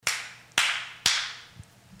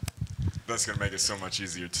That's going to make it so much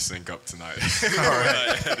easier to sync up tonight. All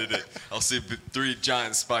right. I edit it. I'll see 3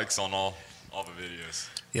 giant spikes on all the videos.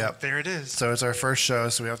 Yep. There it is. So it's our first show,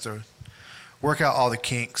 so we have to work out all the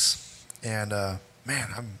kinks. And,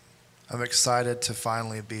 man, I'm excited to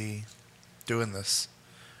finally be doing this.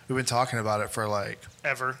 We've been talking about it for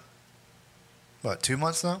Ever. 2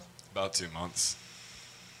 months now? About 2 months.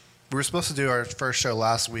 We were supposed to do our first show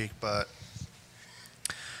last week, but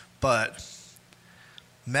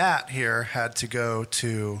Matt here had to go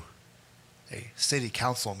to a city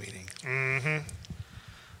council meeting. Mm-hmm.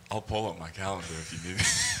 I'll pull up my calendar if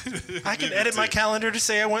you need. I can edit my calendar to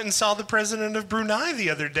say I went and saw the president of Brunei the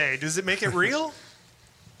other day. Does it make it real?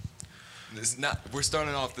 It's not. We're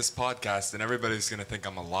starting off this podcast, and everybody's going to think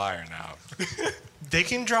I'm a liar now. They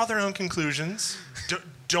can draw their own conclusions.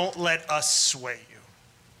 Don't let us sway you.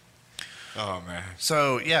 Oh, man.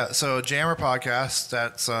 So JMR Podcast,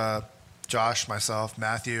 that's Josh, myself,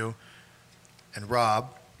 Matthew, and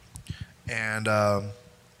Rob. And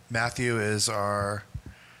Matthew is our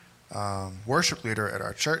worship leader at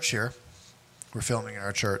our church here. We're filming in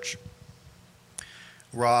our church.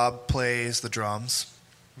 Rob plays the drums.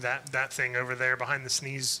 That thing over there behind the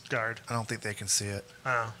sneeze guard. I don't think they can see it.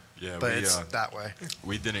 Oh. Yeah, but it's that way.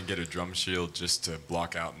 We didn't get a drum shield just to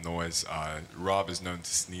block out noise. Rob is known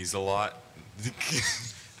to sneeze a lot.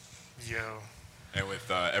 Yo. And with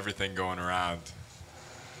everything going around,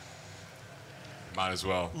 might as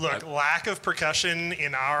well. Look, lack of percussion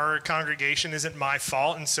in our congregation isn't my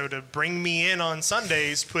fault, and so to bring me in on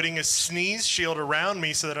Sundays, putting a sneeze shield around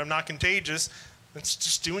me so that I'm not contagious, that's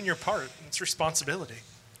just doing your part. It's responsibility.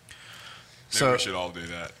 Maybe we should all do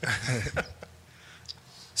that.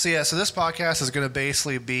 So this podcast is going to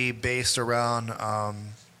basically be based around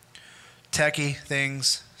techie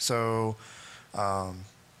things. So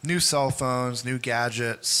new cell phones, new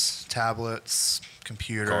gadgets, tablets,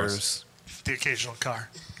 computers. Cars. The occasional car.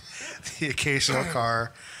 The occasional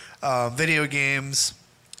car. Video games.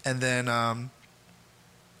 And then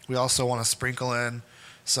we also want to sprinkle in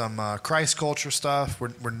some Christ culture stuff.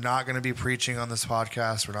 We're not going to be preaching on this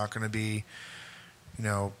podcast. We're not going to be,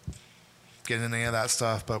 getting into any of that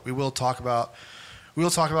stuff. But we will talk about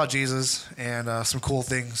Jesus and some cool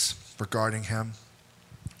things regarding him.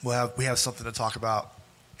 We have something to talk about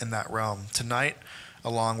in that realm tonight,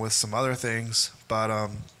 along with some other things. But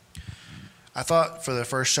I thought for the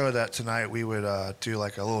first show that tonight we would do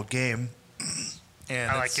like a little game.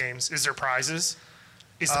 And I like games. Is there prizes?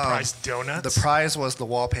 Is the prize donuts? The prize was the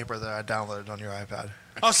wallpaper that I downloaded on your iPad.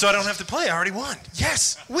 Oh, so I don't have to play. I already won.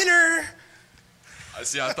 Yes, winner.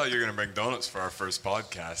 See, I thought you were going to bring donuts for our first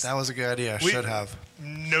podcast. That was a good idea. Should have.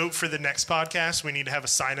 Note for the next podcast, we need to have a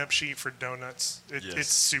sign-up sheet for donuts. Yes.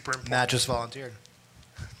 It's super important. Matt just volunteered.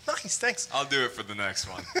 Nice, thanks. I'll do it for the next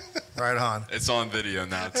one. Right on. It's on video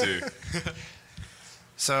now, too.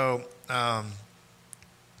 So,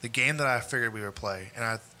 the game that I figured we would play, and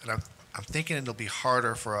I'm thinking it'll be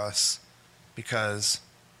harder for us because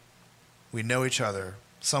we know each other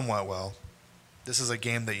somewhat well. This is a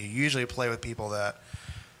game that you usually play with people that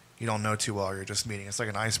you don't know too well. You're just meeting. It's like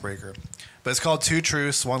an icebreaker. But it's called 2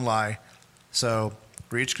 Truths, 1 Lie. So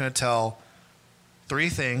we're each going to tell 3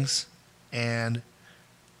 things, and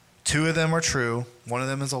 2 of them are true. 1 of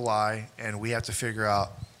them is a lie, and we have to figure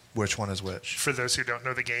out which one is which. For those who don't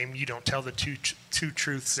know the game, you don't tell the two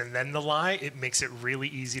truths and then the lie. It makes it really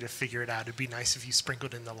easy to figure it out. It'd be nice if you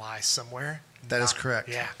sprinkled in the lie somewhere. That is correct.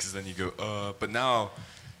 Yeah. Because then you go, but now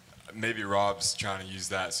maybe Rob's trying to use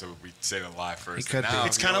that so we say the lie first. He could be.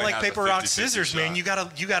 It's kind of like paper, rock, scissors, man. You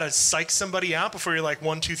gotta psych somebody out before you're like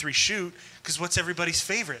 1, 2, 3, shoot. Because what's everybody's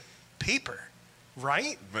favorite? Paper,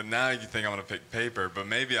 right? But now you think I'm gonna pick paper, but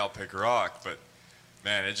maybe I'll pick rock. But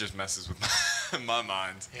man, it just messes with my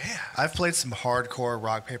mind. Yeah. I've played some hardcore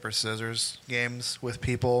rock, paper, scissors games with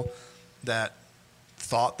people that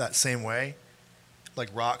thought that same way. Like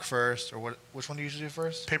rock first, or which one do you usually do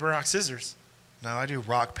first? Paper, rock, scissors. No, I do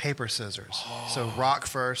rock, paper, scissors. So rock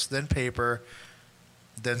first, then paper,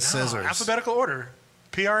 then scissors. Alphabetical order.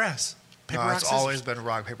 PRS. Paper, rock, it's scissors. always been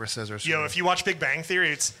rock, paper, scissors. Yo, if you watch Big Bang Theory,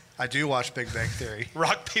 it's I do watch Big Bang Theory.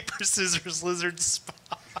 rock, paper, scissors, lizard,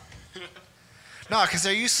 spot. No, because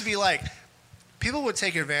there used to be like people would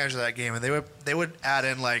take advantage of that game, and they would add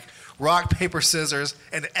in like rock, paper, scissors,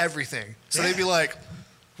 and everything. So they'd be like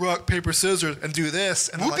rock, paper, scissors, and do this.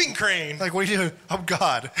 And Whooping crane. Like, what do you do? I'm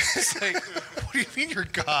God. It's like, what do you mean you're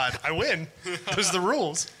God? I win. Those are the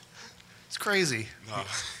rules. It's crazy. No.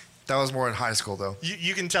 That was more in high school, though.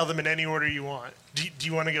 You can tell them in any order you want. Do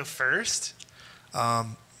you want to go first?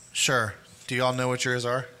 Sure. Do you all know what yours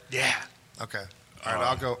are? Yeah. Okay. All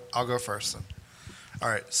right. I'll go first then. All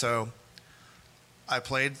right. So I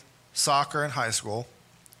played soccer in high school.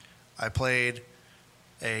 I played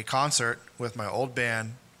a concert with my old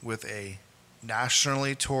band with a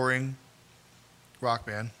nationally touring rock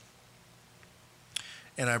band.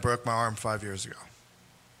 And I broke my arm 5 years ago.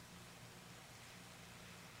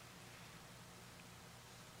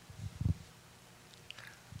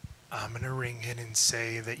 I'm going to ring in and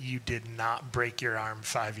say that you did not break your arm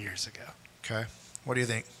 5 years ago. Okay. What do you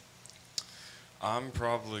think? I'm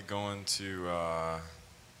probably going to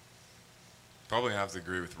probably have to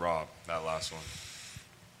agree with Rob, that last one.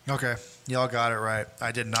 Okay. Y'all got it right.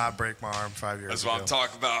 I did not break my arm 5 years That's ago. what I'm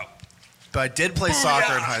talking about. But I did play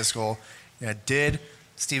soccer in high school. And I did.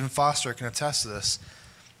 Stephen Foster can attest to this.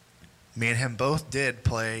 Me and him both did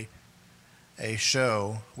play a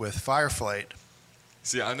show with Fireflight.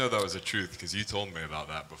 See, I know that was the truth because you told me about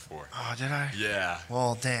that before. Oh, did I? Yeah.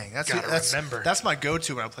 Well, dang. Remember. That's my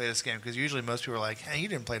go-to when I play this game because usually most people are like, hey, you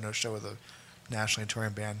didn't play no show with a nationally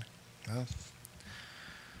touring band. Well,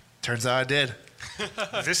 turns out I did.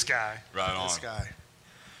 This guy. Right on. This guy.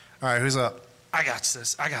 All right, who's up? I got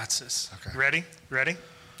this. Okay. Ready?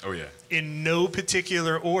 Oh, yeah. In no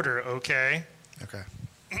particular order, okay? Okay.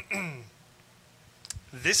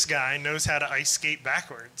 This guy knows how to ice skate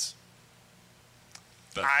backwards.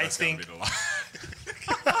 That's gotta be the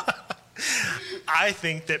lie. I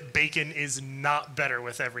think that bacon is not better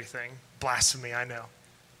with everything. Blasphemy, I know.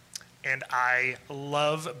 And I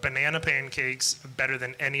love banana pancakes better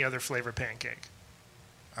than any other flavor pancake.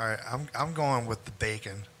 All right, I'm going with the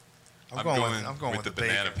bacon. I'm going with the the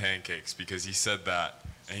banana bacon. pancakes because he said that,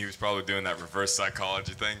 and he was probably doing that reverse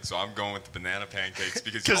psychology thing. So I'm going with the banana pancakes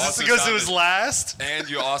because it was last. and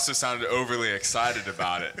you also sounded overly excited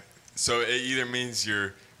about it. So it either means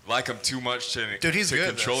you're like him too much to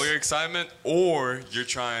control your excitement, or you're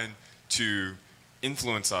trying to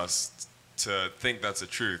influence us to think that's the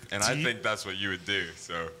truth. And I think that's what you would do.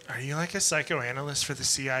 So Are you like a psychoanalyst for the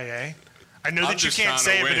CIA? I know I'm that you just can't trying to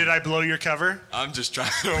say it, but win. did I blow your cover? I'm just trying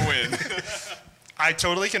to win. I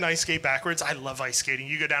totally can ice skate backwards. I love ice skating.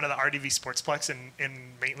 You go down to the RDV Sportsplex in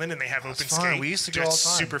Maitland, and they have open fun. skate. We used to go all the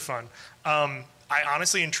time. Super fun. I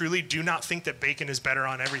honestly and truly do not think that bacon is better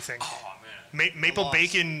on everything. Oh, man. Maple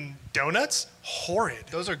bacon donuts, horrid.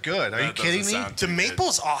 Those are good. Are That you kidding doesn't me? sound The too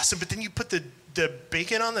maple's awesome, but then you put the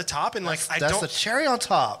bacon on the top, and That's the cherry on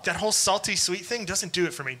top. that whole salty sweet thing doesn't do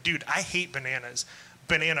it for me, dude. I hate bananas.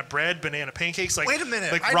 Banana bread, banana pancakes. Like, Wait a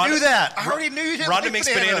minute. like I knew that. I already knew you didn't Rhonda like makes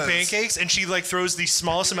bananas. banana pancakes, and she like throws the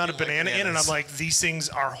smallest amount of like banana in, and I'm bananas. like, these things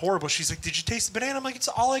are horrible. She's like, did you taste the banana? I'm like, it's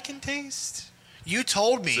all I can taste. You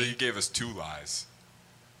told me. So you gave us two lies.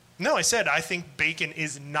 No, I said I think bacon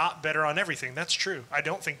is not better on everything. That's true. I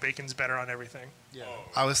don't think bacon's better on everything. Yeah.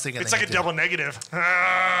 I was thinking It's that like you a did. double negative.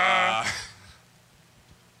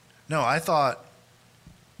 No, I thought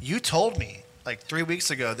you told me like 3 weeks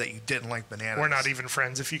ago that you didn't like bananas. We're not even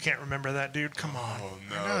friends if you can't remember that, dude. Come on. Oh,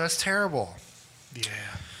 No, no. that's terrible. Yeah.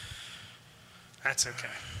 That's okay.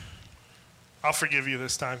 I'll forgive you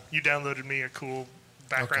this time. You downloaded me a cool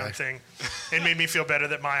background thing. It made me feel better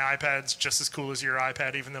that my iPad's just as cool as your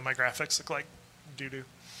iPad, even though my graphics look like doo-doo.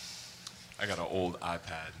 I got an old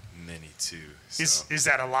iPad Mini too. So. Is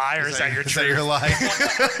that a lie, or is that your Is truth? that your lie?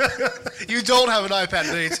 You don't have an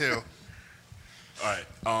iPad Mini too. All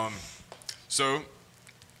right. So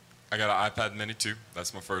I got an iPad Mini 2.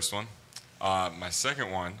 That's my first one. My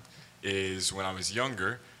second one is when I was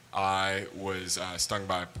younger, I was stung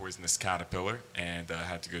by a poisonous caterpillar and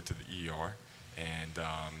had to go to the ER. And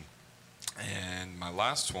my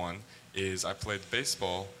last one is I played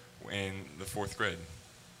baseball in the 4th grade.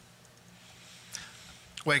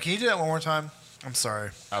 Wait, can you do that one more time? I'm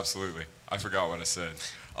sorry. Absolutely. I forgot what I said.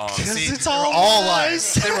 See, it's they were all all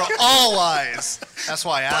lies. lies. They were all lies. That's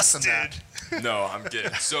why I asked them Busted. that. No, I'm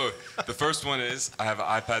kidding. So the first one is I have an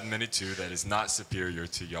iPad Mini 2 that is not superior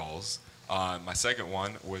to y'all's. My second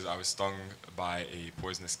one was I was stung by a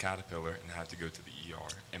poisonous caterpillar and had to go to the ER.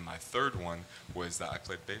 And my third one was that I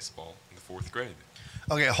played baseball in the 4th grade.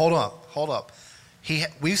 Okay, hold up.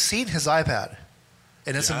 We've seen his iPad,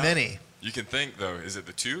 and it's a Yeah. Mini. You can think though, is it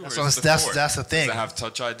the 2 or So is it the 4? that's the thing. Does it have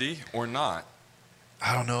Touch ID or not?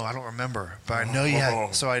 I don't know. I don't remember, but I know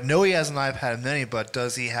So I know he has an iPad Mini, but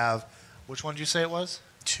does he have? Which one did you say it was?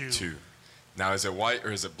 2. Now is it white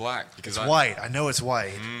or is it black? Because It's white. I know it's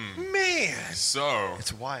white. Man. So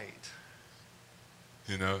It's white.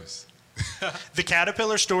 who knows? The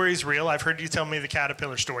caterpillar story is real. I've heard you tell me the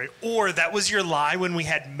caterpillar story. Or that was your lie when we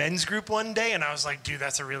had men's group one day, and I was like, dude,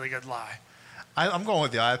 that's a really good lie. I'm going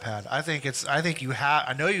with the iPad. I think you have.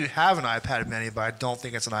 I know you have an iPad Mini, but I don't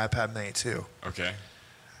think it's an iPad Mini 2. Okay.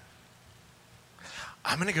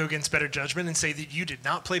 I'm going to go against better judgment and say that you did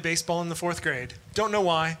not play baseball in the 4th grade. Don't know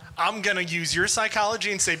why. I'm going to use your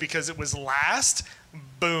psychology and say because it was last,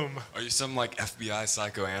 boom. Are you some like FBI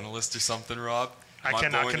psychoanalyst or something, Rob? I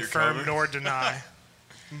cannot confirm nor deny.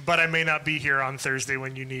 But I may not be here on Thursday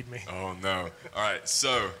when you need me. Oh, no. All right,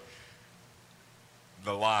 so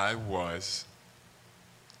the lie was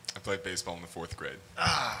I played baseball in the 4th grade.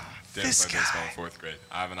 Didn't this play baseball guy. in 4th grade.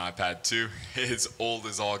 I have an iPad 2. It's old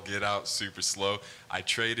as all get out, super slow. I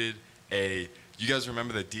traded you guys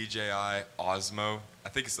remember the DJI Osmo? I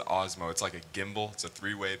think it's the Osmo. It's like a gimbal. It's a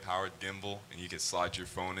 3-way powered gimbal, and you can slide your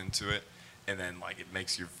phone into it, and then like it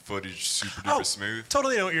makes your footage super duper smooth.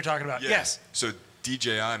 Totally know what you're talking about. Yeah. Yes. So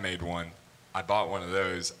DJI made one. I bought one of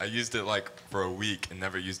those. I used it like for a week and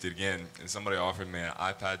never used it again. And somebody offered me an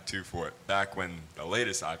iPad 2 for it back when the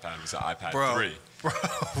latest iPad was an iPad 3.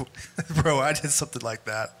 Bro, I did something like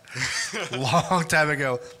that long time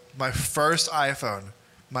ago. My first iPhone,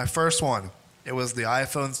 my first one, it was the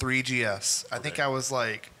iPhone 3GS. I think I was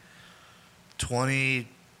like 21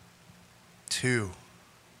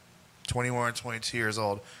 or 22 years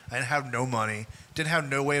old. I didn't have no money, didn't have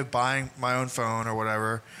no way of buying my own phone or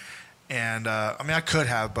whatever. And, I mean, I could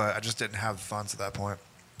have, but I just didn't have the funds at that point.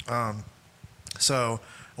 So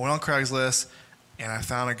I went on Craigslist, and I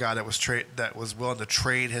found a guy that was willing to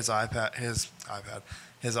trade his iPhone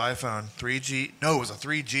 3G. No, it was a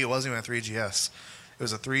 3G. It wasn't even a 3GS. It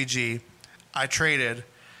was a 3G. I traded.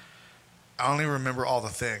 I don't even remember all the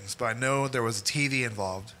things, but I know there was a TV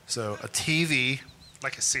involved. So a TV.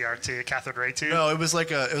 Like a CRT, a cathode ray tube? No, it was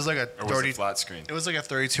like a Or was it flat screen? It was like a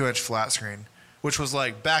 32-inch flat screen, which was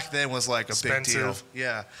like back then was like a big deal.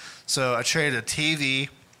 Yeah. So I traded a TV.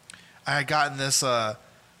 I had gotten this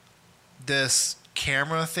this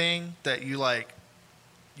camera thing that you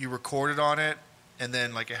recorded on it, and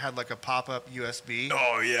then like it had like a pop-up USB.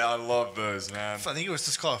 Oh yeah, I love those, man. I think it was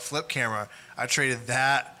just called a flip camera. I traded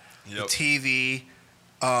that, the TV.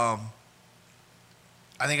 I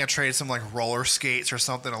think I traded some like roller skates or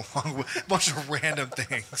something along with a bunch of random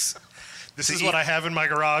things. This is what I have in my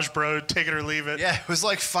garage, bro. Take it or leave it. Yeah, it was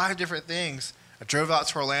like 5 different things. I drove out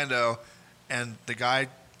to Orlando, and the guy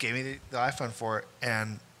gave me the iPhone for it,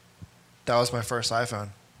 and that was my first iPhone.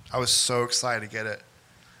 I was so excited to get it.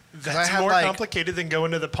 That's more complicated than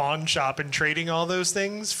going to the pawn shop and trading all those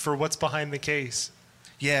things for what's behind the case.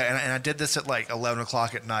 Yeah, and I did this at like 11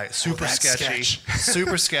 o'clock at night. Super sketchy. sketch.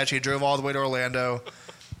 Super sketchy. Drove all the way to Orlando.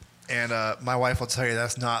 And my wife will tell you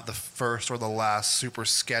that's not the first or the last super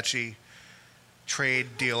sketchy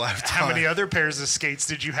trade deal I've done. How many other pairs of skates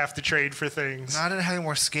did you have to trade for things? No, I didn't have any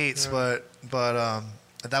more skates, but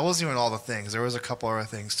that wasn't even all the things. There was a couple other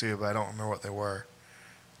things too, but I don't remember what they were.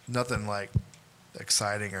 Nothing like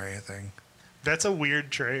exciting or anything. That's a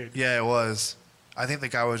weird trade. Yeah, it was. I think the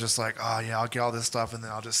guy was just like, oh yeah, I'll get all this stuff and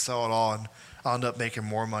then I'll just sell it all and I'll end up making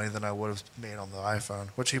more money than I would have made on the iPhone,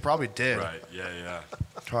 which he probably did. Right, yeah.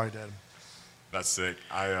 Probably did. That's sick.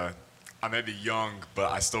 I may be young,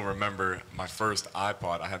 but I still remember my first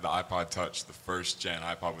iPod. I had the iPod Touch, the first gen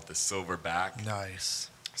iPod with the silver back.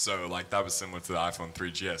 Nice. So like that was similar to the iPhone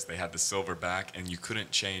 3GS. They had the silver back, and you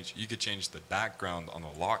could change the background on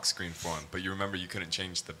the lock screen for them, but you remember you couldn't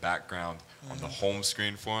change the background on the home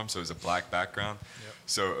screen for them, so it was a black background. Yep.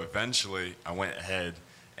 So eventually I went ahead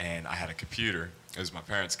and I had a computer. It was my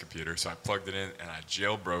parents' computer, so I plugged it in and I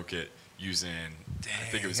jailbroke it using, I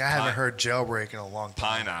think it was I haven't heard jailbreak in a long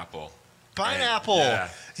time. Pineapple. Pineapple. And,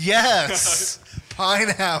 Yes.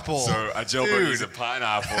 Pineapple. So I jailbroke using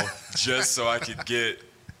Pineapple just so I could get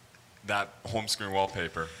that home screen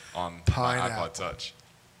wallpaper on my iPod Touch.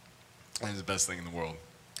 It was the best thing in the world.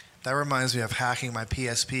 That reminds me of hacking my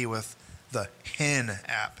PSP with the Hen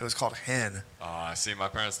app. It was called Hen. See, my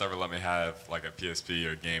parents never let me have like a PSP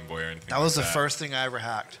or Game Boy or anything. That was the first thing I ever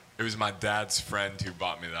hacked. It was my dad's friend who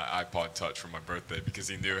bought me that iPod Touch for my birthday because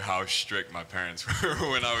he knew how strict my parents were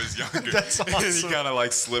when I was younger. That's awesome. And he kind of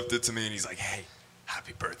like slipped it to me and he's like, hey,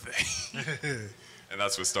 happy birthday. And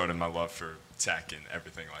that's what started my love for tech and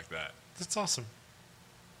everything like that. That's awesome.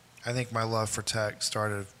 I think my love for tech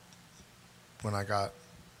started when I got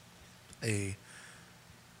a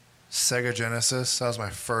Sega Genesis. That was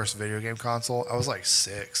my first video game console. I was like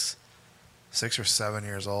 6 or 7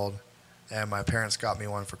 years old, and my parents got me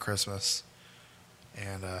one for Christmas.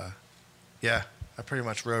 And yeah, I pretty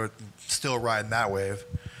much still riding that wave.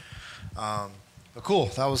 But cool,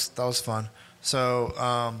 that was fun. So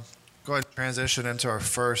go ahead and transition into our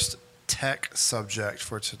first tech subject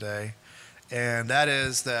for today, and that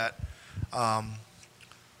is that.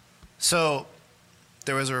 So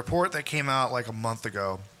there was a report that came out like a month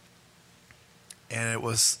ago, and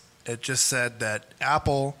it just said that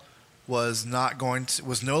Apple was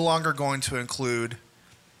no longer going to include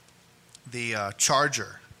the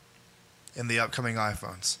charger in the upcoming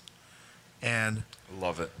iPhones. And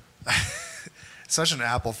Love it. such an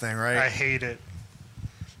Apple thing, right? I hate it.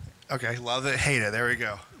 Okay, love it, hate it. There we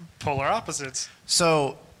go. Polar opposites.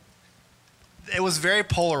 So it was very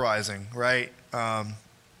polarizing, right?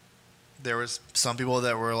 There was some people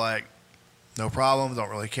that were like, no problem, don't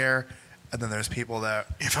really care. And then there's people that...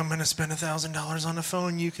 If I'm going to spend $1,000 on a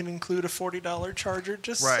phone, you can include a $40 charger.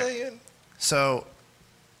 Just Right. saying. So,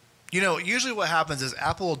 usually what happens is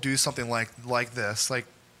Apple will do something like this, like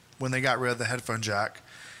when they got rid of the headphone jack.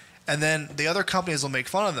 And then the other companies will make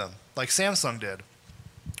fun of them, like Samsung did,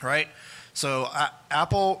 right? So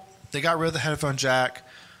Apple, they got rid of the headphone jack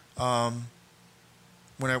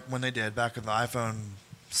when they did, back when the iPhone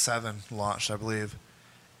 7 launched, I believe.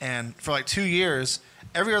 And for like 2 years,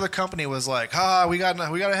 every other company was like, we got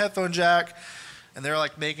a headphone jack. And they were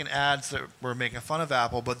like making ads that were making fun of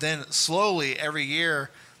Apple. But then slowly, every year,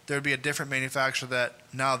 there would be a different manufacturer that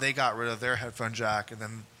now they got rid of their headphone jack. And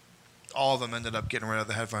then all of them ended up getting rid of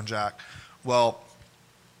the headphone jack. Well,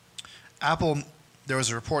 there was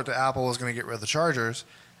a report that Apple was going to get rid of the chargers.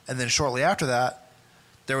 And then shortly after that,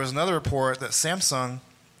 there was another report that Samsung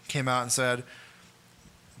came out and said,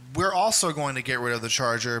 we're also going to get rid of the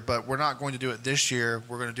charger, but we're not going to do it this year.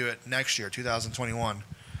 We're going to do it next year, 2021.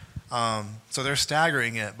 So they're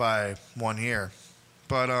staggering it by 1 year.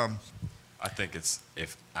 But I think it's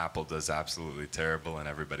if Apple does absolutely terrible and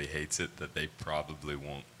everybody hates it, that they probably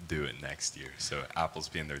won't do it next year. So Apple's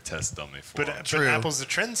being their test dummy for them. But Apple's the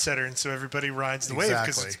trendsetter, and so everybody rides the wave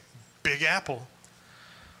because it's Big Apple.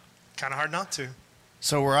 Kind of hard not to.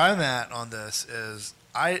 So where I'm at on this is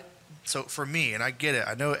so for me, and I get it,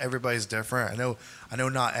 I know everybody's different. I know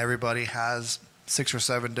not everybody has 6 or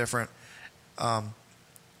 7 different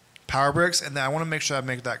power bricks, and I want to make sure I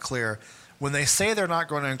make that clear. When they say they're not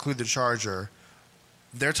going to include the charger,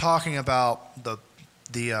 they're talking about the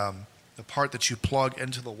part that you plug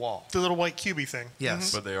into the wall. The little white cubey thing.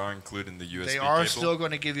 Yes. But they are including the USB They are cable. still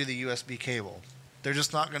going to give you the USB cable. They're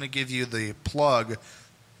just not going to give you the plug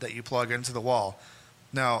that you plug into the wall.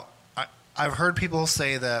 Now, I've heard people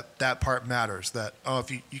say that part matters. That, if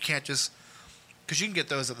you can't just... Because you can get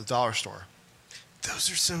those at the dollar store. Those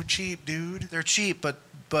are so cheap, dude. They're cheap, but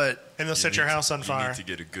And they'll set your house on fire. You need to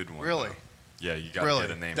get a good one. Really? Though. Yeah, you got to Really?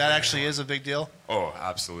 get a name. That actually is a big deal? Oh,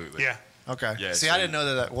 absolutely. Yeah. Okay. Yeah, See, so I didn't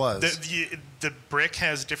know that was. The brick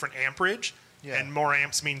has different amperage, and more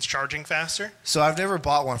amps means charging faster. So I've never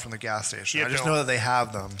bought one from the gas station. You I just don't. know that they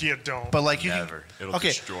have them. You don't. But like you Never. can... It'll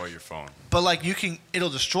destroy your phone. But like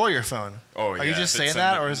it'll destroy your phone. Oh, Are yeah, you just if saying it's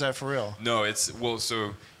that, in or the- is that for real? No,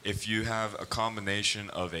 so if you have a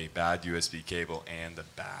combination of a bad USB cable and a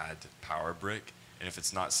bad power brick, and if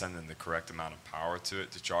it's not sending the correct amount of power to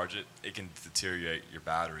it to charge it, it can deteriorate your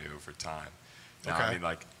battery over time. Now, Okay. I mean,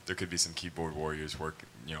 like, there could be some keyboard warriors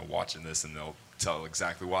watching this, and they'll tell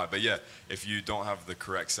exactly why. But yeah, if you don't have the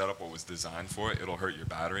correct setup, what was designed for it, it'll hurt your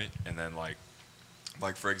battery. And then, like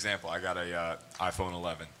for example, I got a iPhone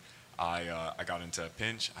 11. I got into a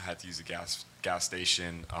pinch. I had to use a gas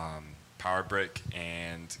station power brick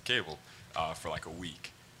and cable for like a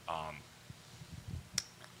week.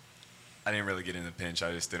 I didn't really get in the pinch.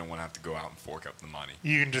 I just didn't want to have to go out and fork up the money.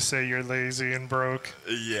 You can just say you're lazy and broke.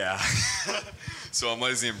 Yeah. So I'm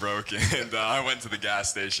lazy and broke, and I went to the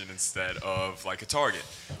gas station instead of like a Target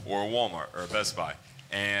or a Walmart or a Best Buy.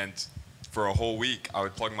 And for a whole week, I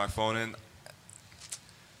would plug my phone in.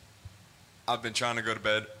 I've been trying to go to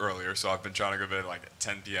bed earlier, so I've been trying to go to bed like at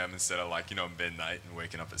 10 p.m. instead of midnight and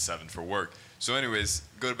waking up at 7 for work. So anyways,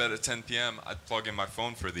 go to bed at 10 p.m., I'd plug in my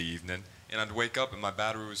phone for the evening, and I'd wake up and my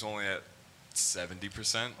battery was only at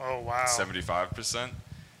 70%. Oh, wow. 75%.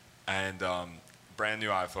 And brand new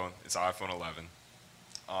iPhone. It's an iPhone 11.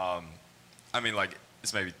 I mean, like,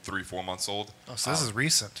 it's maybe 3-4 months old. Oh, so this is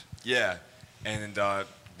recent. Yeah. And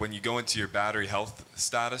when you go into your battery health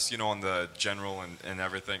status, on the general and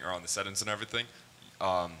everything, or on the settings and everything,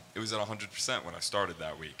 it was at 100% when I started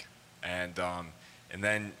that week. And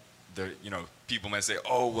then people may say,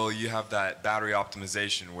 oh, well, you have that battery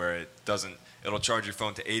optimization where it'll charge your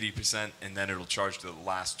phone to 80% and then it'll charge to the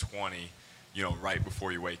last 20, right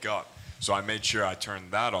before you wake up. So I made sure I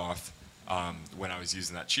turned that off when I was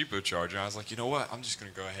using that cheapo charger. I was like, you know what? I'm just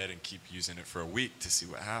going to go ahead and keep using it for a week to see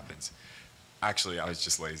what happens. Actually, I was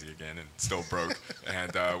just lazy again and still broke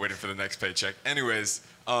and waiting for the next paycheck. Anyways,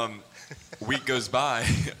 week goes by.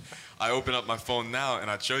 I open up my phone now,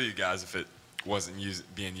 and I'd show you guys if it wasn't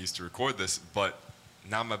being used to record this, but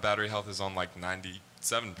now my battery health is on like 97%.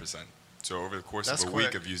 So over the course That's of a quick.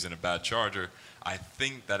 week of using a bad charger, I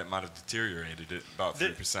think that it might have deteriorated it about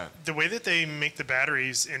 3%. The way that they make the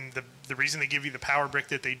batteries and the reason they give you the power brick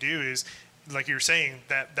that they do is, like you were saying,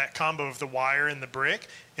 that combo of the wire and the brick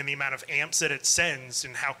and the amount of amps that it sends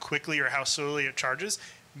and how quickly or how slowly it charges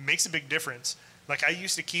makes a big difference. Like, I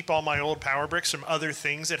used to keep all my old power bricks from other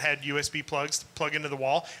things that had USB plugs to plug into the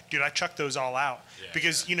wall. Dude, I chucked those all out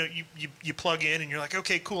because, you know, you plug in and you're like,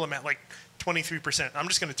 okay, cool, I'm at like 23%. I'm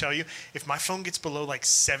just going to tell you, if my phone gets below like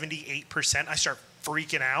 78%, I start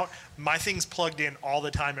freaking out. My thing's plugged in all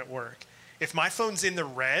the time at work. If my phone's in the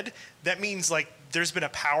red, that means like there's been a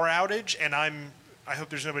power outage and I hope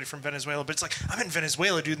there's nobody from Venezuela, but it's like, I'm in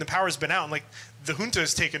Venezuela, dude, and the power's been out and like the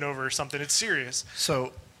junta's taken over or something. It's serious.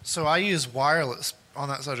 So I use wireless on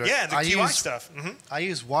that subject. Yeah, the QI stuff. Mm-hmm. I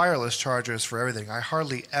use wireless chargers for everything. I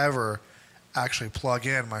hardly ever actually plug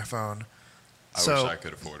in my phone. I wish I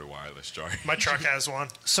could afford a wireless charger. My truck has one.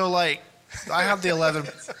 So like, I have the 11.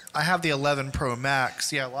 I have the 11 Pro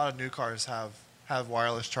Max. Yeah, a lot of new cars have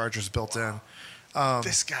wireless chargers built in.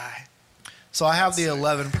 This guy. So I have the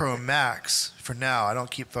 11 Pro Max for now. I don't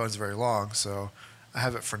keep phones very long, so I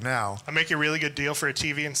have it for now. I make a really good deal for a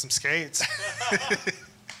TV and some skates.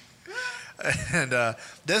 And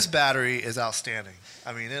this battery is outstanding.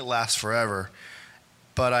 I mean, it lasts forever.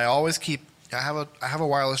 But I always keep. I have a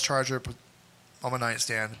wireless charger on my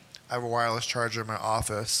nightstand. I have a wireless charger in my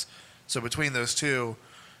office. So between those two,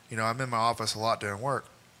 you know, I'm in my office a lot doing work.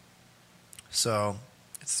 So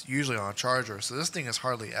it's usually on a charger. So this thing is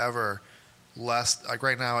hardly ever less. Like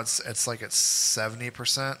right now, it's like at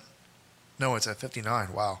 70%. No, it's at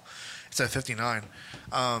 59. Wow, it's at 59.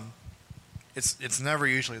 It's never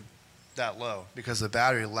usually that low because the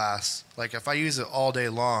battery lasts. Like if I use it all day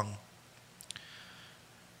long,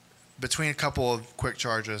 between a couple of quick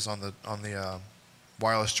charges on the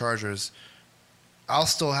wireless chargers, I'll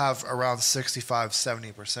still have around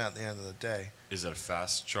 65-70% at the end of the day. Is it a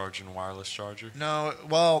fast charging wireless charger? No,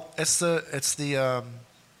 well, it's the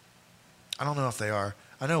I don't know if they are.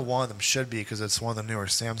 I know one of them should be because it's one of the newer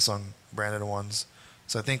Samsung branded ones.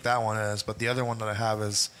 So I think that one is, but the other one that I have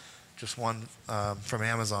is just one from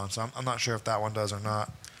Amazon. So I'm not sure if that one does or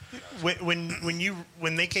not.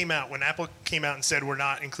 When they came out, when Apple came out and said we're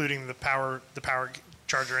not including the power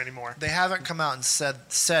charger anymore, They haven't come out and said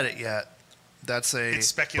it yet. it's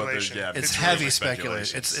speculation. It's really heavy speculation.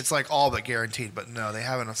 speculations. It's like all but guaranteed, but no, they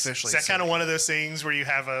haven't officially. Is that said kind of it. one of those things where you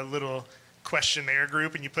have a little questionnaire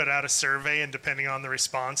group and you put out a survey and depending on the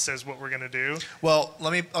response says what we're going to do? Well,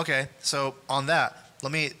 so on that,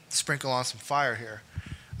 let me sprinkle on some fire here.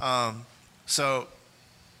 So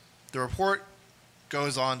the report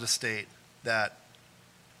goes on to state that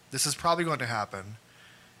this is probably going to happen,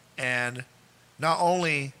 and not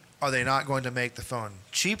only are they not going to make the phone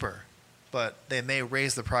cheaper, but they may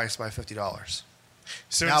raise the price by $50.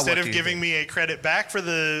 So Now instead what of do you giving think? me a credit back for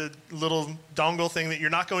the little dongle thing that you're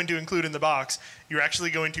not going to include in the box, you're actually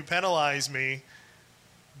going to penalize me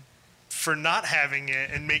for not having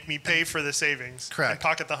it and make me pay for the savings. Correct. And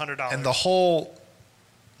pocket the $100. And the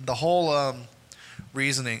whole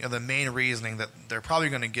reasoning, or the main reasoning that they're probably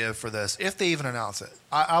going to give for this, if they even announce it,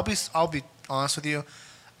 I'll be honest with you,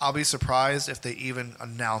 I'll be surprised if they even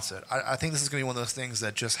announce it. I think this is going to be one of those things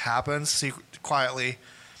that just happens quietly.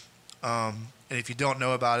 And if you don't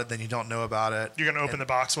know about it, then you don't know about it. You're going to open the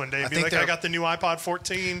box one day and I be think like, I got the new iPod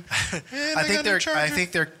 14. I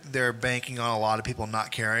think they're banking on a lot of people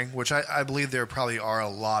not caring, which I believe there probably are a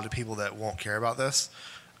lot of people that won't care about this.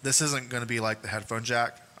 This isn't going to be like the headphone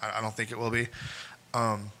jack. I don't think it will be.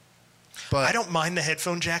 But I don't mind the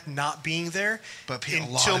headphone jack not being there But a lot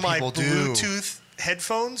until of my people do. Bluetooth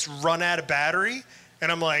headphones run out of battery,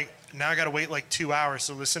 and I'm like, now I got to wait like 2 hours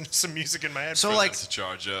to listen to some music in my headphones. So like to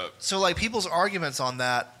charge up. So, like, people's arguments on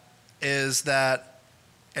that is that,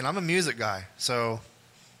 and I'm a music guy, so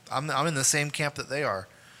I'm in the same camp that they are.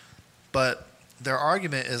 But their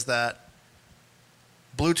argument is that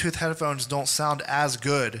Bluetooth headphones don't sound as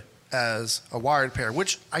good as a wired pair,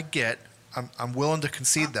 which I get. I'm willing to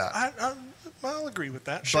concede that. I'll agree with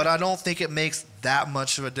that. Sure. But I don't think it makes that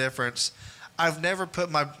much of a difference. I've never put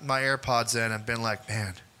my AirPods in and been like,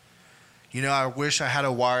 man, you know, I wish I had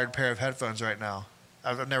a wired pair of headphones right now.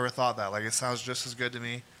 I've never thought that. Like, it sounds just as good to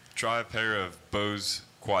me. Try a pair of Bose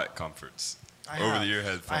Quiet Comforts. Over-the-ear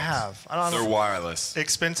headphones. I have. They're wireless.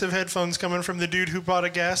 Expensive headphones coming from the dude who bought a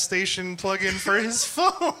gas station plug-in for his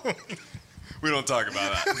phone. We don't talk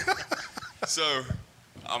about that. So,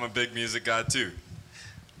 I'm a big music guy too.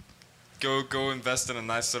 go invest in a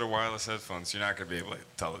nice set of wireless headphones. You're not gonna be able to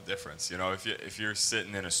tell the difference. You know, if you're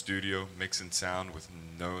sitting in a studio mixing sound with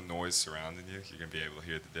no noise surrounding you, you're gonna be able to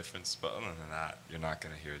hear the difference. But other than that, you're not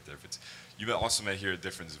gonna hear a difference. You also may hear a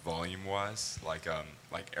difference volume-wise, like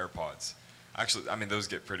AirPods. Actually, I mean those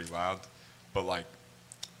get pretty loud, but like,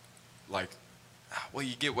 well,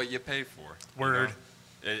 you get what you pay for. Word.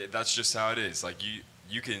 You know? That's just how it is. Like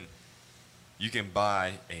you can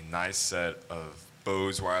buy a nice set of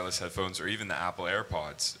Bose wireless headphones or even the Apple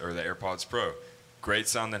AirPods or the AirPods Pro. Great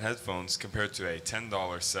sounding headphones compared to a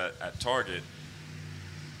 $10 set at Target.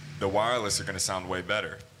 The wireless are going to sound way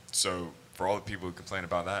better. So for all the people who complain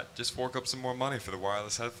about that, just fork up some more money for the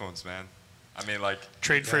wireless headphones, man. I mean, like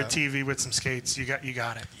trade for a TV with some skates. You got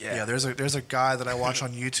it. Yeah. There's a guy that I watch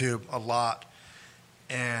on YouTube a lot,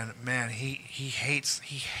 and man, he hates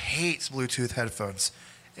Bluetooth headphones,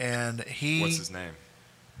 and what's his name?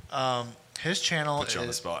 His channel Put you on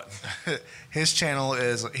the spot. His channel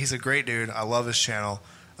is, he's a great dude. I love his channel.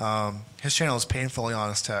 His channel is Painfully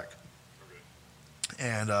Honest Tech.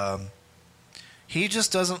 And he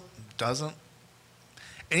just doesn't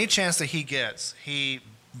any chance that he gets, he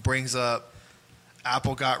brings up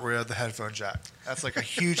Apple got rid of the headphone jack. That's like a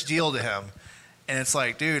huge deal to him. And it's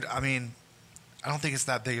like, dude, I mean, I don't think it's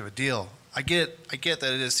that big of a deal. I get that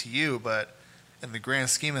it is to you, but in the grand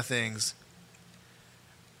scheme of things,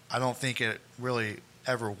 I don't think it really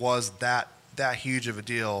ever was that huge of a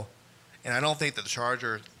deal, and I don't think that the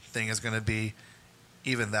charger thing is going to be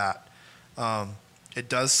even that. It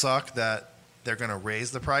does suck that they're going to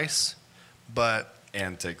raise the price, but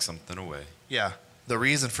and take something away. Yeah, the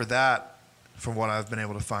reason for that, from what I've been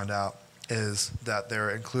able to find out, is that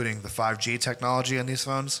they're including the 5G technology in these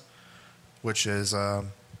phones, which is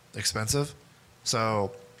expensive.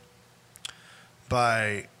 So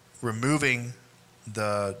by removing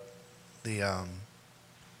the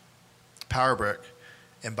power brick,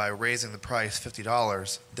 and by raising the price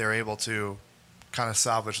 $50, they're able to kind of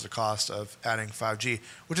salvage the cost of adding 5G,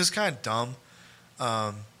 which is kind of dumb,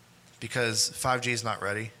 because 5G is not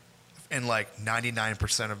ready in like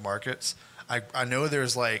 99% of markets. I know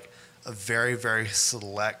there's like a very, very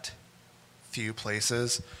select few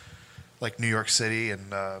places, like New York City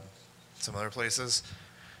and some other places,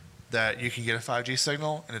 that you can get a 5G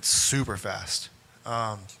signal and it's super fast.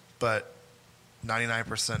 But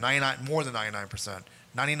 99%, more than 99%,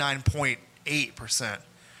 99.8%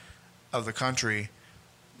 of the country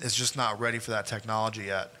is just not ready for that technology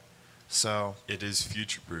yet. So it is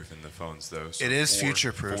future-proof in the phones, though. So it is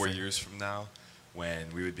future-proof. 4 years from now,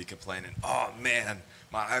 when we would be complaining, oh man,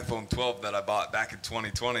 my iPhone 12 that I bought back in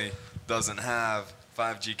 2020 doesn't have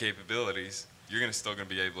 5G capabilities, you're still gonna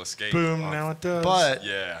be able to skate. Boom! Now it does.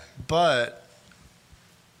 But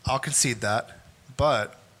I'll concede that.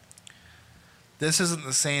 But this isn't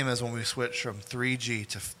the same as when we switched from 3G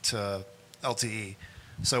to LTE.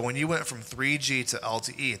 So when you went from 3G to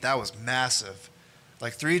LTE, that was massive.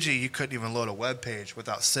 Like 3G, you couldn't even load a web page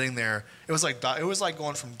without sitting there. It was like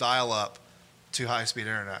going from dial-up to high-speed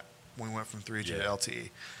internet when we went from 3G to LTE.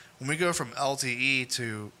 When we go from LTE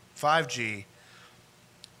to 5G,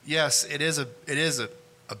 yes, it is a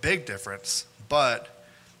big difference, but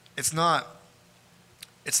it's not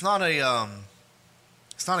a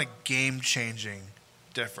game-changing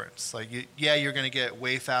difference. Like, you're going to get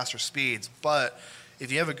way faster speeds, but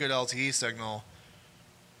if you have a good LTE signal,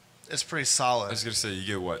 it's pretty solid. I was going to say, you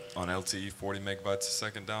get what, on LTE, 40 megabytes a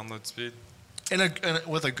second download speed?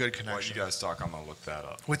 With a good connection. While you guys talk, I'm going to look that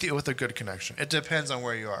up. With a good connection. It depends on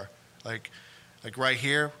where you are. Like right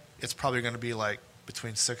here, it's probably going to be like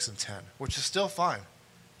between 6 and 10, which is still fine.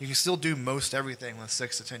 You can still do most everything with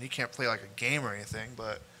 6 to 10. You can't play like a game or anything,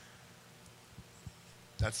 but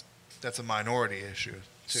that's a minority issue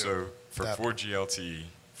too. So for 4G LTE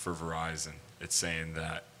for Verizon, it's saying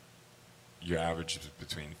that your average is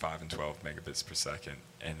between 5 and 12 megabits per second,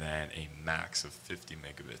 and then a max of 50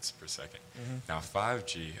 megabits per second. Mm-hmm. Now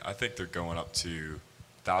 5G, I think they're going up to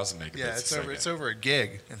 1,000 megabits a second. It's over a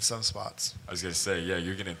gig in some spots. I was going to say,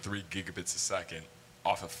 you're getting 3 gigabits a second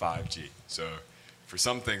off of 5G. So for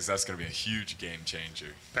some things, that's going to be a huge game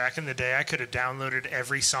changer. Back in the day, I could have downloaded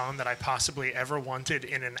every song that I possibly ever wanted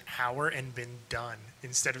in an hour and been done,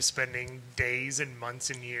 instead of spending days and months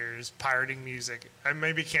and years pirating music. I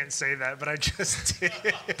maybe can't say that, but I just did.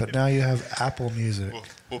 But now you have Apple Music.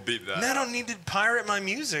 We'll beat that. And I don't need to pirate my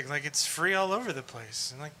music. Like, it's free all over the place.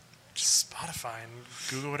 And like, just Spotify and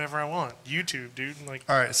Google whatever I want. YouTube, dude. Like,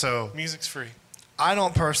 all right, so music's free. I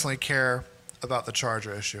don't personally care about the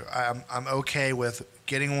charger issue. I'm okay with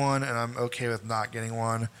getting one, and I'm okay with not getting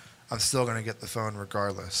one. I'm still going to get the phone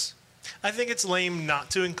regardless. I think it's lame not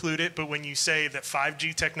to include it, but when you say that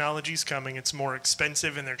 5G technology is coming, it's more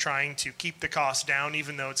expensive and they're trying to keep the cost down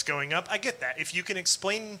even though it's going up, I get that. If you can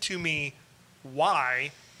explain to me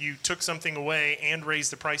why you took something away and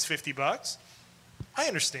raised the price $50, I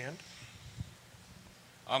understand.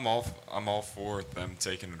 I'm all for them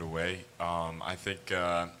taking it away. I think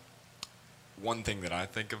one thing that I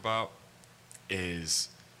think about is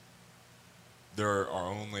there is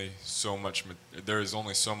only so much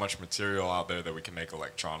material out there that we can make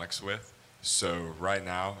electronics with. So right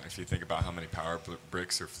now, if you think about how many power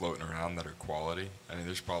bricks are floating around that are quality, I mean,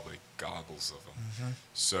 there's probably gobbles of them. Mm-hmm.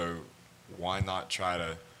 So why not try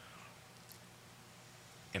to,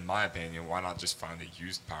 in my opinion, why not just find a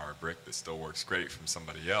used power brick that still works great from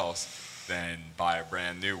somebody else, then buy a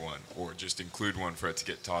brand new one, or just include one for it to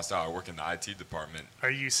get tossed out. I work in the IT department.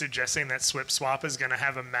 Are you suggesting that Swip Swap is going to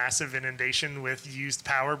have a massive inundation with used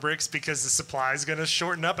power bricks because the supply is going to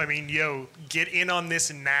shorten up? I mean, get in on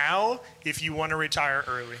this now if you want to retire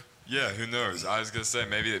early. Yeah, who knows? I was going to say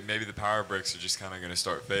maybe the power bricks are just kind of going to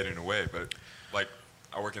start fading away. But like,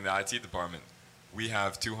 I work in the IT department. We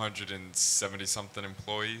have 270-something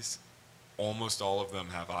employees. Almost all of them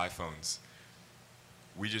have iPhones.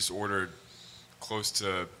 We just ordered close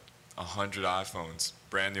to 100 iPhones,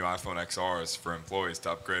 brand new iPhone XRs for employees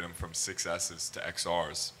to upgrade them from 6Ss to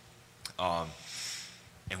XRs.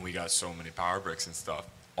 And we got so many power bricks and stuff.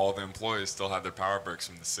 All the employees still have their power bricks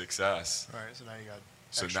from the 6S. All right, so now you got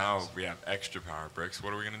So extras. now we have extra power bricks.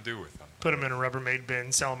 What are we going to do with them? Put them in a Rubbermaid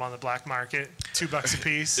bin, sell them on the black market, $2 a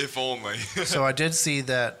piece. If only. So I did see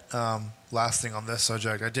that, last thing on this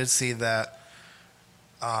subject, I did see that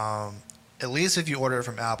at least if you order it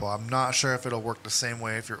from Apple, I'm not sure if it'll work the same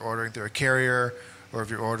way if you're ordering through a carrier or if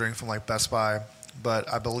you're ordering from like Best Buy,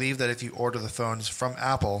 but I believe that if you order the phones from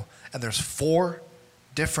Apple, and there's 4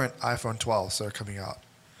 different iPhone 12s that are coming out.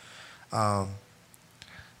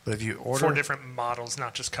 But if you order 4 different models,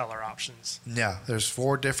 not just color options. Yeah, there's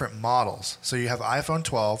 4 different models. So you have iPhone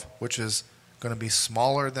 12, which is going to be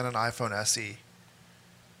smaller than an iPhone SE.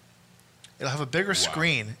 It'll have a bigger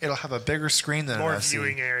screen. It'll have a bigger screen than More an SE.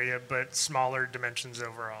 viewing area, but smaller dimensions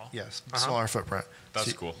overall. Yes, smaller footprint.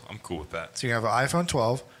 That's cool. I'm cool with that. So you have an iPhone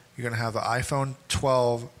 12. You're going to have an iPhone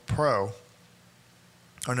 12 Pro.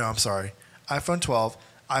 Oh, no, I'm sorry. iPhone 12,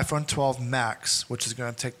 iPhone 12 Max, which is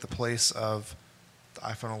going to take the place of the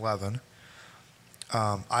iPhone 11.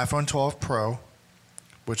 iPhone 12 Pro,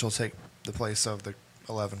 which will take the place of the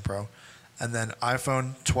 11 Pro. And then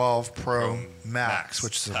iPhone 12 Pro Max,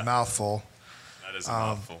 which is a mouthful. That is a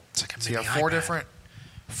mouthful. It's like a So you mini have iPad.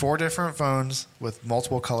 four different phones with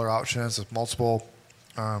multiple color options, with multiple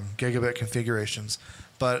gigabit configurations.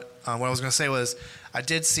 But what I was going to say was, I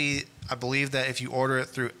believe that if you order it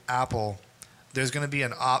through Apple, there's going to be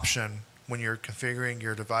an option when you're configuring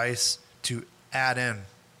your device to add in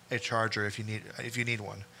a charger if you need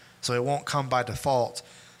one. So it won't come by default,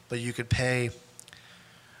 but you could pay,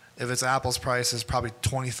 if it's Apple's price, is probably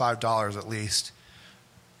 $25 at least.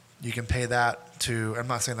 You can pay that to, I'm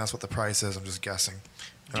not saying that's what the price is, I'm just guessing.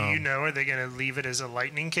 Do you know, are they going to leave it as a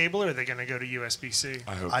lightning cable or are they going to go to USB-C?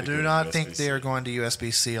 I do not think they are going to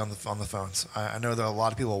USB-C on the phones. I know that a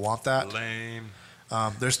lot of people want that. Lame.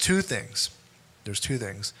 There's two things.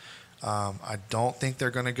 I don't think they're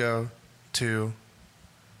going to go to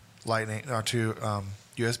Lightning or to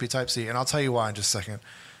USB Type-C, and I'll tell you why in just a second.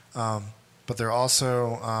 But they're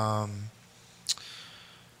also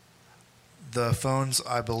the phones,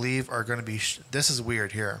 I believe, are going to be. This is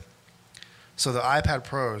weird here. So the iPad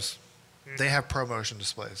Pros, they have ProMotion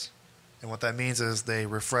displays, and what that means is they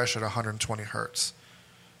refresh at 120 hertz.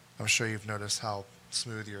 I'm sure you've noticed how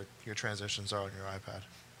smooth your transitions are on your iPad.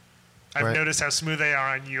 I've noticed how smooth they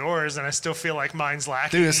are on yours, and I still feel like mine's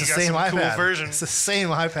lacking. Dude, it's the You got same some iPad. Cool version. It's the same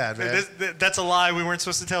iPad, man. That's a lie. We weren't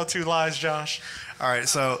supposed to tell 2 lies, Josh. All right,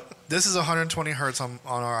 so this is 120 hertz on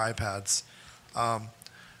our iPads.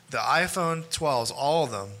 The iPhone 12s, all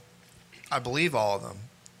of them, I believe all of them,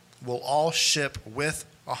 will all ship with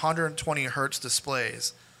 120 hertz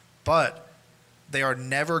displays, but they are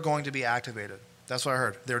never going to be activated. That's what I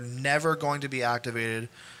heard. They're never going to be activated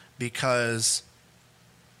because,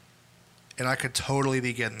 and I could totally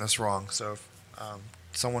be getting this wrong, so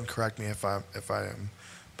someone correct me if I am.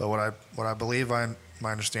 But what I believe my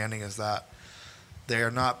understanding is that they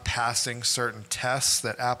are not passing certain tests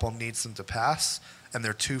that Apple needs them to pass, and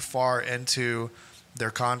they're too far into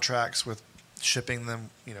their contracts with shipping them.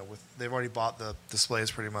 They've already bought the displays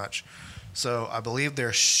pretty much, So I believe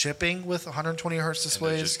they're shipping with 120 hertz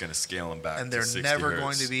displays. And they're just going to scale them back and to they're 60 never hertz.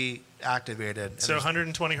 going to be activated. So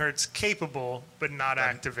 120 hertz capable, but not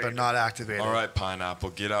activated. But not activated. All right,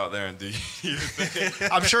 Pineapple, get out there and do your thing.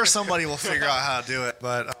 I'm sure somebody will figure out how to do it.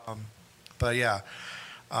 But yeah.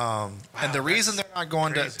 And the reason they're not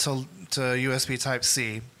going to USB Type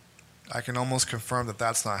C, I can almost confirm that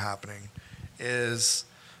that's not happening, is,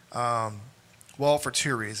 well, for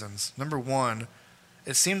two reasons. Number one,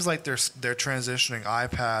 it seems like they're transitioning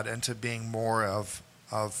iPad into being more of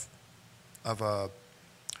a,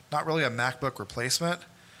 not really a MacBook replacement,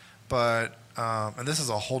 but and this is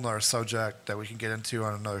a whole nother subject that we can get into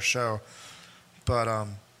on another show. But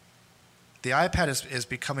the iPad is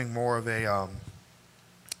becoming more of a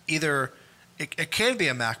either it can be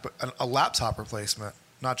a MacBook, a laptop replacement,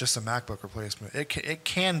 not just a MacBook replacement. It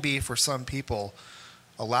can be for some people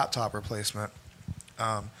a laptop replacement.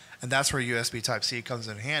 And that's where USB Type-C comes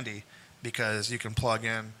in handy because you can plug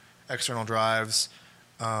in external drives,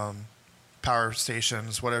 power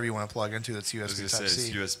stations, whatever you want to plug into that's USB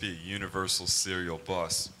Type-C. It's USB, Universal Serial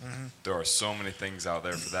Bus. Mm-hmm. There are so many things out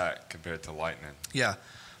there for that compared to Lightning. Yeah,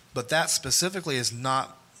 but that specifically is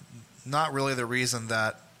not really the reason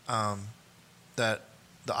that that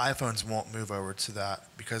the iPhones won't move over to that,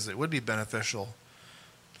 because it would be beneficial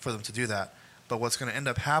for them to do that. But what's going to end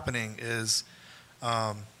up happening is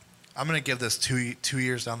I'm going to give this 2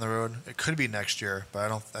 years down the road. It could be next year,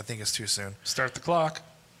 but I think it's too soon. Start the clock.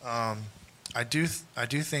 I do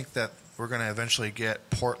think that we're going to eventually get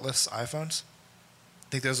portless iPhones. I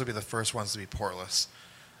think those will be the first ones to be portless.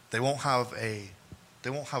 They won't have a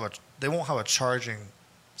charging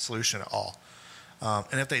solution at all.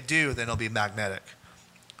 And if they do, then it'll be magnetic.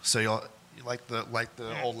 So you'll like the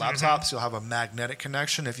old laptops, you'll have a magnetic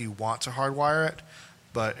connection if you want to hardwire it,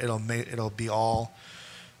 but it'll be all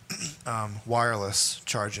wireless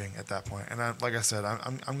charging at that point. And like I said,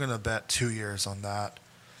 I'm going to bet 2 years on that.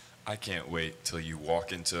 I can't wait till you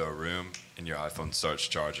walk into a room and your iPhone starts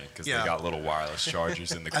charging because Yeah. they got little wireless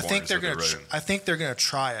chargers in the corners of the room. I think they're going to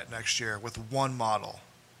try it next year with one model.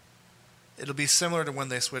 It'll be similar to when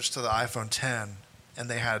they switched to the iPhone 10 and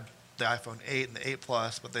they had the iPhone 8 and the 8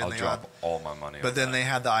 Plus, but then I'll drop all my money on that. they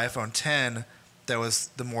had the iPhone 10 that was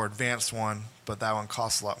the more advanced one, but that one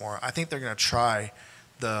costs a lot more. I think they're going to try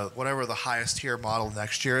whatever the highest tier model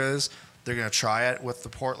next year is. They're going to try it with the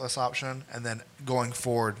portless option, and then going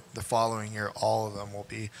forward, the following year, all of them will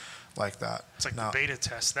be like that. It's like now, the beta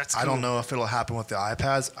test. That's cool. I don't know if it'll happen with the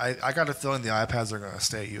iPads. I got a feeling the iPads are going to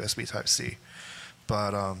stay USB Type-C.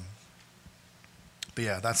 But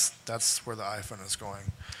yeah, that's where the iPhone is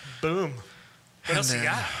going. Boom. What else you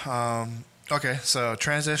got? Okay, so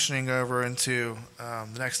transitioning over into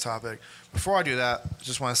the next topic. Before I do that, I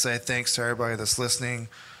just want to say thanks to everybody that's listening,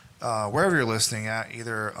 wherever you're listening at,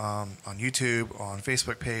 either on YouTube, on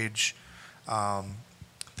Facebook page.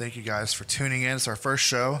 Thank you guys for tuning in. It's our first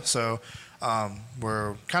show, so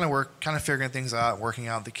we're kind of figuring things out, working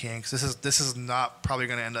out the kinks. This is not probably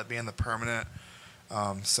going to end up being the permanent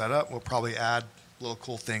setup. We'll probably add little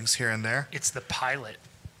cool things here and there. It's the pilot.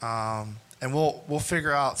 And we'll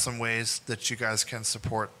figure out some ways that you guys can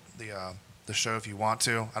support the show if you want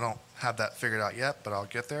to. I don't have that figured out yet, but I'll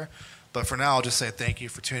get there. But for now, I'll just say thank you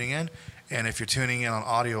for tuning in. And if you're tuning in on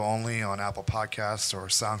audio only on Apple Podcasts or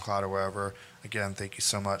SoundCloud or wherever, again, thank you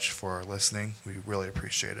so much for listening. We really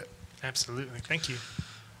appreciate it. Absolutely. Thank you.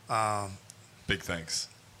 Big thanks.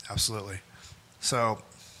 Absolutely. So,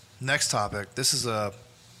 next topic. This is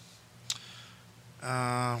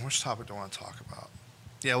which topic do I want to talk about?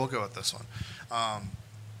 Yeah, we'll go with this one.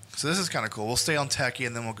 So this is kind of cool. We'll stay on techie,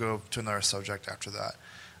 and then we'll go to another subject after that.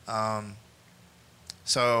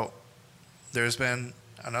 So there's been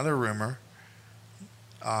another rumor.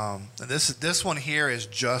 This one here is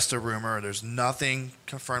just a rumor. There's nothing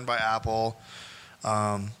confirmed by Apple,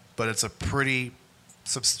 but it's a pretty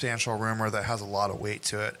substantial rumor that has a lot of weight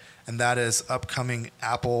to it, and that is upcoming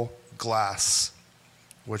Apple Glass,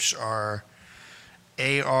 which are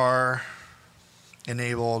AR-enabled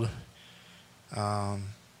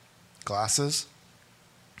glasses.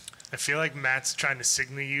 I feel like Matt's trying to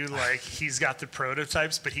signal you like he's got the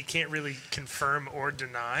prototypes, but he can't really confirm or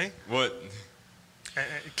deny. What?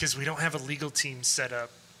 Because we don't have a legal team set up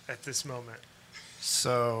at this moment.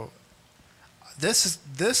 So this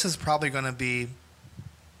is probably going to be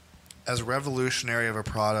as revolutionary of a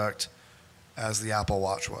product as the Apple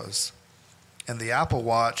Watch was. And the Apple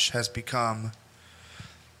Watch has become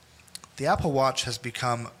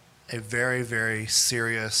a very, very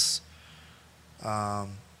serious,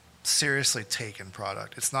 seriously taken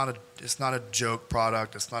product. It's not a joke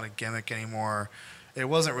product. It's not a gimmick anymore. It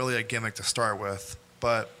wasn't really a gimmick to start with,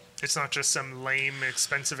 but It's not just some lame,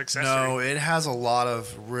 expensive accessory. No, it has a lot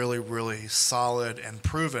of really, really solid and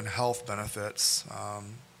proven health benefits.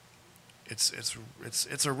 It's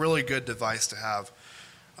a really good device to have.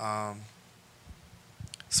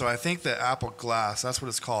 So I think that Apple Glass, that's what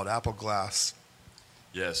it's called, Apple Glass.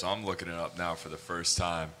 Yeah, so I'm looking it up now for the first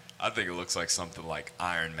time. I think it looks like something like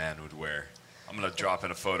Iron Man would wear. I'm going to drop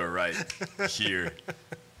in a photo right here.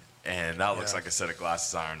 And that looks like a set of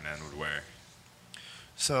glasses Iron Man would wear.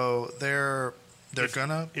 So they're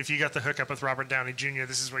gonna. If you got the hookup with Robert Downey Jr.,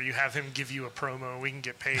 this is where you have him give you a promo. We can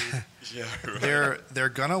get paid. Yeah, right. They're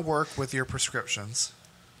gonna work with your prescriptions,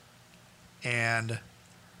 and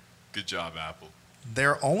Good job, Apple.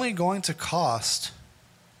 they're only going to cost,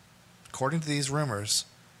 according to these rumors,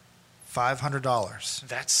 $500.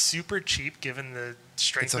 That's super cheap given the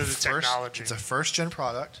strength of the technology. It's a first-gen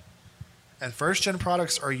product, and first-gen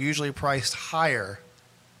products are usually priced higher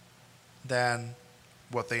than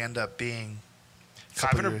what they end up being.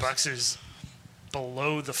 $500 is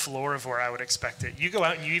below the floor of where I would expect it. You go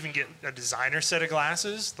out and you even get a designer set of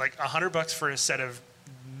glasses, like $100 for a set of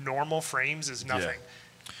normal frames is nothing.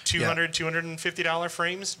 $200, $250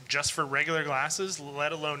 frames just for regular glasses,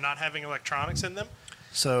 let alone not having electronics in them.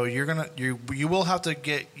 So you'll have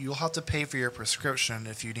to pay for your prescription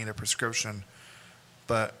if you need a prescription.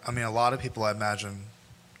 But I mean, a lot of people, I imagine,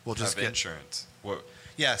 will just Have insurance. What?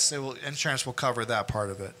 Yes, insurance will cover that part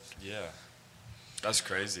of it. Yeah, that's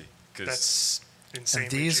crazy. That's insane.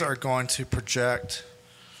 And these are going to project.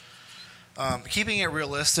 Keeping it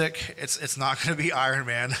realistic, it's not going to be Iron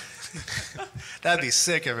Man. That'd be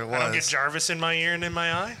sick if it was. I don't get Jarvis in my ear and in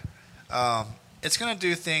my eye. It's going to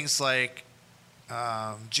do things like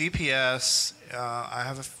GPS.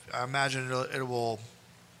 I imagine it will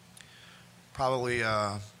probably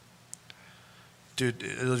it'll do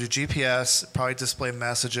GPS. Probably display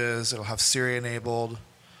messages. It'll have Siri enabled.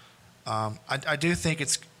 I do think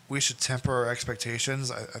we should temper our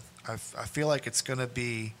expectations. I feel like it's going to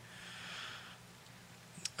be.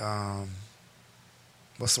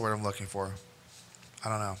 What's the word I'm looking for? I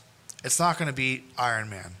don't know. It's not going to be Iron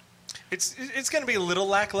Man. It's going to be a little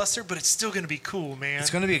lackluster, but it's still going to be cool, man.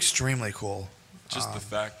 It's going to be extremely cool. Just the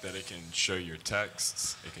fact that it can show your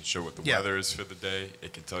texts, it can show what the weather is for the day,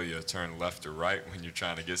 it can tell you to turn left or right when you're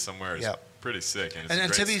trying to get somewhere. It's pretty sick, and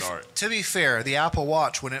it's a great start. To be fair, the Apple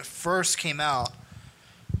Watch, when it first came out,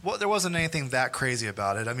 there wasn't anything that crazy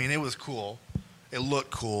about it. I mean, it was cool. It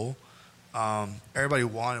looked cool. Everybody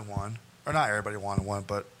wanted one. Or not everybody wanted one,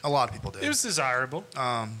 but a lot of people did. It was desirable.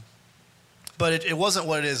 But it wasn't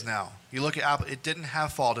what it is now. You look at Apple, it didn't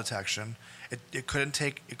have fall detection. It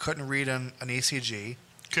couldn't read an ECG.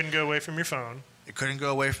 Couldn't go away from your phone. It couldn't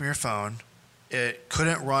go away from your phone. It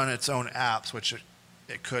couldn't run its own apps, which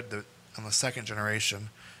it could on the second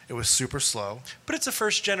generation. It was super slow. But it's a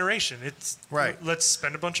first generation. It's right. Let's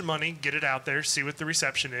spend a bunch of money, get it out there, see what the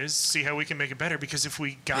reception is, see how we can make it better. Because if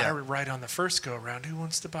we got it right on the first go around, who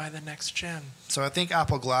wants to buy the next gen? So I think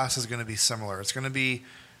Apple Glass is going to be similar. It's going to be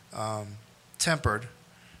tempered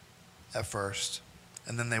at first,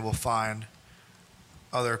 and then they will find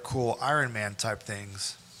other cool Iron Man type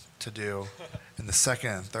things to do in the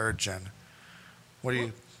second and third gen. What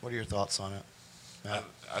are your thoughts on it, Matt?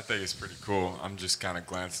 I think it's pretty cool. I'm just kind of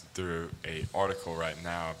glancing through a article right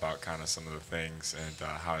now about kind of some of the things and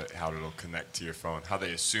how it'll connect to your phone, how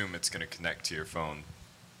they assume it's going to connect to your phone.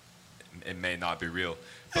 It may not be real.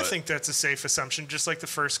 I think that's a safe assumption, just like the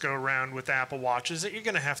first go around with Apple Watches, that you're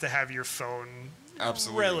going to have your phone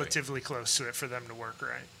relatively close to it for them to work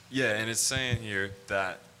right. Yeah, and it's saying here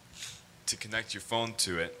that to connect your phone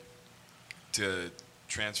to it, to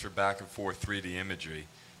transfer back and forth 3D imagery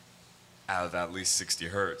out of at least 60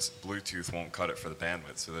 hertz, Bluetooth won't cut it for the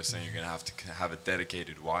bandwidth. So they're saying you're going to have to have a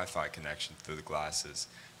dedicated Wi-Fi connection through the glasses.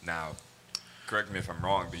 Now, correct me if I'm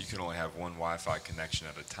wrong, but you can only have one Wi-Fi connection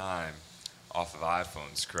at a time off of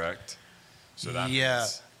iPhones, correct? So that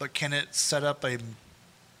means, but can it set up a?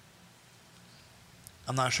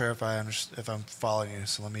 I'm not sure if I'm following you,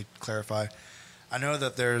 so let me clarify. I know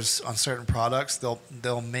that there's on certain products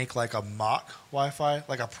they'll make like a mock Wi-Fi,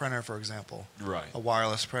 like a printer, for example. Right. A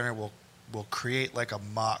wireless printer will create like a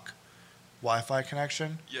mock Wi-Fi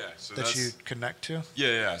connection. Yeah. So that you connect to.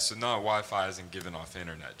 Yeah. So not Wi-Fi as in giving off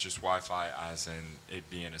internet, just Wi-Fi as in it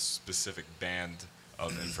being a specific band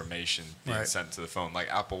of information being sent to the phone. Like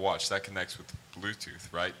Apple Watch, that connects with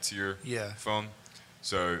Bluetooth, right, to your phone.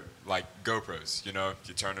 So like GoPros,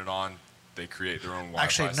 you turn it on, they create their own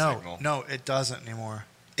Wi-Fi signal. No, it doesn't anymore.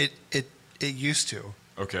 It used to.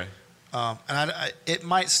 Okay. And it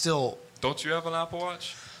might still. Don't you have an Apple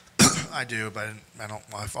Watch? I do, but I don't.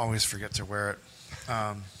 I always forget to wear it.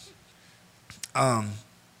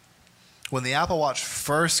 when the Apple Watch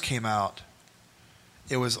first came out,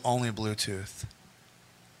 it was only Bluetooth.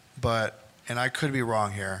 And I could be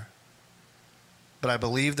wrong here, but I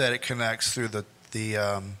believe that it connects through the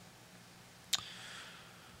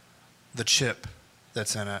chip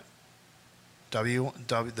that's in it.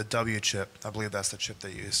 The W chip. I believe that's the chip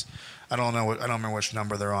they use. I don't remember which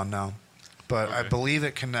number they're on now, but I believe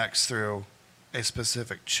it connects through a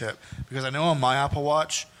specific chip, because I know on my Apple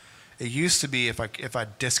Watch, it used to be if I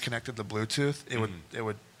disconnected the Bluetooth, it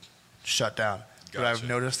would shut down. Gotcha. But I've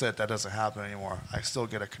noticed that doesn't happen anymore. I still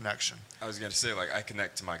get a connection. I was gonna say, like, I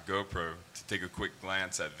connect to my GoPro to take a quick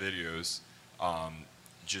glance at videos,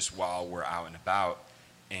 just while we're out and about,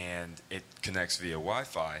 and it connects via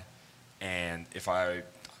Wi-Fi. And if I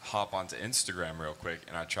hop onto Instagram real quick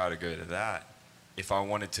and I try to go to that, if I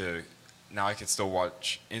wanted to, now I can still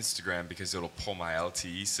watch Instagram because it'll pull my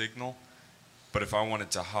LTE signal. But if I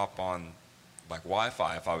wanted to hop on like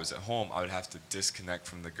Wi-Fi, if I was at home, I would have to disconnect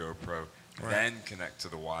from the GoPro, then connect to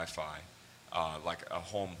the Wi-Fi, like a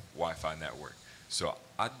home Wi-Fi network. So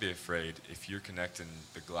I'd be afraid if you're connecting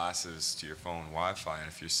the glasses to your phone Wi-Fi, and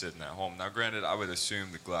if you're sitting at home. Now, granted, I would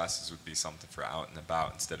assume the glasses would be something for out and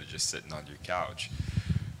about instead of just sitting on your couch.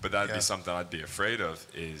 But that'd be something I'd be afraid of,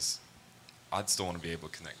 is I'd still want to be able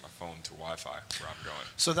to connect my phone to Wi-Fi where I'm going.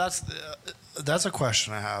 So that's a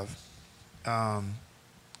question I have.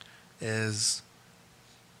 Is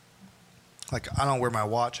like, I don't wear my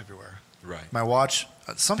watch everywhere. Right. My watch,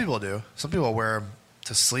 some people do. Some people wear them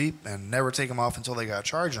to sleep and never take them off until they got to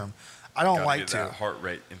charge them. I don't like to. That heart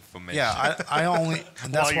rate information. Yeah, I only,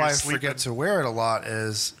 and that's why I sleeping. forget to wear it a lot,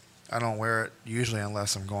 is I don't wear it usually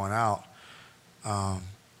unless I'm going out.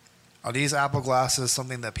 Are these Apple glasses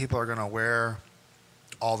something that people are going to wear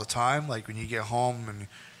all the time? Like when you get home and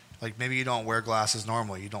like maybe you don't wear glasses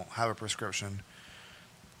normally, you don't have a prescription.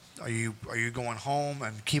 Are you going home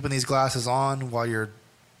and keeping these glasses on while you're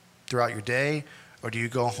throughout your day, or do you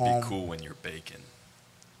go home? Be cool when you're baking.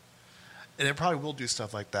 And it probably will do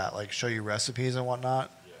stuff like that, like show you recipes and whatnot.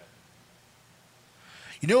 Yeah.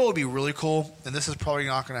 You know what would be really cool, and this is probably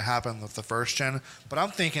not going to happen with the first gen, but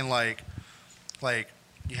I'm thinking like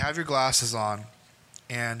you have your glasses on,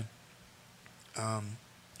 and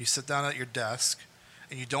you sit down at your desk,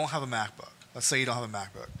 and you don't have a MacBook. Let's say you don't have a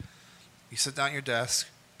MacBook. You sit down at your desk,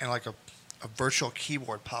 and like a virtual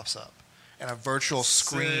keyboard pops up, and a virtual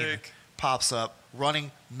screen pops up running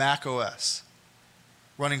Mac OS.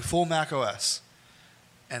 Running full Mac OS.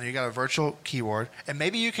 And you got a virtual keyboard. And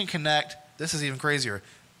maybe you can connect, this is even crazier,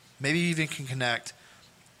 maybe you even can connect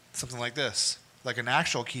something like this, like an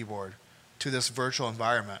actual keyboard, to this virtual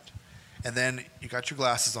environment. And then you got your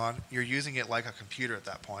glasses on, you're using it like a computer at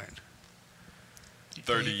that point.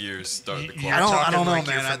 30 years, start the clock. I don't know, like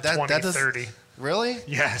man. That, That does, 30. really?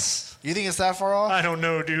 Yes. You think it's that far off? I don't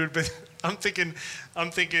know, dude, but I'm thinking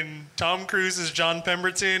Tom Cruise is John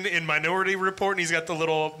Pemberton in Minority Report, and he's got the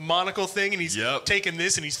little monocle thing, and he's taking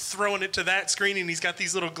this and he's throwing it to that screen, and he's got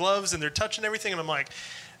these little gloves, and they're touching everything, and I'm like,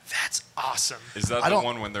 that's awesome. Is that the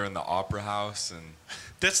one when they're in the opera house? And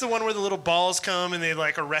that's the one where the little balls come and they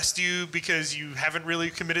like arrest you because you haven't really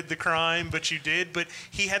committed the crime, but you did. But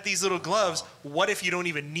he had these little gloves. What if you don't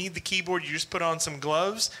even need the keyboard? You just put on some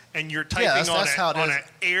gloves and you're typing on an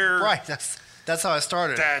air. Right. That's how I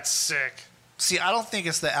started. That's sick. See, I don't think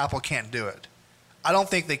it's that Apple can't do it. I don't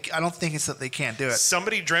think it's that they can't do it.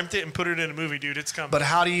 Somebody dreamt it and put it in a movie, dude. It's coming. But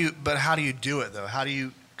how do you do it though? How do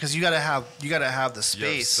you? Because you gotta have the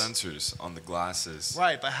space. You have sensors on the glasses.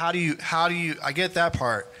 Right, but how do you? I get that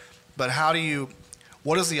part, but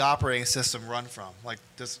what does the operating system run from? Like,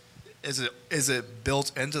 is it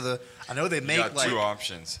built into the? I know they make you got two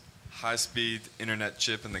options: high-speed internet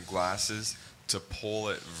chip in the glasses to pull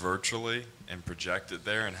it virtually and project it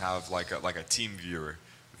there and have like a team viewer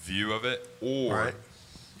view of it, or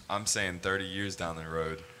I'm saying 30 years down the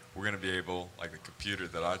road, we're gonna be able, like the computer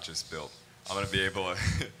that I just built. I'm going to be able to...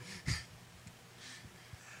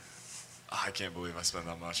 I can't believe I spent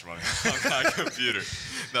that much money on my computer.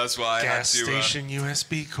 That's why I had to... Gas station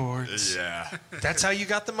USB cords. Yeah. That's how you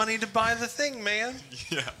got the money to buy the thing, man.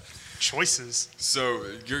 Yeah. Choices. So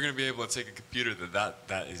you're going to be able to take a computer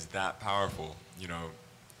that is that powerful,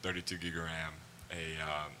 32 gig of RAM, a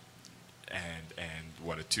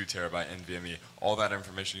 2 terabyte NVMe, all that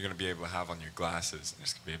information you're going to be able to have on your glasses, and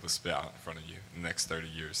it's going to be able to spit out in front of you in the next 30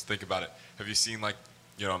 years. Think about it. Have you seen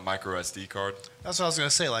a micro SD card? That's what I was going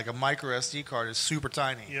to say. Like a micro SD card is super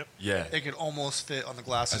tiny. Yep. Yeah. It could almost fit on the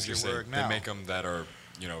glasses you're wearing now. They make them that are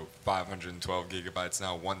 512 gigabytes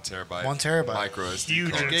now, 1 terabyte. 1 terabyte. Micro SD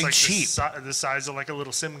huge. card. It's like cheap. The size of like a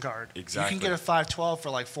little SIM card. Exactly. You can get a 512 for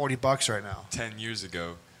like $40 right now. 10 years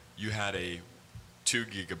ago, you had a 2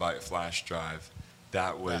 gigabyte flash drive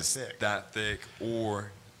that was that thick,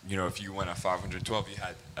 or if you went at 512, you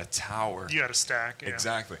had a tower. You had a stack. Yeah.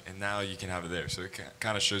 Exactly, and now you can have it there. So it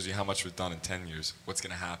kind of shows you how much was done in 10 years. What's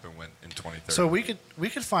going to happen in 2030? So we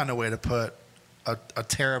could find a way to put a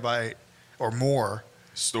terabyte or more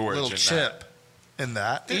storage little in chip in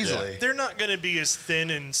that easily. They're not going to be as thin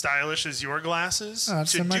and stylish as your glasses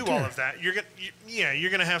to do all of that. You're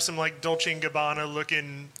gonna have some like Dolce and Gabbana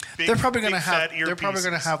looking. They're probably gonna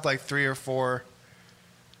have like 3 or 4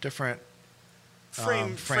 different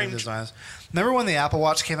frame designs. Remember when the Apple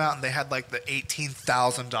Watch came out and they had like the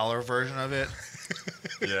 $18,000 version of it?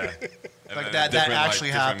 Yeah. Like that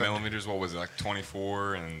actually happened. Millimeters, what was it, like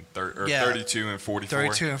 24 and 32 and 44?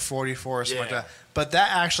 32 and 44 or something like that. But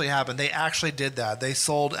that actually happened. They actually did that. They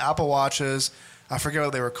sold Apple Watches. I forget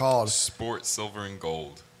what they were called. Sport, silver, and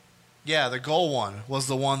gold. Yeah, the gold one was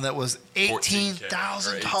the one that was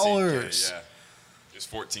 $18,000. Yeah. Just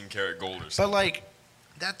 14 karat gold or something. But like,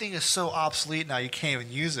 that thing is so obsolete now you can't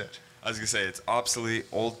even use it. I was going to say, it's obsolete,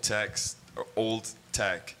 old tech,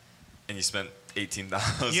 and you spent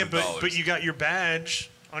 $18,000. Yeah, but you got your badge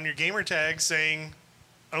on your gamer tag saying,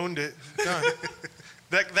 owned it, done.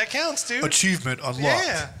 that counts, dude. Achievement unlocked.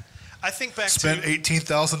 Yeah. I think back Spent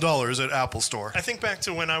 $18,000 at Apple Store. I think back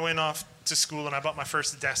to when I went off to school and I bought my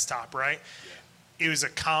first desktop, right? Yeah. It was a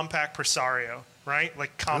compact Presario, right?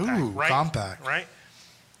 Like compact, Ooh, right? Compact. Right?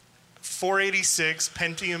 486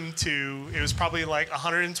 Pentium 2. It was probably like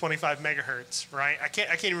 125 megahertz, right? I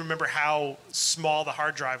can't even remember how small the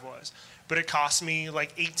hard drive was, but it cost me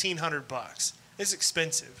like $1,800. It's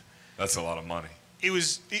expensive. That's a lot of money. It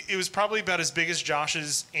was probably about as big as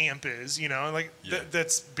Josh's amp is,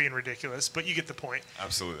 that's being ridiculous, but you get the point.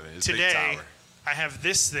 Absolutely. It's Today, big tower. I have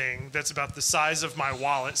this thing that's about the size of my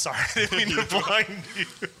wallet. Sorry, I didn't mean to blind you.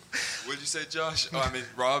 What did you say, Josh?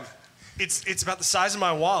 Rob? It's about the size of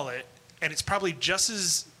my wallet, and it's probably just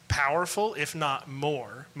as powerful, if not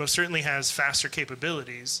more. Most certainly has faster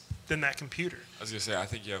capabilities than that computer. I was going to say, I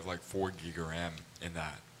think you have like 4 gig of RAM in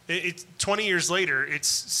that. It's 20 years later, it's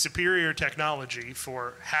superior technology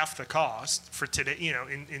for half the cost for today,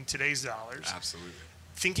 in today's dollars. Absolutely.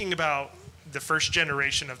 Thinking about the first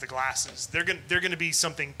generation of the glasses, they're going to be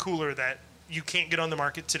something cooler that you can't get on the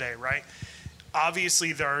market today, right?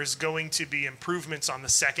 Obviously, there's going to be improvements on the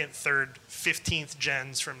 2nd, 3rd, 15th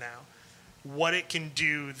gens from now. What it can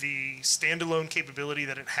do, the standalone capability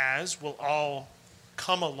that it has, will all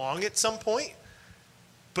come along at some point.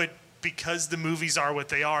 But because the movies are what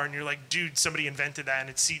they are, and you're like, dude, somebody invented that and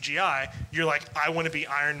it's CGI, you're like, I want to be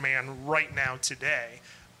Iron Man right now today.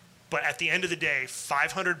 But at the end of the day,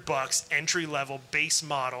 $500 entry level base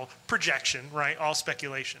model projection, right? All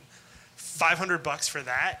speculation. $500 for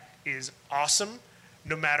that is awesome.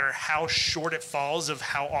 No matter how short it falls of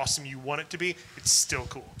how awesome you want it to be, it's still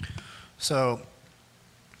cool. So,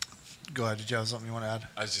 go ahead. Did you have something you want to add?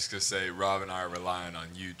 I was just going to say, Rob and I are relying on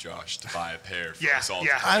you, Josh, to buy a pair for us all.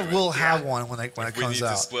 Yeah, I will have one when it comes out. We need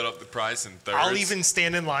to split up the price in thirds. I'll even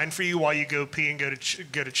stand in line for you while you go pee and go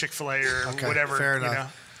to Chick-fil-A or whatever. Fair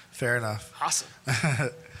enough. Fair enough. Awesome.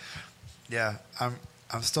 Yeah,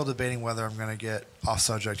 I'm still debating whether I'm going to get off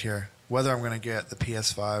subject here. Whether I'm going to get the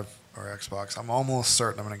PS5 or Xbox. I'm almost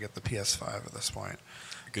certain I'm going to get the PS5 at this point.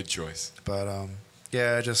 Good choice. But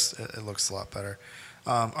yeah, it looks a lot better.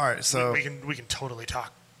 All right, so we can totally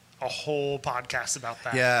talk a whole podcast about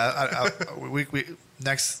that. Yeah, we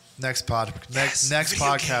next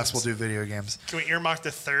podcast games. we'll do video games. Can we earmark the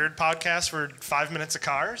 3rd podcast for 5 minutes of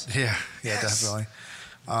cars? Yeah, definitely.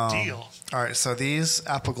 Deal. All right, so these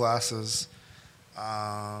Apple glasses.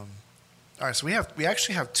 All right, so we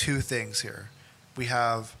actually have 2 things here. We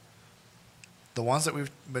have the ones that we've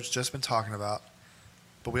just been talking about,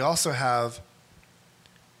 but we also have.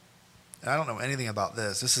 And I don't know anything about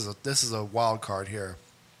this. This is a wild card here.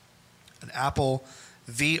 An Apple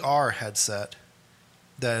VR headset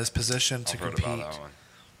that is positioned to compete. Heard about that one.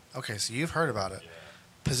 Okay, so you've heard about it. Yeah.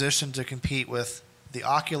 Positioned to compete with the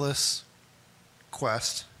Oculus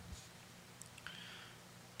Quest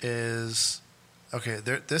is okay.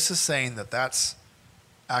 This is saying that that's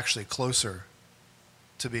actually closer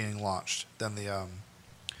to being launched than the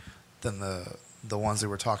ones that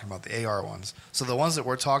we're talking about, the AR ones. So the ones that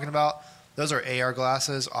we're talking about, those are AR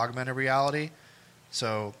glasses, augmented reality.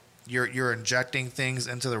 So you're injecting things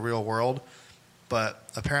into the real world, but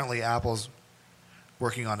apparently Apple's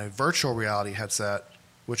working on a virtual reality headset,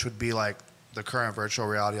 which would be like the current virtual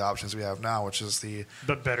reality options we have now, which is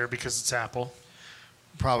but better because it's Apple.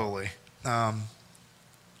 Probably.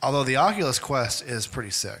 Although the Oculus Quest is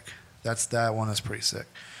pretty sick. That one is pretty sick.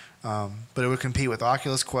 But it would compete with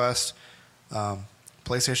Oculus Quest,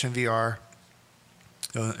 PlayStation VR,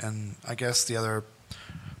 And I guess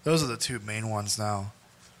those are the two main ones now.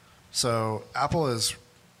 So Apple is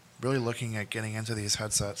really looking at getting into these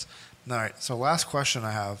headsets. All right, so last question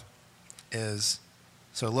I have is,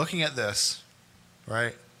 so looking at this,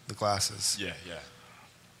 right, the glasses. Yeah.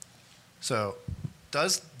 So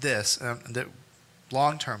does this, and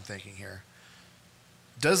long-term thinking here,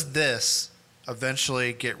 does this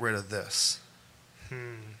eventually get rid of this?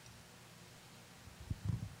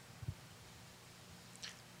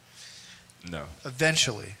 No.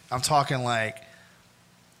 Eventually. I'm talking like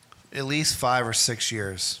at least 5 or 6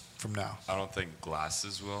 years from now. I don't think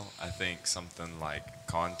glasses will. I think something like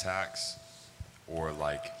contacts or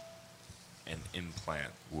like an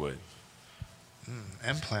implant would.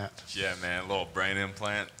 Implant. Yeah, man, a little brain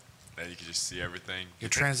implant that you can just see everything. You're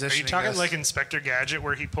transitioning. Are you talking this? like Inspector Gadget,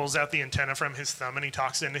 where he pulls out the antenna from his thumb and he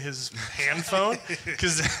talks into his hand phone?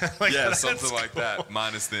 Because Yeah, something like that,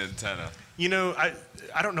 minus the antenna. You know,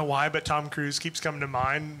 I don't know why, but Tom Cruise keeps coming to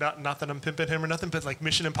mind. Not that I'm pimping him or nothing, but like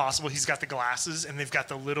Mission Impossible, he's got the glasses and they've got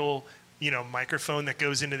the little, microphone that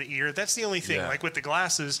goes into the ear. That's the only thing. Yeah. Like with the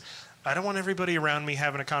glasses, I don't want everybody around me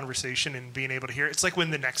having a conversation and being able to hear it. It's like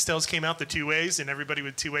when the Nextels came out, the two ways, and everybody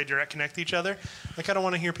would two-way direct connect each other. Like I don't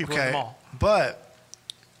want to hear people in the mall. But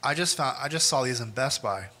I just saw these in Best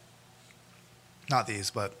Buy. Not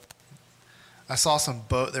these, but I saw some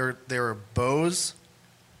they were Bose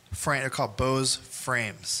frame. They're called Bose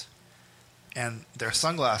frames, and they're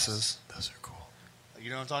sunglasses. Those are cool.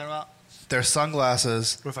 You know what I'm talking about? They're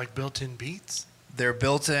sunglasses. With like built-in Beats? They're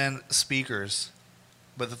built-in speakers.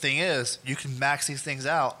 But the thing is, you can max these things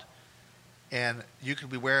out, and you could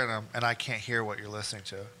be wearing them, and I can't hear what you're listening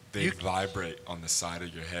to. They vibrate on the side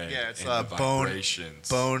of your head. Yeah, it's and the vibrations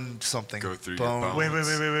bone something. go through bone. your bones.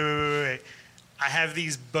 Wait. I have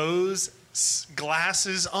these Bose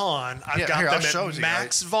glasses on. I've got I'll them show at you.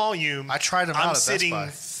 max volume. I tried them out I'm at Best sitting Buy.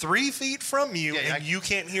 3 feet from you, and you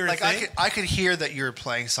can't hear a thing. I could hear that you were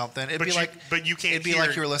playing something. It'd be like, but you can't it'd be hear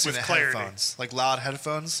like you were listening with to clarity. headphones, like loud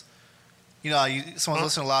headphones. Someone's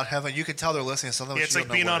listening to loud headphones. You can tell they're listening to something. Yeah, but it's you like don't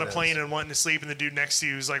know being what on a it plane is. and wanting to sleep, and the dude next to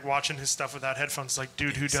you is like watching his stuff without headphones. It's like,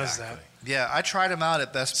 dude, who does that? Yeah, I tried them out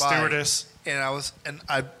at Best Buy. Stewardess. And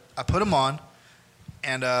I put them on,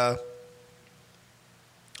 and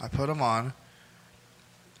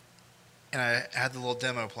I had the little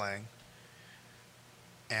demo playing,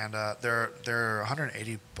 and they're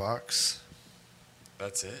 $180.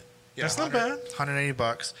 That's it? Yeah, That's not bad.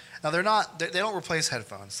 $180. Now they're not. They don't replace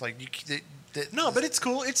headphones. Like No, but it's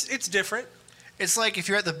cool. It's different. it's like if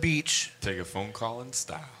you're at the beach Take a phone call in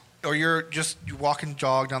style. or you're walking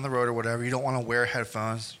jog down the road or whatever. You don't want to wear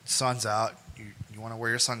headphones. Sun's out. You want to wear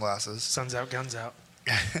your sunglasses. Sun's out, guns out.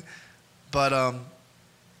 But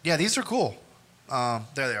yeah, these are cool. There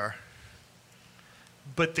they are.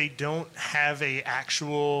 But they don't have a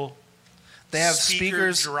actual. They have speaker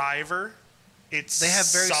speakers. driver. It's They have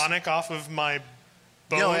very sonic off of my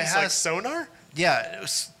bones, No, it like has- sonar. Yeah,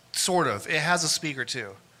 sort of. It has a speaker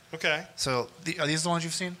too. Okay. So are these the ones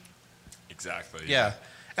you've seen? Exactly. Yeah.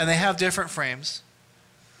 And they have different frames.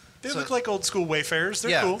 They So- look like old school Wayfarers.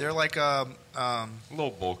 They're yeah, cool. they're like A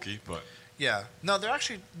little bulky, but. yeah. No, they're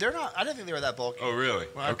not. I didn't think they were that bulky. Oh, really?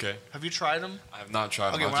 Well, Okay. Have you tried them? I have not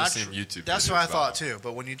tried them. I've when just I seen YouTube. That's videos what I about thought them. too.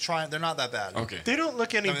 But when you try them, they're not that bad. Okay. They don't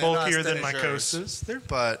look any I mean, they're not as bulkier thin than my as yours. Costas. They're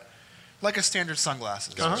But like a standard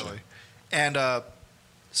sunglasses, Uh-huh. actually. And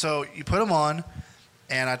so you put them on,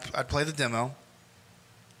 and I'd play the demo,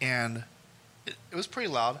 and it was pretty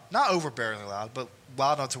loud. Not overbearingly loud, but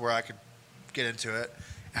loud enough to where I could get into it.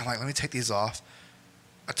 And I'm like, let me take these off.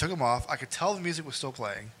 I took them off. I could tell the music was still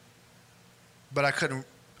playing, but I couldn't.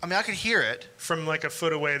 I mean, I could hear it from like a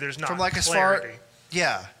foot away. There's not from like as clarity. far.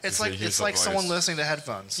 Yeah, it's So like you hear it's like something someone like listening to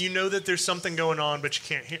headphones. You know that there's something going on, but you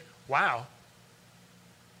can't hear. Wow.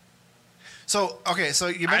 So okay, so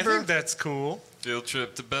you I remember? think that's cool. Field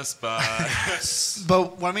trip to Best Buy.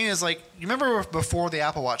 But what I mean is, like, you remember before the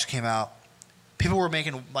Apple Watch came out, people were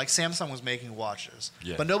making, like, Samsung was making watches,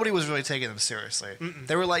 Yeah. but nobody was really taking them seriously.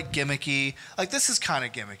 They were like gimmicky. Like, this is kind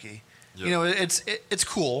of gimmicky. Yep. You know, it's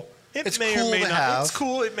cool. It's may cool or may to not. have. It's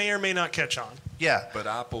cool. It may or may not catch on. Yeah, But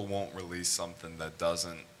Apple won't release something that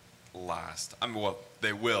doesn't last. I mean, well,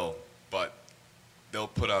 they will, but they'll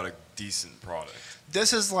put out a decent product.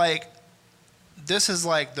 this is like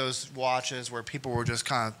those watches where people were just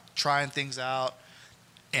kind of trying things out,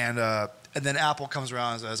 and then Apple comes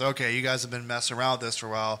around and says, "Okay, you guys have been messing around with this for a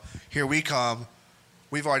while. Here we come.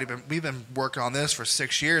 We've been working on this for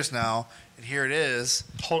 6 years now, and here it is."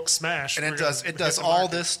 Hulk smash. And We're it gonna does hit the all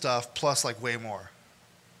market. this stuff plus like way more.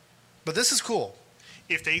 But this is cool.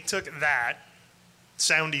 If they took that,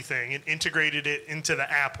 soundy thing and integrated it into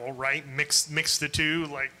the Apple, right? Mix the two,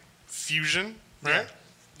 like fusion, right?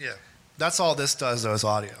 Yeah. That's all this does, though, is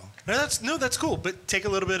audio. That's cool. But take a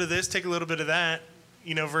little bit of this, take a little bit of that,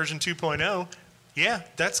 version 2.0. Yeah,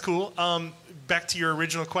 that's cool. Back to your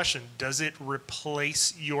original question. Does it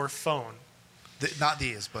replace your phone? Not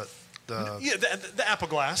these, but the Apple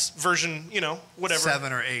Glass version, whatever.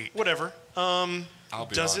 7 or 8. Whatever. I'll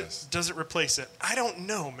be honest. Does it replace it? I don't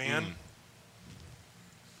know, man.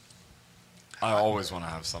 I always want to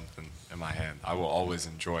have something in my hand. I will always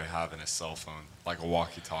enjoy having a cell phone, like a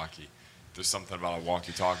walkie-talkie. There's something about a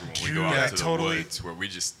walkie-talkie when we go out to the woods where we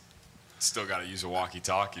just still got to use a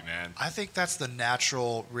walkie-talkie, man. I think that's the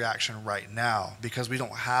natural reaction right now because we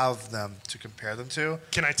don't have them to compare them to.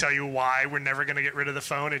 Can I tell you why we're never going to get rid of the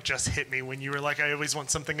phone? It just hit me when you were like, I always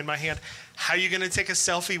want something in my hand. How are you going to take a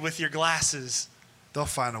selfie with your glasses? They'll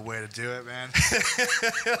find a way to do it, man.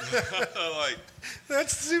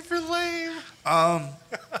 That's super lame. I'm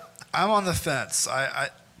on the fence. I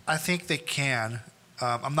think they can.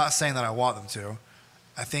 I'm not saying that I want them to.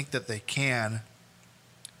 I think that they can.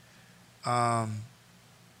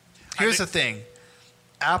 Here's the thing.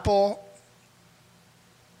 Apple,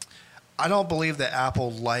 I don't believe that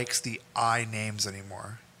Apple likes the I names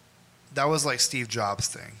anymore. That was like Steve Jobs'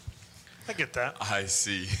 thing. I get that. I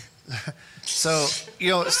see. So,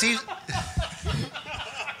 Steve...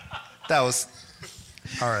 That was...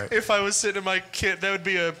 All right. If I was sitting in my kit, that would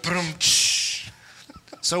be a...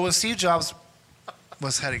 So when Steve Jobs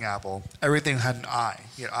was heading Apple, everything had an I.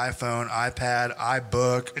 You had iPhone, iPad,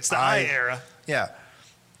 iBook. It's the I era. Yeah.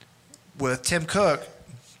 With Tim Cook...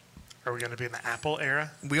 Are we going to be in the Apple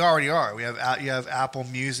era? We already are. You have Apple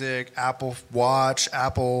Music, Apple Watch,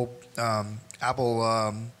 Apple... Apple.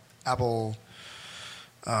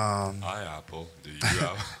 Do you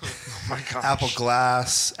have? Oh my gosh. Apple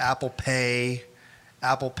Glass, Apple Pay,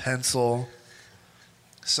 Apple Pencil.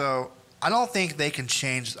 So I don't think they can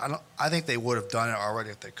change. I think they would have done it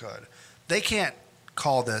already if they could. They can't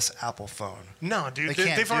call this Apple phone. No, dude.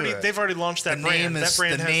 They've already launched that brand.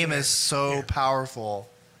 The name is so powerful,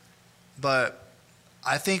 but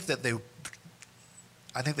I think they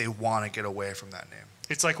want to get away from that name.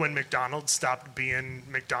 It's like when McDonald's stopped being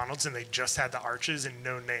McDonald's and they just had the arches and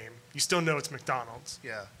no name. You still know it's McDonald's.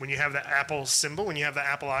 Yeah. When you have the Apple symbol, when you have the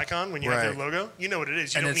Apple icon, when you have their logo, you know what it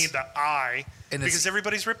is. You don't need the I because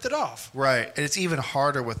everybody's ripped it off. Right. And it's even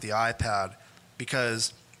harder with the iPad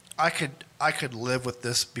because I could live with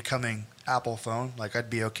this becoming Apple phone. Like I'd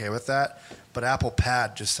be okay with that. But Apple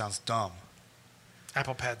Pad just sounds dumb.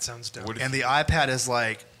 Apple Pad sounds dumb. And the iPad is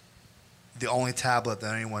like the only tablet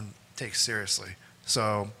that anyone takes seriously.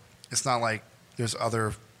 So it's not like there's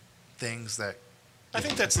other things that. I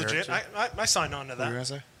think that's legit. I sign on to that. What were you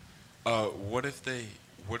gonna say?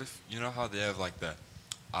 What if you know how they have like the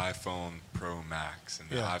iPhone Pro Max and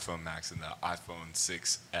the iPhone Max and the iPhone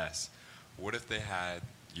 6S? What if they had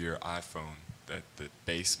your iPhone, the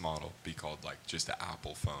base model, be called like just an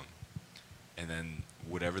Apple phone, and then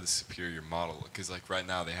whatever the superior model? Because like right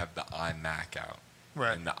now they have the iMac out,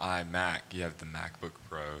 right? And the iMac, you have the MacBook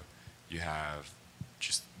Pro, you have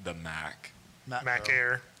just the Mac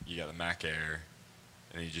Air. You got the Mac Air,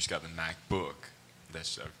 and then you just got the MacBook.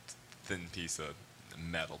 That's a thin piece of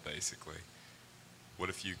metal, basically. What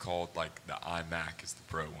if you called like the iMac is the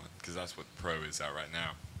Pro one? Because that's what Pro is out right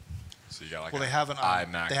now. So you got like they have an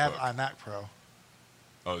iMac. They have iMac Pro.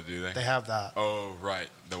 Oh, do they? They have that. Oh, right.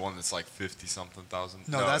 The one that's like 50-something thousand.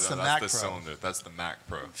 No, that's the Mac Pro. Cylinder. That's the Mac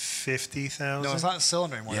Pro. 50,000. No, it's not a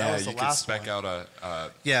cylinder anymore. Yeah, that was the you could last spec one. out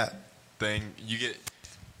a thing. You get.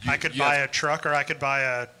 I could buy a truck or I could buy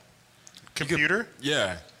a computer.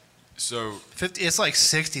 Yeah. So 50. It's like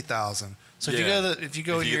 60,000. So if you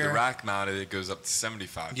go if you here, get the rack mounted, it goes up to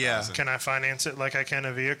 75,000. Yeah. Can I finance it like I can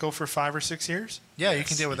a vehicle for 5 or 6 years? Yeah, you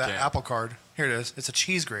can do it with you that can. Apple Card. Here it is. It's a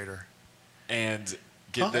cheese grater. And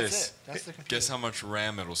get this. That's it. That's the computer. Guess how much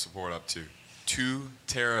RAM it'll support up to? 2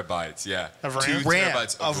 terabytes. Yeah. Of 2 RAM?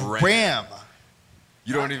 terabytes of RAM.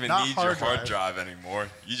 You don't even not need hard your hard drive. drive anymore.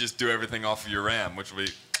 You just do everything off of your RAM, which will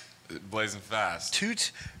be blazing fast.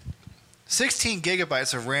 16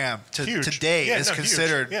 gigabytes of RAM Huge. today is huge.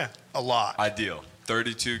 considered Yeah. a lot. Ideal.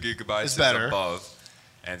 32 gigabytes It's is better. above,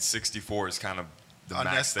 and 64 is kind of the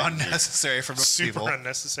max that you need. Unnecessary for most Super people.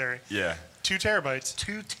 unnecessary. Yeah. 2 terabytes.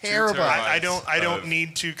 2 terabytes. terabytes. I don't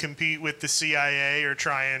need to compete with the CIA or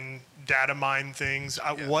try and data mine things.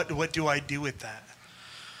 What do I do with that?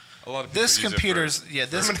 A lot of people This use it computer's for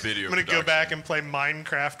I'm video gonna go production. back and play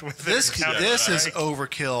Minecraft with This it. this is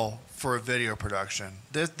overkill for a video production.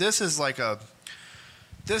 This is like the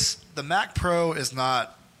Mac Pro is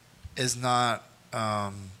not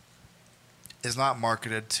is not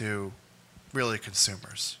marketed to really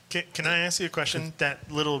consumers. Can I ask you a question?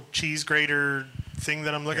 That little cheese grater thing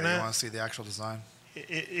that I'm looking You at, want to see the actual design?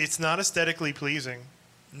 it's not aesthetically pleasing.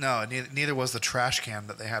 No, neither was the trash can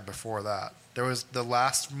that they had before that. There was the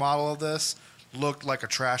last model of this looked like a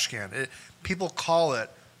trash can. People call it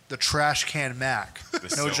the trash can Mac. The No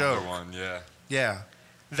silver joke. one, yeah. Yeah.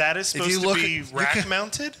 That is If you supposed to look be at- you rack can-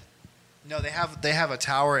 mounted? No, they have a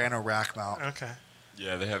tower and a rack mount. Okay.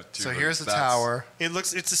 Yeah, they have two. So but here's the that's- tower.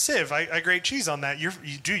 It's a sieve. I grate cheese on that.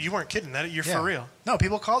 You weren't kidding. You're Yeah. for real. No,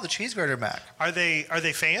 people call it the cheese grater Mac. Are they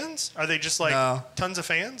fans? Are they just like No. tons of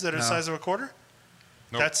fans that are the No. size of a quarter?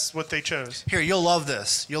 Nope. That's what they chose. Here, you'll love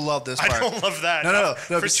this. You'll love this I part. don't love that. No.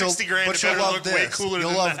 For but you'll- 60 grand, but it you'll better love look this. way cooler You'll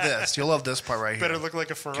than love that. this. You'll love this part right here. Better look like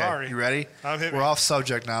a Okay, Ferrari. you ready? Hit We're me. off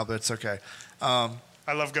subject now, but it's okay.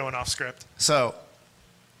 I love going off script. So,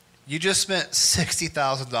 you just spent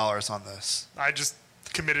 $60,000 on this. I just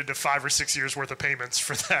committed to 5 or 6 years worth of payments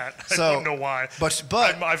for that. I So- don't know why. but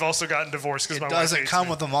I've also gotten divorced because it my wife doesn't hates come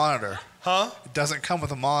me. with a monitor. Huh? It doesn't come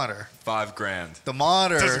with a monitor. $5,000. The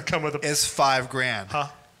monitor Doesn't come with a- is $5,000. Huh?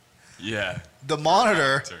 Yeah. The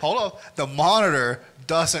monitor, Monitor. hold on. The monitor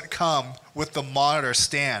doesn't come with the monitor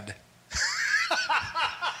stand.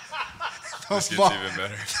 This The gets mo- even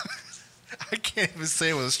better. I can't even say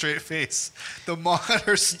it with a straight face. The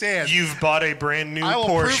monitor stand. You've bought a brand new I will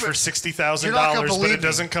Porsche prove for it. $60,000, You're not gonna but believe it me.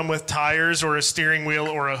 doesn't come with tires or a steering wheel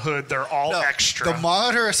or a hood. They're all No, extra. The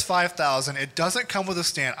monitor is $5,000. It doesn't come with a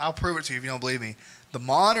stand. I'll prove it to you if you don't believe me. The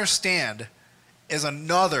monitor stand is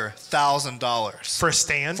another $1,000 for a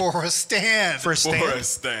stand? for a stand. For a stand? For a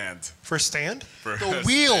stand. For a stand? For the a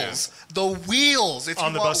wheels, the wheels. If On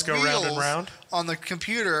you the want bus go round and wheels round? on the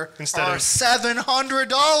computer Instead are of-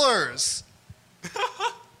 $700.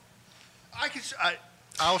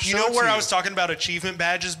 I'll show You know it where to I was talking about achievement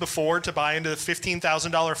badges before to buy into the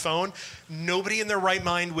 $15,000 phone? Nobody in their right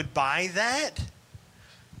mind would buy that.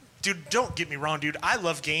 Dude, don't get me wrong, dude. I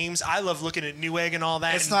love games. I love looking at Newegg and all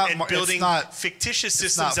that It's and, not and mar- it's building not- fictitious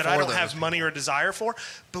it's systems not that I for don't those have money or desire for.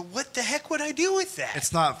 But what the heck would I do with that?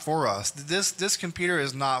 It's not for us. This computer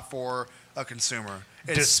is not for a consumer.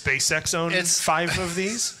 Does SpaceX own it's- 5 of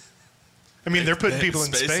these? I mean, they're putting people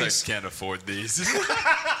in SpaceX space. can't afford these.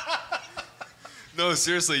 No,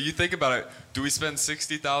 seriously, you think about it. Do we spend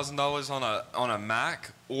 $60,000 on a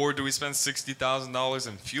Mac, or do we spend $60,000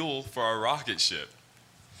 in fuel for our rocket ship?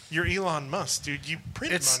 You're Elon Musk, dude. You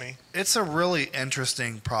print money. It's a really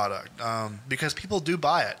interesting product because people do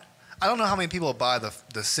buy it. I don't know how many people buy the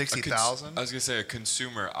I 60,000. was gonna say a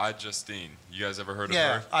consumer, Justine. You guys ever heard of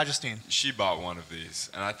Yeah, her? Justine. She bought one of these,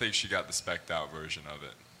 and I think she got the spec'd out version of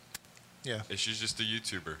it. Yeah. And she's just a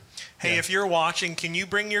YouTuber. Hey, Yeah. if you're watching, can you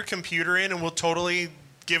bring your computer in and we'll totally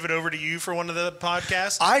give it over to you for one of the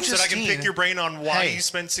podcasts? So that I can Justine- pick your brain on why Hey. you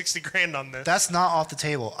spent 60 grand on this. That's not off the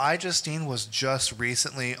table. Justine was just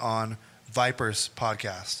recently on Viper's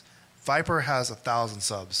podcast. Viper has 1,000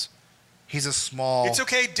 subs. He's a small. It's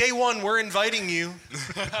okay. Day one, we're inviting you.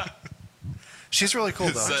 She's really cool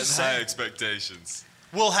though. Setting high expectations.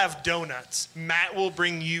 We'll have donuts. Matt will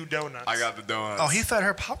bring you donuts. I got the donuts. Oh, he fed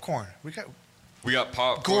her popcorn. We got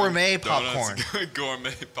popcorn. Gourmet donuts,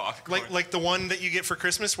 gourmet popcorn. like the one that you get for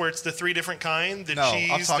Christmas where it's the 3 different kind, the no. cheese,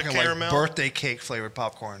 I'm talking the like caramel. birthday cake flavored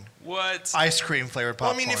popcorn, What? ice cream flavored Well,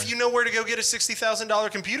 I popcorn. mean, if you know where to go get a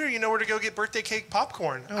 $60,000 computer, you know where to go get birthday cake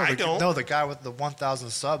popcorn. I don't. No, the guy with the 1,000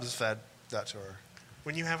 subs fed that to her.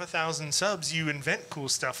 When you have 1,000 subs, you invent cool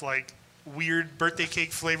stuff like weird birthday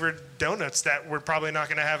cake flavored donuts that we're probably not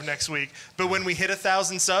going to have next week. But when we hit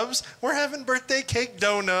 1,000 subs, we're having birthday cake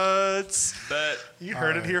donuts. Bet. You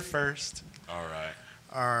heard it right. here first. All right.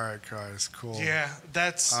 All right, guys, cool. Yeah,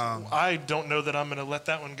 that's. I don't know that I'm going to let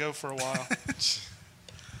that one go for a while.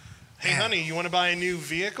 Hey, Man. honey, you want to buy a new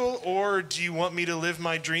vehicle, or do you want me to live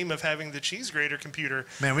my dream of having the cheese grater computer?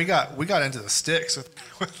 Man, we got into the sticks with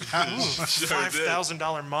that one. Sure did.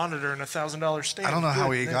 $5,000 monitor and $1,000 stand. I don't know how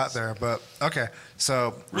we Goodness. got there, but okay.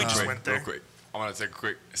 So We just Wait, went there. Real quick. I want to take a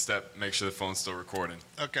quick step, make sure the phone's still recording.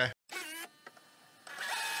 okay.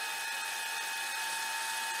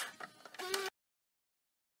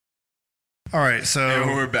 All right, so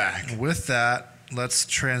And we're back. with that, let's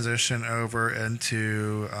transition over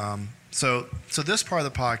into so this part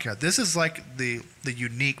of the podcast. This is like the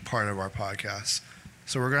unique part of our podcast.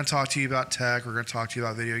 So we're going to talk to you about tech. We're going to talk to you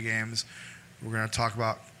about video games. We're going to talk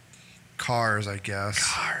about cars, I guess.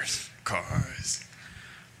 Cars.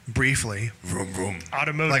 Briefly, Vroom, vroom.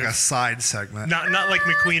 Automotive. like a side segment. Not like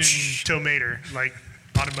McQueen and Tomater, like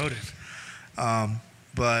automotive.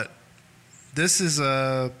 But this is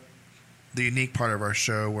the unique part of our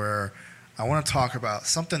show where I want to talk about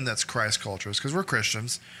something that's Christ cultures because we're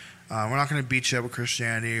Christians. We're not going to beat you up with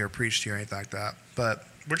Christianity or preach to you or anything like that. But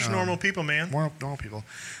We're just normal people, man. more normal people.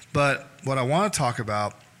 But what I want to talk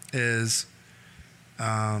about is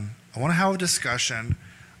I want to have a discussion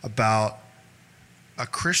about a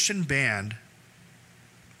Christian band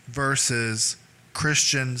versus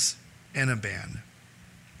Christians in a band.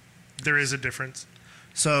 There is a difference.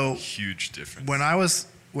 So Huge difference. when I was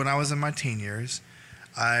in my teen years,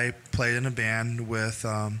 I played in a band with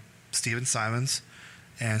Stephen Simons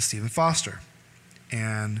and Stephen Foster,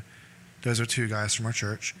 and those are two guys from our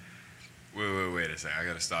church. Wait a second. I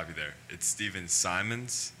got to stop you there. It's Stephen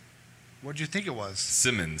Simons. What did you think it was?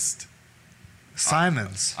 Simmons.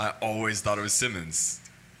 Simons. I always thought it was Simmons.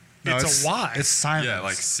 No, it's a Y. It's Simons. Yeah,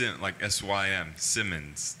 like S-Y-M.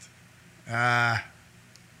 Simmons. It's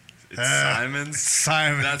It's Simons?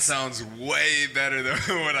 Simons. That sounds way better than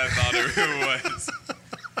what I thought it was.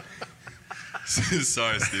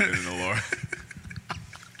 Sorry, Stephen and the Lord.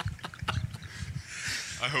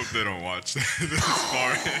 I hope they don't watch this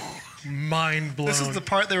part. Mind blown. This is the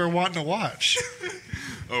part they were wanting to watch.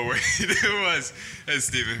 Oh, wait, it was. Hey,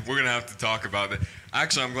 Stephen, we're going to have to talk about that.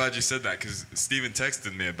 Actually, I'm glad you said that because Stephen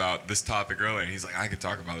texted me about this topic earlier, and he's like, I could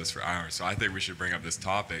talk about this for hours. So I think we should bring up this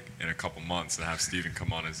topic in a couple months and have Stephen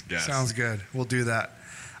come on as guest. Sounds good. We'll do that.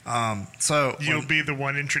 You'll be the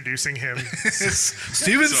one introducing him.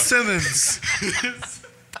 Stephen Simmons.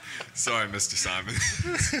 Sorry, Mr. Simon.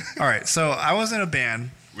 All right, so I was in a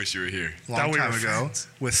band Wish you were here. a long Thought we time were ago friends.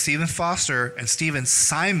 with Stephen Foster and Stephen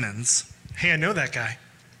Simons. Hey, I know that guy.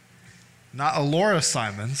 Not Alora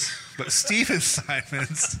Simons, but Stephen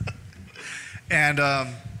Simons. And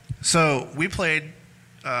so we played.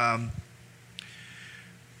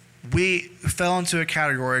 We fell into a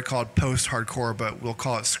category called post-hardcore, but we'll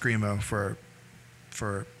call it screamo for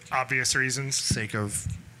Obvious reasons. sake of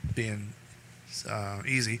being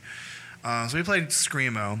easy. So we played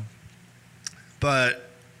screamo, but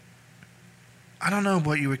I don't know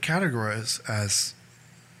what you would categorize as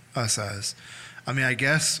us as. I mean, I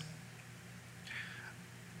guess.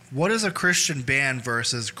 What is a Christian band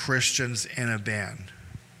versus Christians in a band?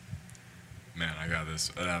 Man, I got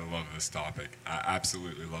this. I love this topic. I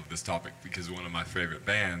absolutely love this topic because one of my favorite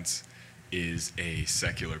bands is a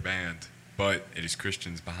secular band, but it is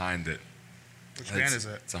Christians behind it. Which band is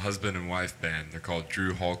it? It's a husband and wife band. They're called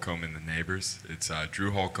Drew Holcomb and the Neighbors. It's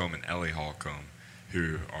Drew Holcomb and Ellie Holcomb,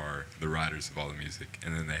 who are the writers of all the music,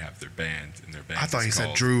 and then they have their band, and their band. I thought is you said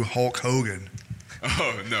called- Drew Hulk Hogan.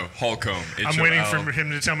 Oh no, Holcomb. I'm waiting for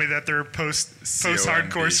him to tell me that they're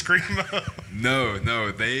post-hardcore screamo.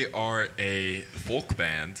 No, they are a folk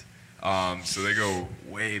band. So they go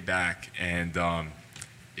way back, and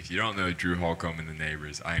if you don't know Drew Holcomb and the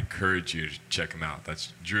Neighbors, I encourage you to check them out.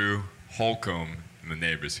 That's Drew Holcomb and the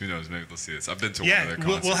Neighbors. Who knows? Maybe they'll see this. I've been to one of Yeah, their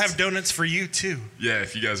concerts. we'll have donuts for you too. Yeah,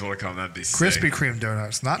 if you guys want to come, that'd be Krispy sick. Kreme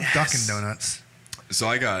donuts, not Yes. Dunkin' Donuts. So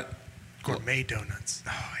I got Gourmet donuts.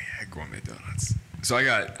 Oh yeah, gourmet donuts. So I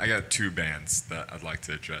got two bands that I'd like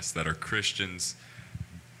to address that are Christians,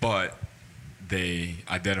 but they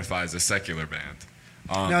identify as a secular band.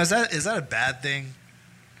 Now, is that a bad thing?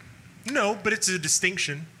 No, but it's a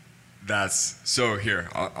distinction. So here,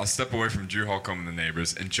 I'll step away from Drew Holcomb and the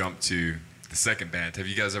Neighbors and jump to the second band. Have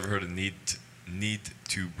you guys ever heard of Need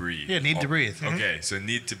to Breathe? Yeah, Need to Breathe. Mm-hmm. Okay, so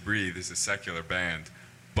Need to Breathe is a secular band,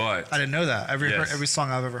 but I didn't know that. Yes. Every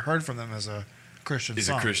song I've ever heard from them is a Christian is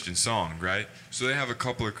song. a Christian song, right? So they have a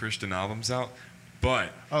couple of Christian albums out, but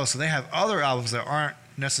Oh, so they have other albums that aren't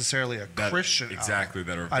necessarily a that, Christian album. exactly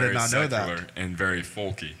that are I did very not know that. secular and very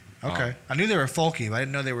folky. Okay, I knew they were folky, but I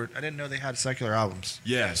didn't know they had secular albums.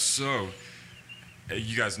 Yeah, so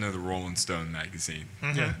you guys know the Rolling Stone magazine,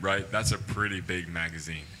 Yeah. right? That's a pretty big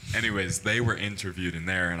magazine. Anyways, they were interviewed in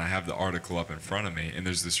there, and I have the article up in front of me, and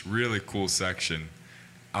there's this really cool section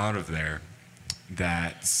out of there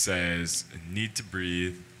that says Need to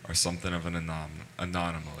Breathe are something of an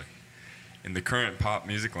anomaly. In the current pop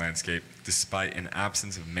music landscape, despite an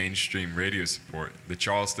absence of mainstream radio support, the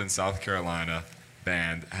Charleston, South Carolina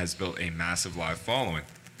band has built a massive live following.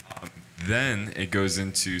 Then it goes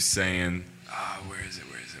into saying, where is it?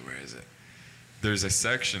 There's a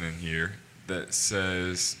section in here that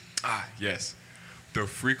says, yes, though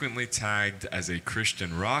frequently tagged as a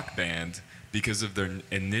Christian rock band because of their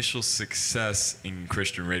initial success in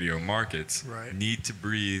Christian radio markets, Right. Need to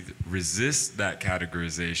Breathe resists that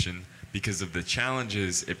categorization because of the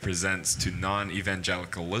challenges it presents to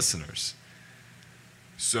non-evangelical listeners.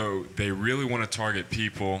 So they really want to target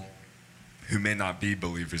people who may not be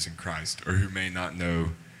believers in Christ or who may not know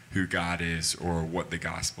who God is or what the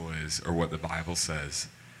gospel is or what the Bible says.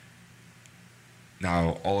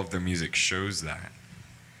 Now, all of their music shows that.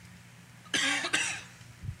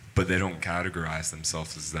 but they don't categorize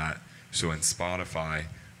themselves as that. So in Spotify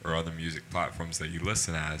or other music platforms that you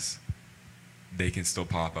listen as, they can still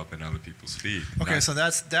pop up in other people's feed. Okay, so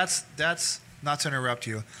that's not to interrupt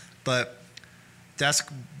you, but that's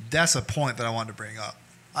a point that I wanted to bring up.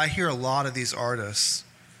 I hear a lot of these artists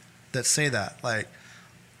that say that, like,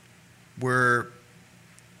 we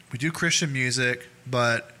do Christian music,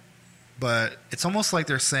 but it's almost like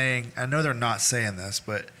they're saying, I know they're not saying this,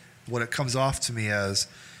 but what it comes off to me as,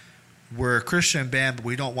 we're a Christian band, but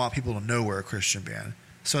we don't want people to know we're a Christian band,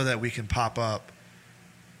 so that we can pop up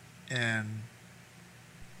in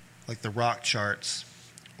like the rock charts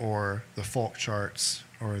or the folk charts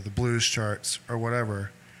or the blues charts or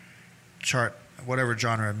whatever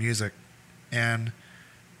genre of music. And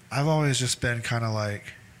I've always just been kind of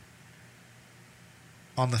like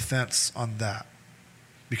on the fence on that,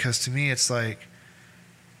 because to me it's like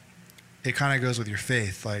it kind of goes with your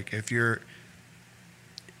faith. Like if you're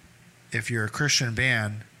a Christian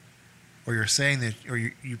band, or you're saying that, or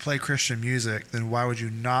you play Christian music, then why would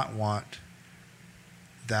you not want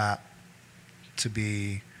that to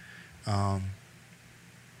be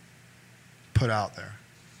put out there?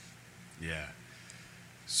 Yeah.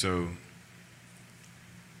 So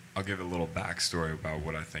I'll give a little backstory about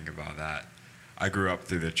what I think about that. I grew up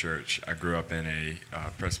through the church. I grew up in a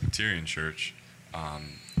Presbyterian church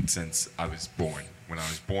since I was born. When I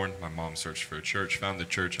was born, my mom searched for a church, found the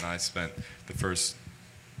church, and I spent the first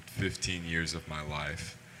 15 years of my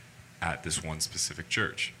life at this one specific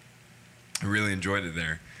church. I really enjoyed it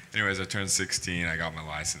there. Anyways, I turned 16, I got my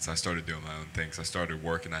license, I started doing my own things. I started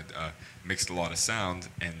working, I mixed a lot of sound,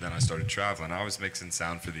 and then I started traveling. I was mixing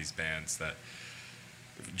sound for these bands that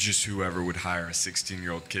just whoever would hire a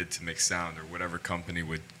 16-year-old kid to mix sound, or whatever company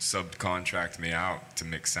would subcontract me out to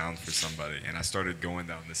mix sound for somebody. And I started going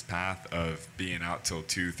down this path of being out till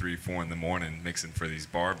 2, 3, 4 in the morning mixing for these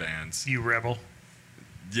bar bands. You rebel.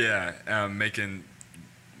 Yeah, making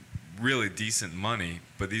really decent money,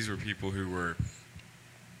 but these were people who were,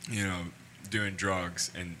 doing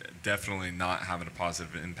drugs and definitely not having a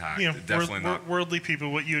positive impact. Definitely not worldly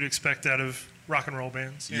people, what you'd expect out of rock and roll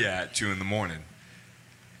bands. Yeah, at 2 in the morning.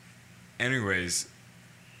 Anyways,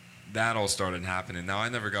 that all started happening. Now, I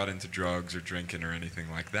never got into drugs or drinking or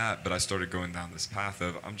anything like that, but I started going down this path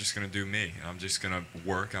of, I'm just going to do me. I'm just going to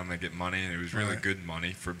work. I'm going to get money. And it was really good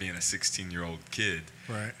money for being a 16-year-old kid.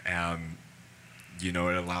 Right. It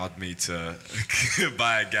allowed me to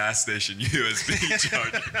buy a gas station USB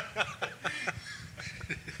charger.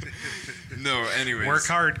 No, anyways. Work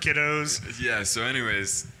hard, kiddos. Yeah, so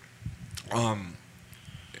anyways, I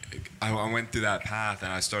went through that path,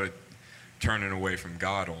 and I started turning away from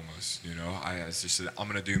God almost. I just said, I'm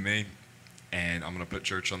going to do me, and I'm going to put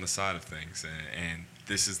church on the side of things, and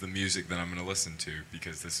this is the music that I'm going to listen to,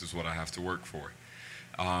 because this is what I have to work for.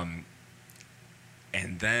 And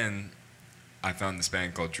then I found this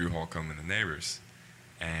band called Drew Holcomb and the Neighbors,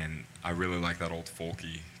 and I really like that old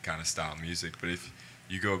folky kind of style music. But if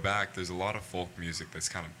you go back, there's a lot of folk music that's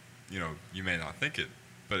kind of, you may not think it,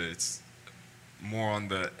 but it's more on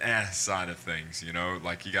the side of things,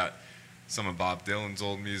 like you got some of Bob Dylan's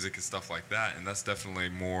old music and stuff like that, and that's definitely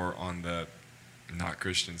more on the not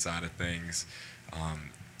Christian side of things,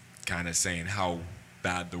 kind of saying how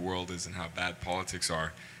bad the world is and how bad politics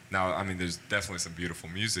are. Now, I mean, there's definitely some beautiful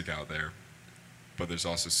music out there, but there's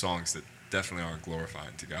also songs that definitely aren't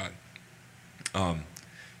glorifying to God.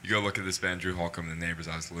 You go look at this band, Drew Holcomb and the Neighbors.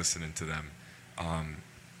 I was listening to them, and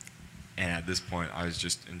at this point, I was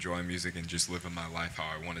just enjoying music and just living my life how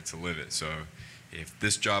I wanted to live it. So if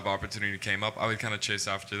this job opportunity came up, I would kind of chase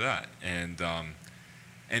after that. And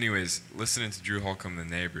anyways, listening to Drew Holcomb and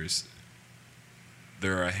the Neighbors,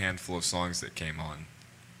 there are a handful of songs that came on,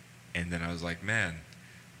 and then I was like, man,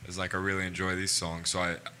 I really enjoy these songs.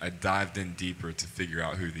 So I dived in deeper to figure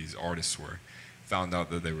out who these artists were. Found out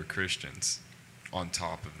that they were Christians on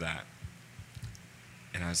top of that.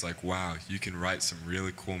 And I was like, wow, you can write some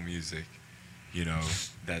really cool music,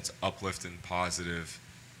 that's uplifting, positive,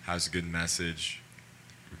 has a good message,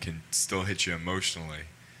 can still hit you emotionally,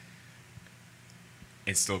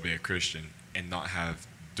 and still be a Christian and not have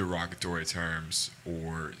derogatory terms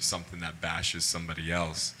or something that bashes somebody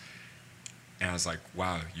else. And I was like,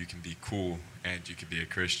 wow, you can be cool and you can be a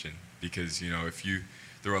Christian. Because,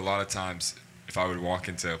 there were a lot of times if I would walk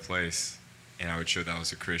into a place and I would show that I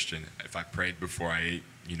was a Christian, if I prayed before I ate,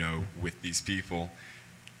 with these people,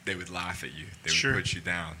 they would laugh at you. They would put you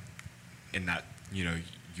down. And that,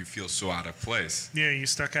 you feel so out of place. Yeah, you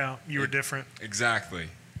stuck out. You were different. Exactly.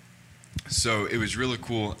 So it was really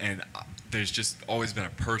cool. And there's just always been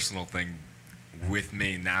a personal thing with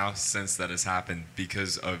me now since that has happened,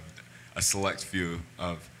 because of a select few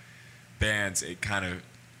of bands, it kind of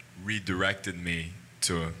redirected me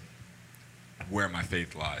to where my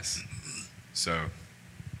faith lies. So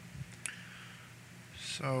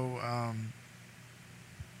I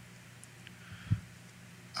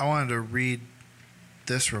wanted to read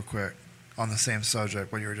this real quick on the same subject,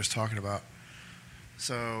 what you were just talking about.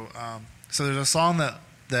 So there's a song that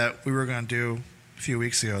we were going to do a few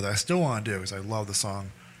weeks ago that I still want to do because I love the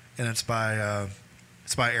song, and it's by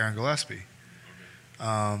Aaron Gillespie.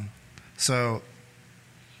 So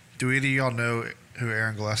do either of y'all know who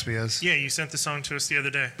Aaron Gillespie is? Yeah, you sent the song to us the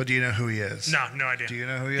other day. But do you know who he is? No idea. Do you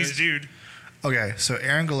know who he is? He's a dude. Okay, so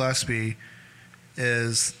Aaron Gillespie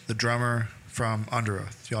is the drummer from Under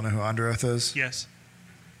Oath. Do y'all know who Under Oath is? Yes.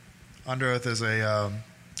 Under Oath is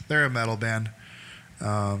they're a metal band.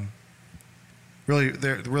 They're a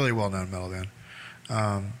really well-known metal band.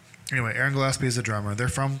 Anyway, Aaron Gillespie is the drummer. They're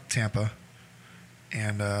from Tampa,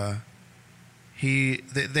 and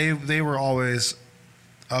they were always,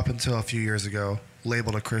 up until a few years ago,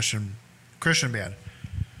 labeled a Christian band.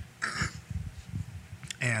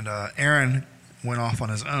 And Aaron went off on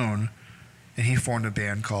his own, and he formed a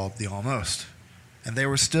band called The Almost. And they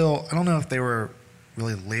were still, I don't know if they were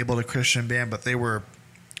really labeled a Christian band, but they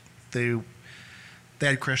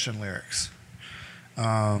had Christian lyrics.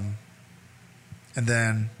 And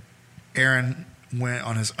then Aaron went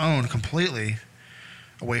on his own completely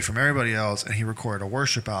away from everybody else, and he recorded a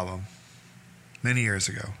worship album many years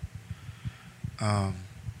ago. And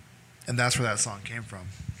that's where that song came from.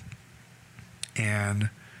 And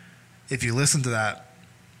if you listen to that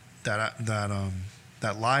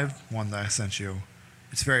live one that I sent you,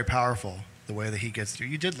 it's very powerful the way that he gets through.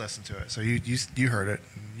 You did listen to it, so you heard it.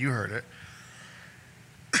 You heard it.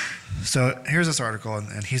 So here's this article,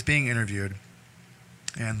 and he's being interviewed,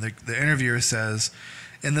 and the interviewer says,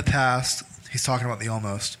 in the past, he's talking about the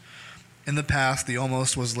Almost. In the past, the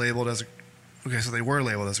Almost was labeled as so they were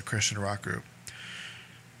labeled as a Christian rock group.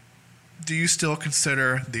 Do you still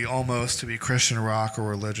consider the Almost to be Christian rock or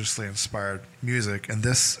religiously inspired music? And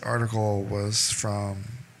this article was from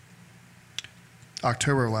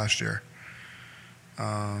October of last year.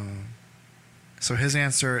 So his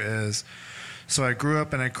answer is, so I grew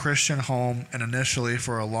up in a Christian home, and initially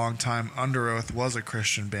for a long time Under Oath was a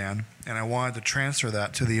Christian band, and I wanted to transfer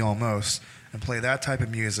that to the Almost and play that type of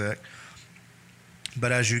music.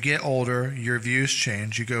 But as you get older, your views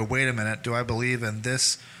change. You go, wait a minute, do I believe in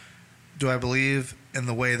this? Do I believe in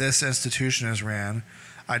the way this institution is ran?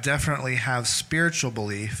 I definitely have spiritual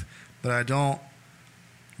belief, but I don't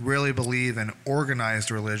really believe in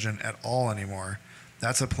organized religion at all anymore.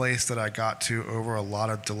 That's a place that I got to over a lot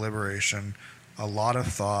of deliberation, a lot of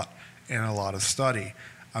thought, and a lot of study.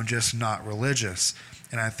 I'm just not religious.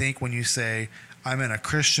 And I think when you say, I'm in a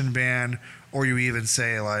Christian band, or you even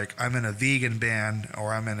say, like, I'm in a vegan band,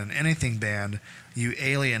 or I'm in an anything band, you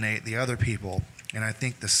alienate the other people. And I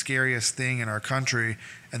think the scariest thing in our country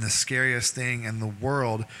and the scariest thing in the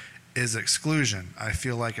world is exclusion. I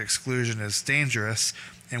feel like exclusion is dangerous,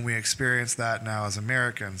 and we experience that now as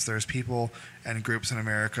Americans. There's people and groups in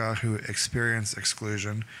America who experience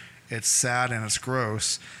exclusion. It's sad and it's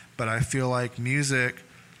gross, but I feel like music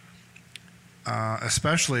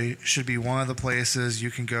especially should be one of the places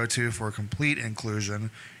you can go to for complete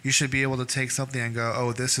inclusion. You should be able to take something and go,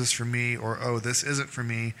 oh, this is for me, or oh, this isn't for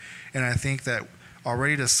me. And I think that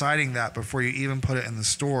already deciding that before you even put it in the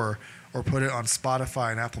store or put it on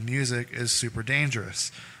Spotify and Apple Music is super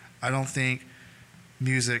dangerous. I don't think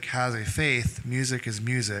music has a faith. Music is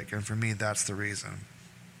music, and for me, that's the reason.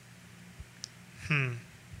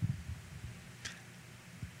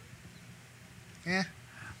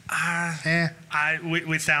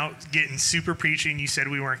 Without getting super preaching, you said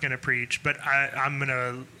we weren't going to preach, but I'm going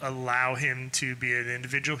to allow him to be an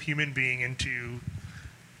individual human being and to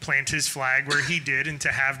plant his flag where he did, and to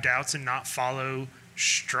have doubts and not follow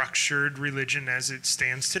structured religion as it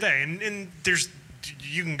stands today. And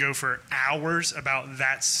you can go for hours about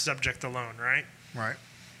that subject alone, right? Right.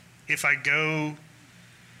 If I go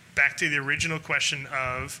back to the original question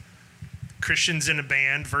of Christians in a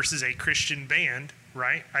band versus a Christian band,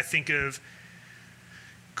 right? I think of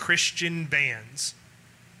Christian bands,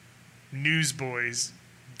 Newsboys,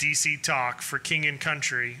 DC Talk, For King and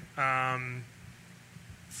Country,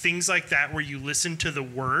 things like that where you listen to the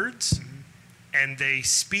words and they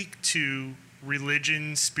speak to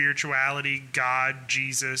religion, spirituality, God,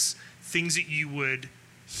 Jesus, things that you would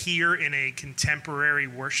hear in a contemporary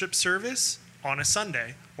worship service on a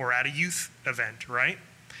Sunday or at a youth event, right?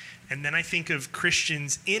 And then I think of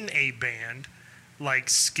Christians in a band like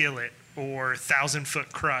Skillet or 1,000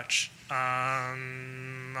 Foot Crutch.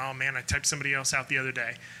 Oh man, I typed somebody else out the other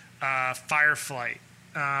day. Fireflight.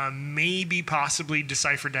 maybe possibly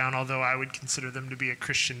Decipher Down, although I would consider them to be a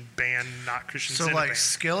Christian band, not Christians So in a like band.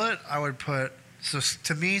 Skillet, I would put. So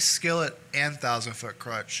to me, Skillet and Thousand Foot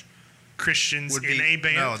Crutch Christians would in be a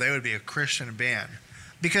band? no, they would be a Christian band.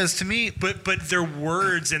 Because to me, But their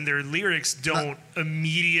words and their lyrics don't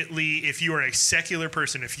immediately, if you are a secular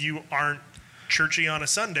person, if you aren't churchy on a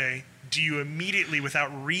Sunday, do you immediately,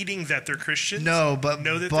 without reading that they're Christians, no, but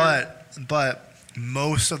know that but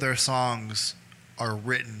most of their songs are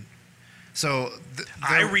written. So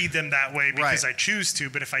I read them that way because Right. I choose to,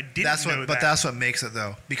 but if I didn't that's what, know but that, that's what makes it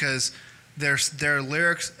though, because their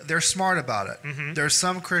lyrics, they're smart about it. Mm-hmm. There's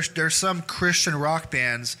some Christian rock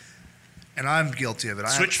bands, and I'm guilty of it.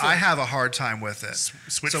 Switchfoot. I have a hard time with it.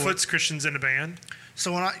 Switchfoot's Christians in a band.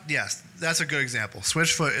 So yes, that's a good example.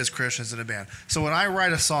 Switchfoot is Christians in a band. So when I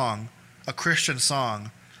write a song, a Christian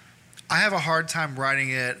song, I have a hard time writing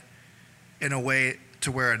it in a way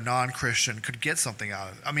to where a non-Christian could get something out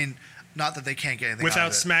of it. I mean, not that they can't get anything out Without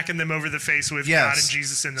of it. smacking them over the face with Yes. God and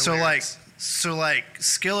Jesus in the so lyrics. like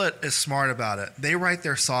Skillet is smart about it. They write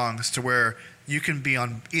their songs to where you can be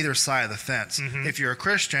on either side of the fence. Mm-hmm. If you're a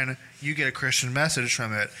Christian, you get a Christian message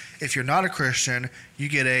from it. If you're not a Christian, you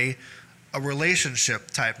get a relationship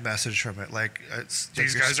type message from it. Like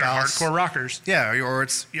These your guys are spouse- hardcore rockers. Yeah, or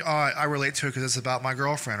it's I relate to it because it's about my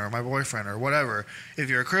girlfriend or my boyfriend or whatever. If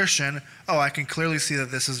you're a Christian, I can clearly see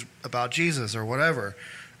that this is about Jesus or whatever.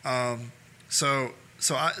 So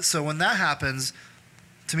when that happens,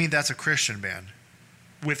 to me, that's a Christian band.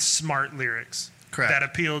 With smart lyrics. Correct. That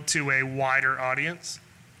appealed to a wider audience.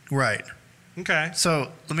 Right. Okay.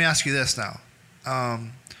 So let me ask you this now.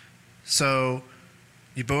 So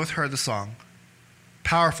you both heard the song,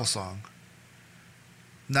 powerful song.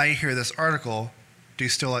 Now you hear this article. Do you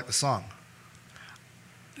still like the song?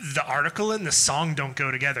 The article and the song don't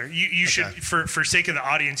go together. You should, for sake of the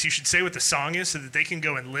audience, you should say what the song is so that they can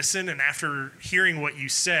go and listen, and after hearing what you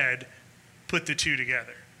said, put the two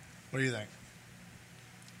together. What do you think?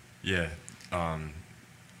 Yeah.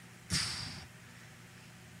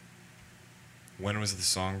 When was the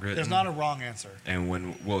song written? There's not a wrong answer. And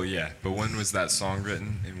but when was that song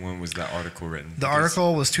written and when was that article written? The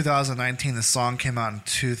article was 2019. The song came out in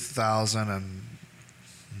 2009.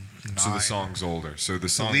 So the song's older. So the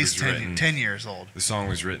song At least was written 10 years old. The song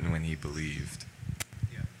was written when he believed.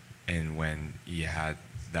 Yeah. And when he had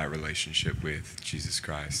that relationship with Jesus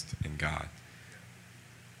Christ and God.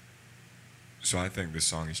 So I think the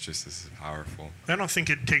song is just as powerful. I don't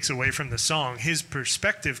think it takes away from the song. His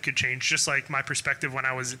perspective could change, just like my perspective when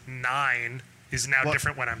I was 9 is now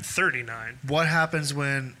different when I'm 39. What happens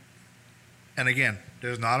when, and again,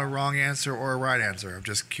 there's not a wrong answer or a right answer. I'm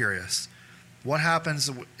just curious. What happens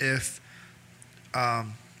if,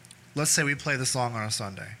 let's say we play the song on a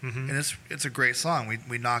Sunday, Mm-hmm. and it's a great song.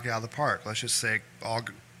 We knock it out of the park. Let's just say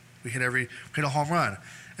we hit a home run,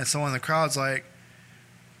 and someone in the crowd's like,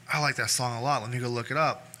 I like that song a lot. Let me go look it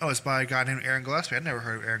up. Oh, it's by a guy named Aaron Gillespie. I'd never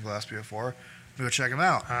heard of Aaron Gillespie before. Let me go check him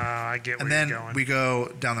out. I get where And then you're going. we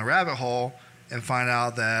go down the rabbit hole and find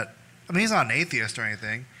out that, I mean, he's not an atheist or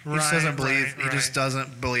anything. He just doesn't believe. He just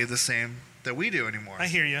doesn't believe the same that we do anymore. I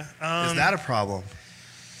hear you. Is that a problem?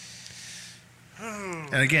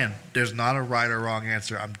 And again, there's not a right or wrong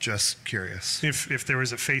answer. I'm just curious. If there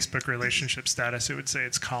was a Facebook relationship status, it would say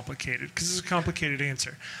it's complicated because it's a complicated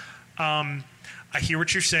answer. I hear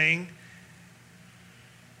what you're saying.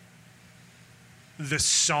 The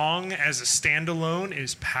song as a standalone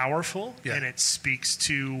is powerful, Yeah. and it speaks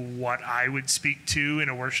to what I would speak to in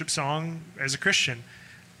a worship song as a Christian.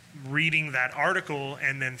 Reading that article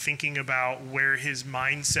and then thinking about where his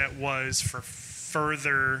mindset was for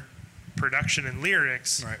further production and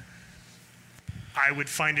lyrics, Right. I would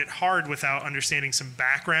find it hard without understanding some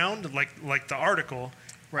background, like the article.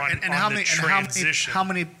 Right. On the transition. How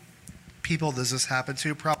many people does this happen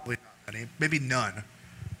to? Probably not many. Maybe none.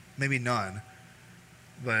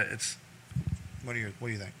 But it's. What do you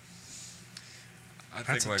think? I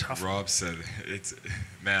That's think a tough like Rob said,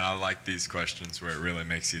 man, I like these questions where it really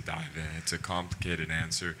makes you dive in. It's a complicated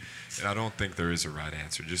answer, and I don't think there is a right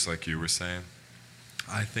answer, just like you were saying.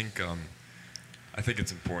 I think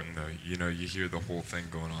it's important though. You know, you hear the whole thing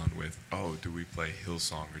going on with, do we play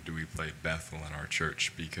Hillsong or do we play Bethel in our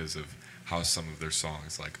church because of how some of their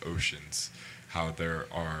songs, like Oceans, how there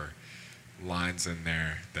are lines in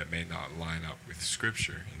there that may not line up with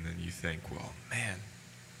Scripture, and then you think, well, man,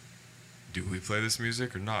 do we play this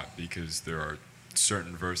music or not? Because there are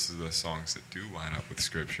certain verses of the songs that do line up with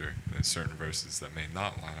Scripture, and then certain verses that may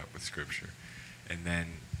not line up with Scripture. And then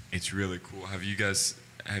it's really cool. Have you guys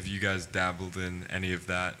dabbled in any of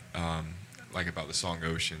that? like about the song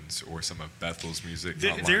Oceans or some of Bethel's music.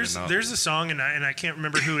 Not There's lining up. a song, and I can't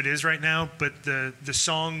remember who it is right now, but the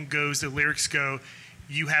song goes, the lyrics go,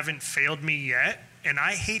 "You haven't failed me yet." And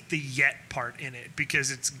I hate the yet part in it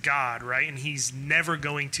because it's God, right? And he's never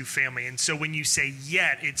going to fail me. And so when you say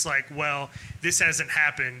yet, it's like, well, this hasn't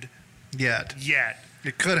happened Yet.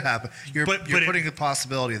 It could happen. You're putting a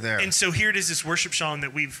possibility there. And so here it is, this worship song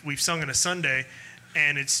that we've sung on a Sunday,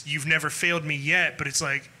 and it's "You've never failed me yet," but it's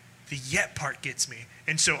like the yet part gets me.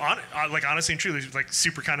 And so, like honestly and truly, like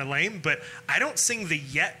super kind of lame, but I don't sing the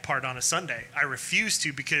yet part on a Sunday. I refuse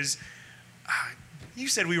to because you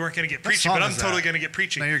said we weren't going to get preaching, but I'm totally going to get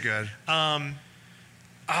preaching. No, you're good. You're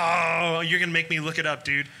going to make me look it up,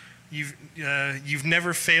 dude. You've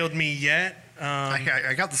never failed me yet.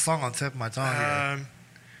 I got the song on the tip of my tongue here.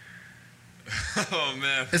 Oh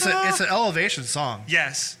man, It's an elevation song.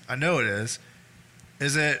 Yes. I know it is.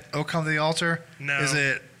 Is it "Oh Come to the Altar"? No. Is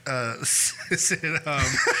it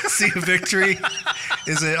 "Sea of Victory"?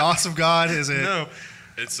 Is it "Awesome God"? Is it? No.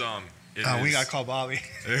 it's We got to call Bobby.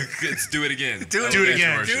 It's "Do It Again." Do it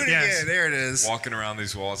again. Worship. Do it Yes. again. There it is. Walking around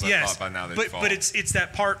these walls, I Yes. thought by now they'd fall. But it's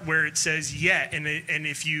that part where it says yet, and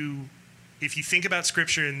if you think about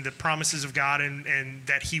Scripture and the promises of God and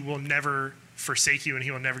that He will never forsake you and He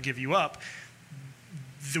will never give you up,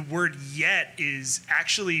 the word "yet" is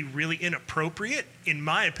actually really inappropriate, in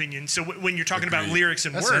my opinion. So when you're talking about Agreed. lyrics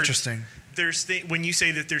and That's words, interesting. when you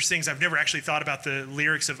say that there's things, I've never actually thought about the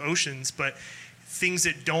lyrics of Oceans, but things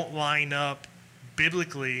that don't line up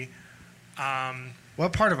biblically.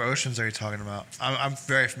 What part of Oceans are you talking about? I'm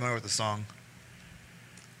very familiar with the song.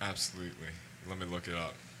 Absolutely. Let me look it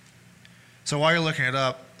up. So while you're looking it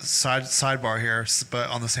up, sidebar here,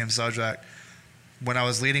 but on the same subject, when I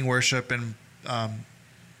was leading worship in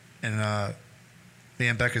me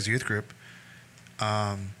and Becca's youth group,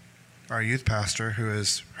 our youth pastor, who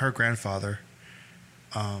is her grandfather,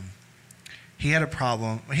 he had a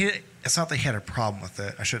problem. It's not that he had a problem with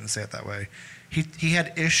it. I shouldn't say it that way. He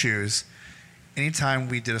had issues anytime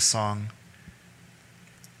we did a song,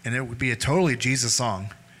 and it would be a totally Jesus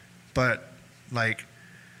song, but like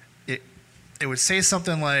it would say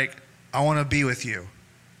something like, "I want to be with you,"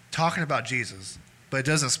 talking about Jesus, but it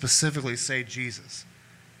doesn't specifically say Jesus.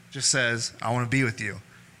 It just says, "I want to be with you."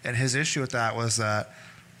 And his issue with that was that,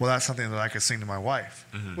 well, that's something that I could sing to my wife,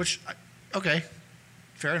 which, okay,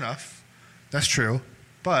 fair enough. That's true.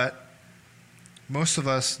 But most of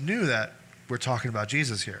us knew that we're talking about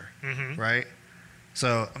Jesus here, right?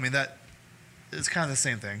 So, I mean, that it's kind of the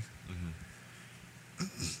same thing.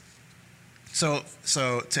 So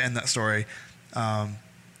to end that story, the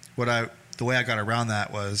way I got around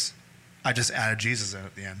that was I just added Jesus in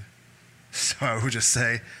at the end. So I would just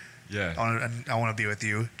say, Yeah. I want to be with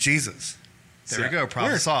you, Jesus. There we go.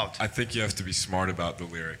 Problem solved. I think you have to be smart about the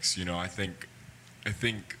lyrics. You know, I think,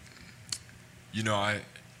 you know,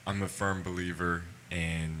 I'm a firm believer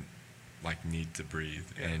in like "Need to Breathe"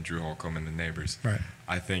 and Drew Holcomb and the Neighbors. Right.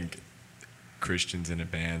 I think Christians in a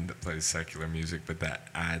band that plays secular music, but that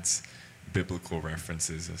adds biblical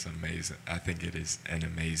references is amazing. I think it is an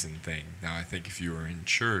amazing thing. Now, I think if you are in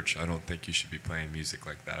church, I don't think you should be playing music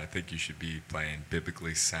like that. I think you should be playing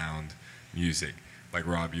biblically sound music. Like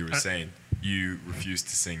Rob, you were saying, you refuse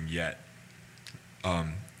to sing yet.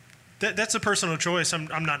 That's a personal choice. I'm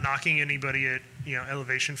not knocking anybody at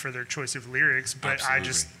Elevation for their choice of lyrics, but Absolutely. I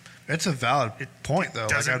just It's a valid point, though.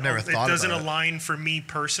 Like, I've never thought about it. It doesn't align for me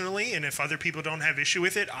personally, and if other people don't have issue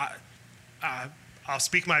with it, I'll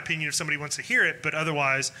speak my opinion if somebody wants to hear it, but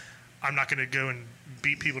otherwise, I'm not going to go and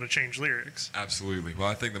beat people to change lyrics. Absolutely. Well,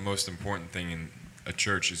 I think the most important thing in a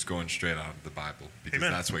church is going straight out of the Bible, because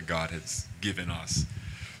Amen. That's what God has given us.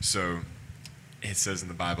 So it says in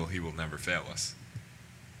the Bible, He will never fail us.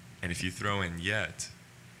 And if you throw in "yet,"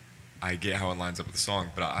 I get how it lines up with the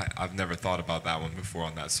song, but I've never thought about that one before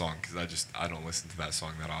on that song, because I don't listen to that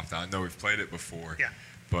song that often. I know we've played it before, Yeah.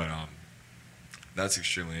 but that's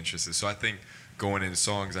extremely interesting. So I think going into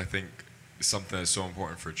songs, I think something that's so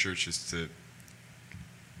important for churches to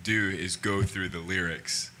do is go through the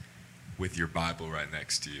lyrics with your Bible right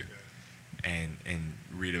next to you and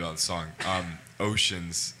read about the song.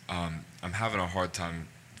 Oceans, I'm having a hard time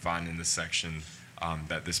finding the section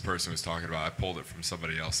that this person was talking about. I pulled it from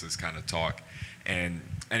somebody else's kind of talk. And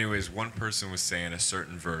anyways, one person was saying a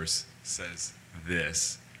certain verse says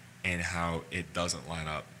this and how it doesn't line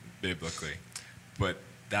up biblically. But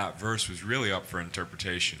that verse was really up for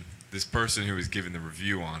interpretation. This person who was giving the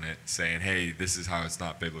review on it, saying, hey, this is how it's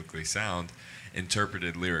not biblically sound,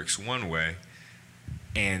 interpreted lyrics one way.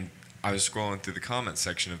 And I was scrolling through the comment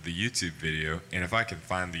section of the YouTube video, and if I can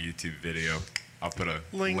find the YouTube video, I'll put a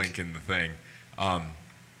link in the thing.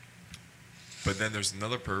 But then there's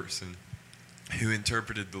another person who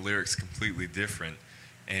interpreted the lyrics completely different,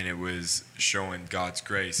 and it was showing God's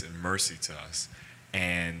grace and mercy to us.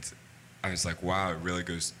 And I was like, wow, it really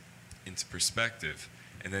goes into perspective.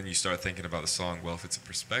 And then you start thinking about the song, well, if it's a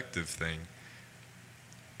perspective thing,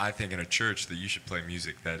 I think in a church that you should play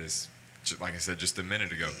music that is, like I said just a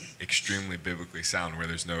minute ago, extremely biblically sound, where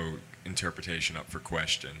there's no interpretation up for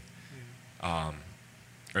question,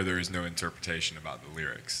 or there is no interpretation about the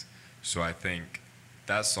lyrics. So I think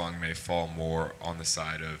that song may fall more on the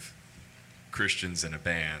side of Christians in a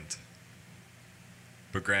band.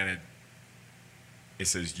 But granted, it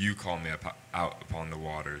says, you call me out upon the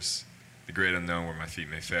waters, the great unknown where my feet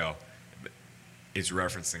may fail. It's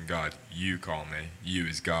referencing God. You call me. You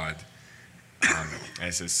is God. And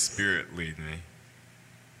it says, Spirit lead me.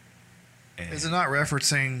 And is it not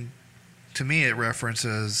referencing, to me it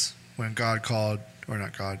references when God called, or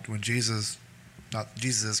not God, when Jesus, not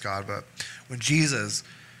Jesus is God, but when Jesus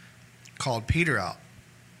called Peter out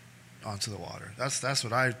onto the water. That's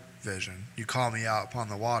what I vision. You call me out upon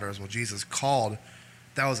the waters. Well, Jesus called,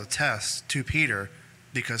 that was a test to Peter,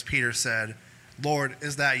 because Peter said, Lord,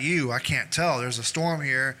 is that you? I can't tell. There's a storm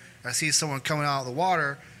here. I see someone coming out of the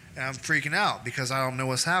water, and I'm freaking out because I don't know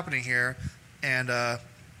what's happening here. And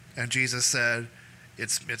Jesus said,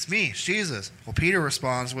 it's me, it's Jesus. Well, Peter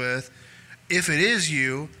responds with, if it is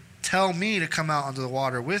you, tell me to come out onto the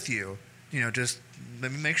water with you. Just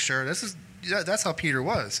let me make sure. That's how Peter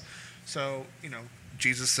was. So,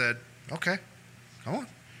 Jesus said, okay, come on.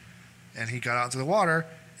 And he got out into the water,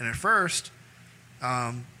 and at first,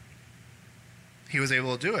 he was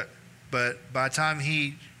able to do it. But by the time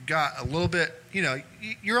he got a little bit,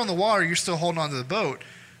 you're on the water, you're still holding onto the boat.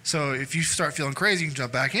 So if you start feeling crazy, you can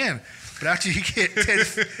jump back in. But after you get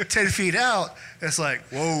 10 feet out, it's like,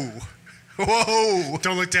 whoa.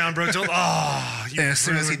 Don't look down, bro. Don't. Oh, and as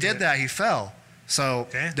soon as he did that, he fell. So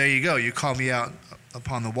there you go. You call me out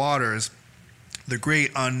upon the waters, the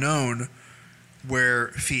great unknown where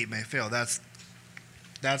feet may fail. That's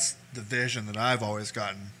the vision that I've always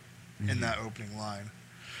gotten in that opening line.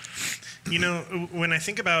 When I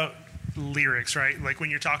think about lyrics, right? Like when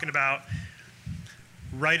you're talking about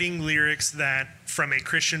writing lyrics that from a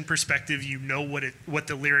Christian perspective, what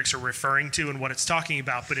the lyrics are referring to and what it's talking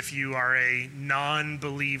about. But if you are a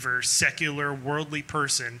non-believer, secular, worldly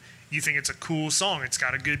person, you think it's a cool song. It's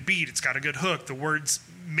got a good beat. It's got a good hook. The words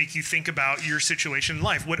make you think about your situation in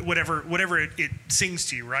life, whatever it sings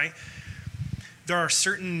to you, right? There are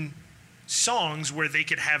certain songs where they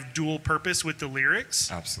could have dual purpose with the lyrics.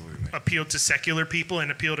 Absolutely. Appeal to secular people and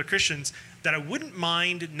appeal to Christians, that I wouldn't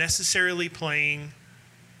mind necessarily playing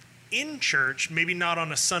in church, maybe not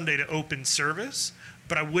on a Sunday to open service,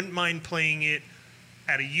 but I wouldn't mind playing it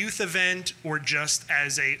at a youth event or just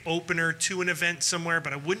as a opener to an event somewhere,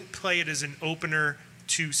 but I wouldn't play it as an opener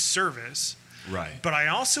to service. Right. But I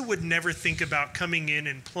also would never think about coming in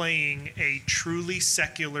and playing a truly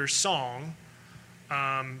secular song,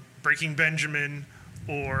 Breaking Benjamin,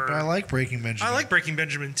 or... But I like Breaking Benjamin. I like Breaking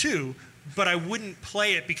Benjamin too, but I wouldn't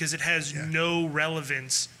play it because it has no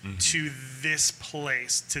relevance to this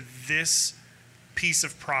place, to this piece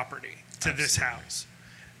of property, to this house.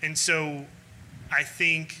 And so I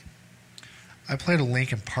think... I played a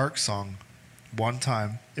Linkin Park song one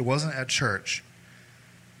time. It wasn't at church,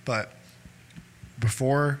 but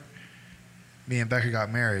before me and Becca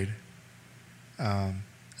got married, I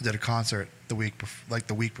did a concert the week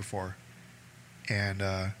before, and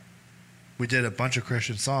we did a bunch of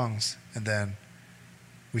Christian songs, and then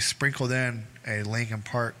we sprinkled in a Linkin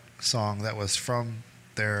Park song that was from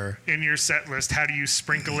their... In your set list, how do you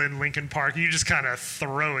sprinkle in Linkin Park? You just kind of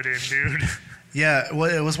throw it in, dude. Yeah, well,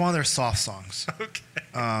 it was one of their soft songs. Okay.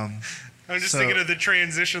 I'm just thinking of the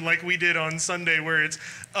transition like we did on Sunday where it's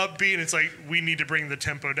upbeat and it's like we need to bring the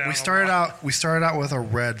tempo down. We started out with a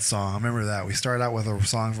Red song. I remember that. We started out with a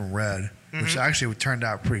song from Red, which actually turned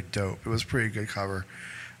out pretty dope. It was a pretty good cover.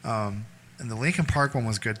 And the Linkin Park one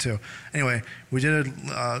was good too. Anyway, we did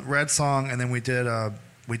a Red song, and then we did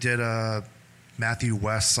a Matthew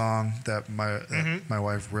West song that my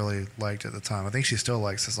wife really liked at the time. I think she still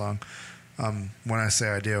likes the song. When I Say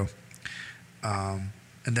I Do. And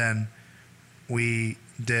then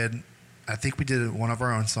I think we did one of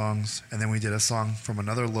our own songs, and then we did a song from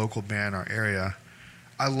another local band in our area.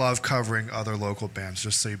 I love covering other local bands,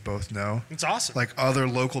 just so you both know. It's awesome. Like other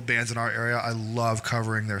local bands in our area, I love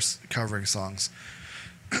covering songs.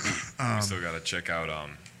 We still got to check out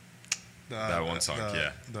that one song,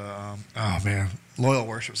 oh man, Loyal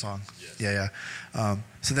Worship song. Yes. Yeah.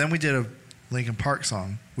 So then we did Linkin Park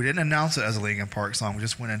song. We didn't announce it as a Linkin Park song. We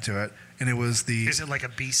just went into it, and it was the. Is it like a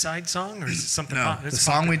B-side song, or is it something? No, it's the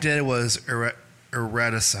song popular. we did was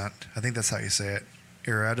Iridescent. I think that's how you say it.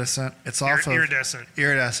 Iridescent. It's off of Iridescent.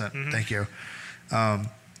 Iridescent. Mhm. Thank you.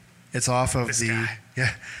 It's off of This the. guy.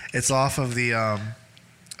 Yeah, it's off of the.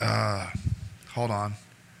 Hold on.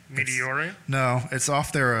 Meteora. No, it's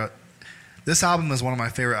off their. This album is one of my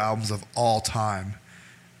favorite albums of all time.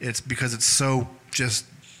 It's because it's so just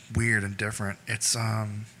weird and different. It's A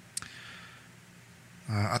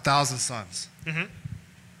Thousand Suns. Mm-hmm.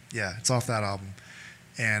 Yeah, it's off that album.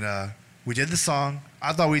 And we did the song.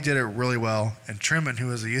 I thought we did it really well. And Truman, who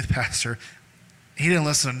was a youth pastor, he didn't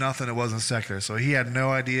listen to nothing that wasn't secular. So he had no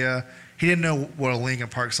idea. He didn't know what a Linkin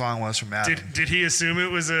Park song was from Adam. Did he assume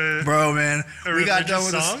it was a? Bro, man, A we got done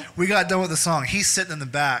religious with song? We got done with the song. He's sitting in the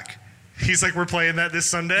back. He's like, we're playing that this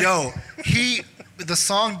Sunday. Yo, the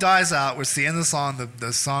song dies out, which is the end of the song.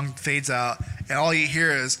 The song fades out, and all you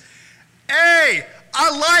hear is, "Hey,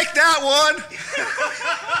 I like that one."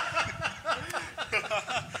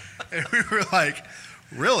 And we were like,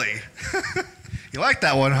 "Really? You like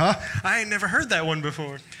that one, huh?" I ain't never heard that one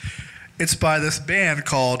before. It's by this band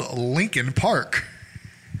called Linkin Park.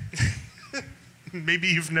 Maybe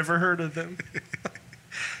you've never heard of them.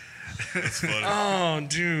 That's funny. Oh,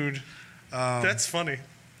 dude, that's funny.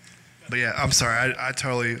 But yeah, I'm sorry. I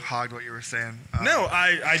totally hogged what you were saying. No,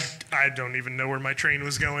 I don't even know where my train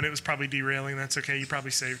was going. It was probably derailing. That's okay. You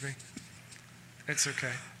probably saved me. It's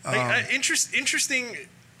okay. Interesting.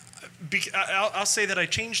 I'll say that I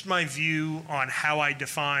changed my view on how I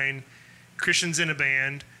define Christians in a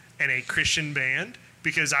band and a Christian band,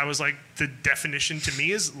 because I was like, the definition to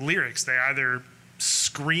me is lyrics. They either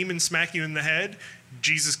scream and smack you in the head,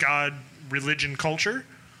 Jesus, God, religion, culture,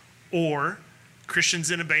 or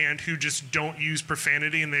Christians in a band who just don't use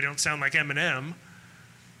profanity and they don't sound like Eminem,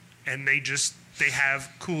 and they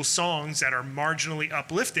have cool songs that are marginally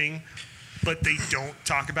uplifting, but they don't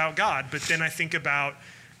talk about God. But then I think about,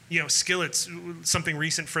 Skillet's, something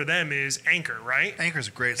recent for them is Anchor, right? Anchor's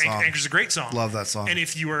a great song. Anchor's a great song. Love that song. And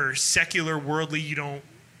if you are secular, worldly, you don't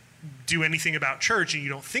do anything about church and you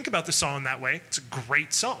don't think about the song that way, it's a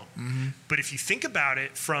great song. Mm-hmm. But if you think about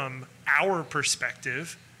it from our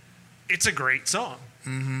perspective, it's a great song.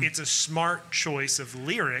 Mm-hmm. It's a smart choice of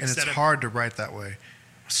lyrics. And it's hard to write that way.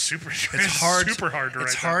 Super It's hard. Super hard to write.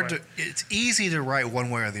 It's hard to. It's easy to write one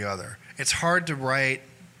way or the other. It's hard to write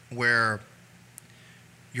where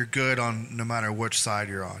you're good on no matter which side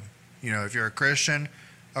you're on. If you're a Christian,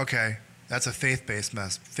 okay, that's a faith-based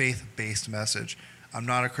message. I'm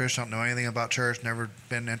not a Christian. I don't know anything about church. Never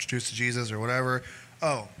been introduced to Jesus or whatever.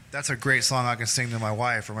 Oh, that's a great song I can sing to my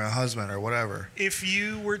wife or my husband or whatever. If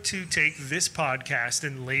you were to take this podcast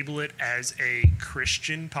and label it as a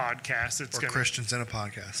Christian podcast, Christians in a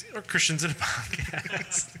podcast. Or Christians in a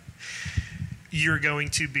podcast. You're going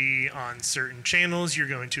to be on certain channels. You're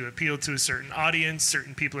going to appeal to a certain audience.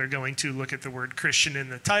 Certain people are going to look at the word Christian in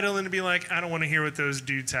the title and be like, I don't want to hear what those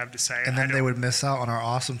dudes have to say. And then they would miss out on our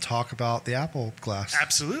awesome talk about the Apple glass.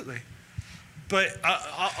 Absolutely. But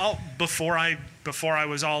before I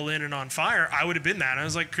was all in and on fire, I would have been that. I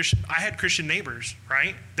was like, I had Christian neighbors,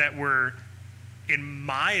 right, that were, in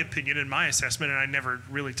my opinion, in my assessment, and I never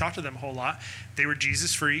really talked to them a whole lot, they were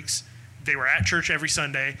Jesus freaks. They were at church every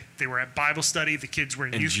Sunday. They were at Bible study. The kids were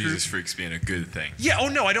in And youth group. Jesus freaks being a good thing. Yeah, oh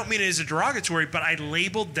no, I don't mean it as a derogatory, but I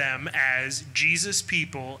labeled them as Jesus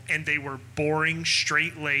people, and they were boring,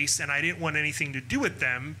 straight-laced, and I didn't want anything to do with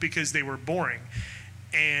them because they were boring.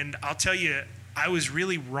 And I'll tell you, I was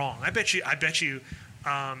really wrong. I bet you,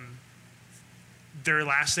 their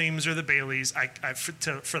last names are the Baileys.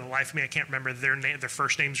 For the life of me, I can't remember their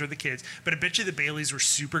first names or the kids, but I bet you the Baileys were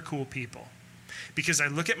super cool people. Because I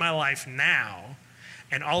look at my life now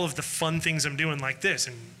and all of the fun things I'm doing like this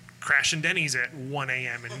and crashing Denny's at 1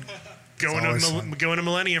 a.m. and going to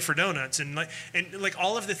Millennia for donuts and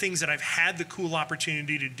all of the things that I've had the cool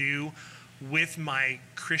opportunity to do with my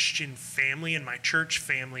Christian family and my church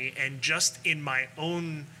family and just in my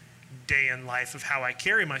own day in life of how I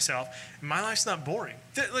carry myself. My life's not boring.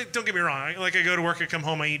 Don't get me wrong. I go to work, I come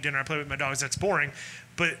home, I eat dinner, I play with my dogs. That's boring.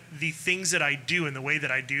 But the things that I do and the way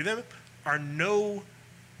that I do them are no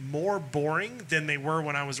more boring than they were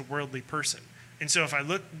when I was a worldly person. And so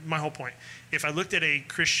my whole point, if I looked at a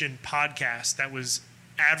Christian podcast that was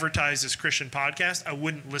advertised as Christian podcast, I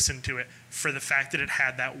wouldn't listen to it for the fact that it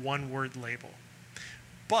had that one word label.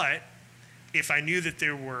 But if I knew that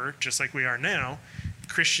there were, just like we are now,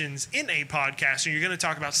 Christians in a podcast, and you're going to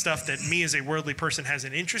talk about stuff that me as a worldly person has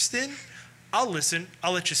an interest in, I'll listen.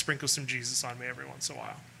 I'll let you sprinkle some Jesus on me every once in a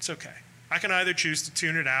while. It's okay. I can either choose to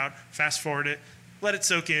tune it out, fast forward it, let it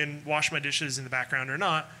soak in, wash my dishes in the background or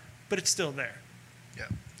not, but it's still there. Yeah.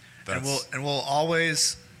 That's- And we'll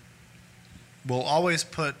always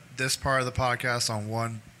put this part of the podcast on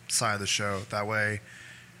one side of the show. That way,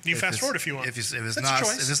 You fast forward if you want. If it's That's a not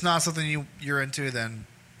choice. if it's not something you're into, then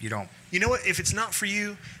you don't. You know what? If it's not for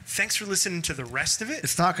you, thanks for listening to the rest of it.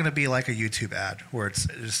 It's not going to be like a YouTube ad where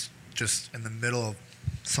it's just in the middle of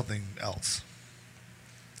something else.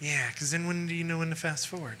 Yeah, because then when do you know when to fast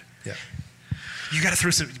forward? Yeah. You got to throw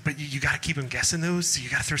some, but you got to keep them guessing those. So you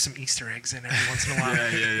got to throw some Easter eggs in every once in a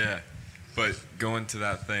while. Yeah. But going to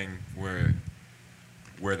that thing where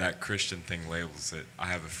that Christian thing labels it, I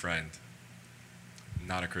have a friend,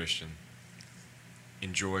 not a Christian,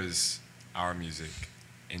 enjoys our music,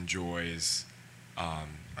 enjoys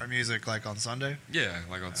Our music, like on Sunday. yeah,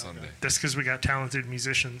 like on Sunday. That's because we got talented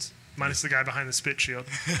musicians, minus the guy behind the spit shield.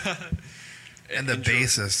 And the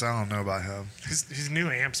bassist, I don't know about him. His new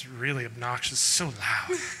amp's really obnoxious, so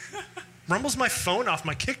loud. Rumbles my phone off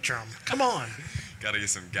my kick drum. Come on. Got to get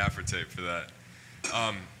some gaffer tape for that.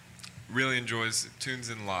 Really enjoys tunes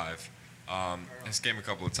in live. This game a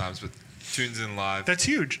couple of times, but tunes in live That's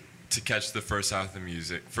huge. to catch the first half of the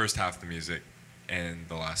music, and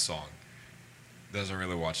the last song. Doesn't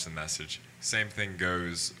really watch the message. Same thing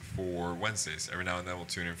goes for Wednesdays. Every now and then we'll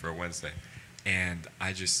tune in for a Wednesday, and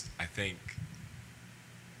I think,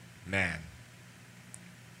 man,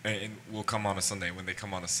 and we'll come on a Sunday. When they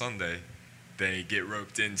come on a Sunday, they get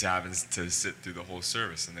roped into having to sit through the whole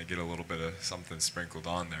service, and they get a little bit of something sprinkled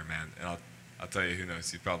on there, man. And I'll tell you, who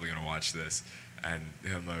knows? He's probably gonna watch this, and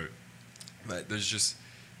he'll know. But there's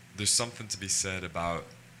something to be said about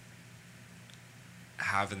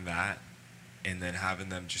having that, and then having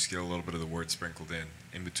them just get a little bit of the word sprinkled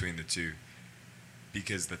in between the two.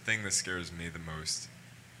 Because the thing that scares me the most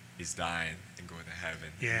is dying and going to heaven,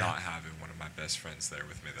 Yeah. not having one of my best friends there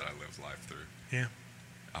with me that I live life through. Yeah.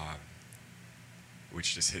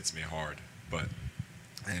 Which just hits me hard. But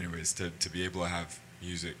anyways, to be able to have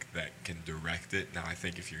music that can direct it. Now I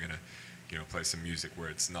think if you're gonna, play some music where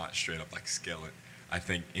it's not straight up like Skillet, I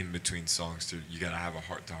think in between songs you gotta have a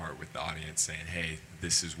heart to heart with the audience, saying, hey,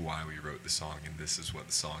 this is why we wrote the song and this is what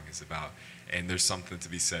the song is about. And there's something to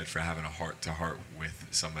be said for having a heart to heart with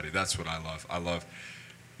somebody. That's what I love. I love,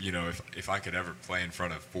 if I could ever play in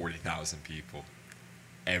front of 40,000 people,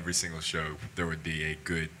 every single show there would be a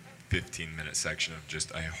good 15-minute section of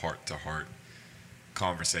just a heart-to-heart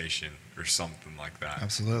conversation or something like that.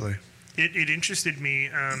 Absolutely. It interested me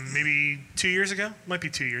maybe 2 years ago. Might be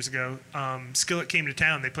 2 years ago. Skillet came to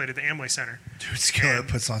town. They played at the Amway Center. Dude, Skillet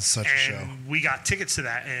puts on such a show. And we got tickets to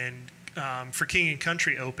that. And for King and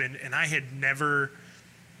Country opened, and I had never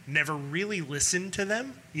really listened to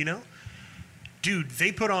them, Dude,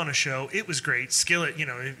 they put on a show. It was great. Skillet,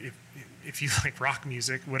 if you like rock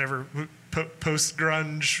music, whatever, post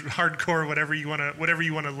grunge, hardcore, whatever you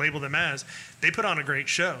want to label them as, they put on a great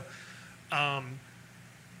show.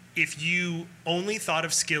 If you only thought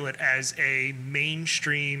of Skillet as a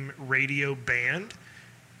mainstream radio band,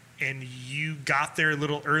 and you got there a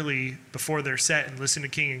little early before their set and listened to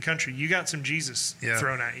King and Country, you got some Jesus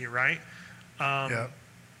thrown at you, right? Yeah.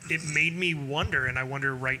 It made me wonder, and I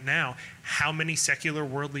wonder right now, how many secular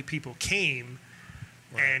worldly people came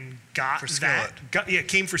and got For that. Skillet.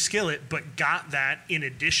 Came for Skillet, but got that in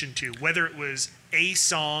addition to, whether it was a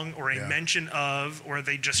song or a mention of, or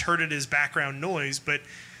they just heard it as background noise. But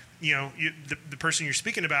the person you're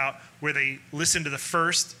speaking about, where they listen to the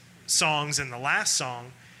first songs and the last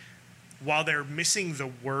song, while they're missing the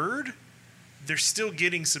word, they're still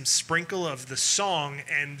getting some sprinkle of the song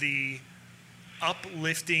and the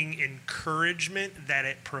uplifting encouragement that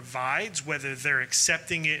it provides. Whether they're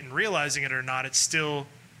accepting it and realizing it or not, it's still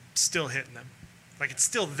hitting them. Like, it's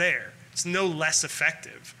still there. It's no less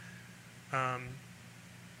effective. I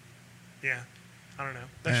don't know.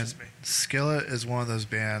 That's just me. Skillet is one of those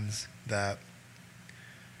bands that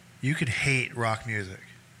you could hate rock music.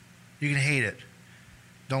 You can hate it.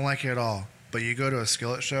 Don't like it at all. But you go to a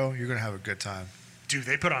Skillet show, you're going to have a good time. Dude,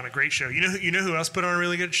 they put on a great show. You know who else put on a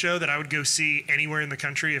really good show that I would go see anywhere in the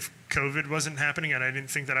country if COVID wasn't happening and I didn't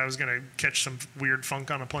think that I was going to catch some weird funk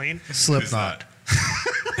on a plane? Slipknot.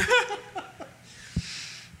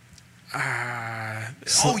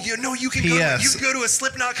 You can go to a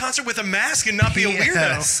Slipknot concert with a mask and not be a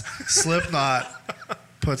weirdo. Slipknot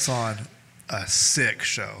puts on a sick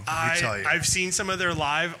show. Let me tell you. I've seen some of their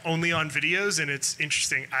live only on videos, and it's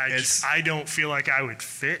interesting. I don't feel like I would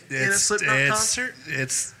fit in a Slipknot concert.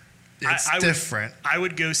 It's I different. I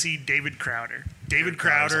would go see David Crowder. David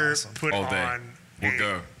Crowder awesome. put All day. on We'll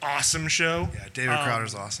go. Awesome show. Yeah, David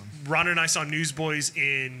Crowder's awesome. Ron and I saw Newsboys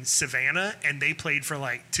in Savannah, and they played for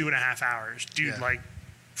like 2.5 hours. Dude, Yeah. like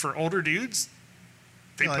for older dudes,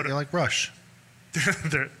 they You like Rush.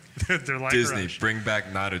 they're like Disney, Rush. bring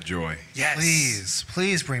back Night of Joy. Yes.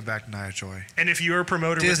 Please bring back Night of Joy. And if you're a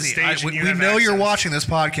promoter Disney, with a stage, and you we have know you're access- watching this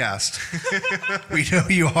podcast. We know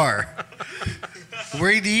you are.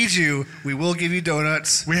 We need you. We will give you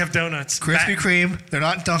donuts. We have donuts. Krispy Kreme. They're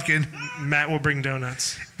not Dunkin'. Matt will bring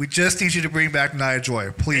donuts. We just need you to bring back Night of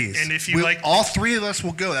Joy, please. And if you like- all three of us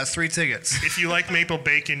will go. That's 3 tickets. If you like maple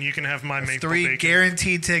bacon, you can have my maple 3 bacon.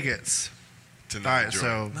 guaranteed tickets. To All Night right, of Joy.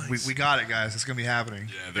 so Nice. we got it, guys. It's gonna be happening.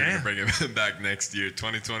 Yeah, they're Yeah. going to bring it back next year,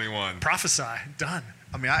 2021. Prophesy. Done.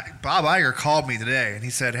 I mean, Bob Iger called me today, and he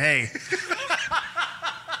said, "Hey,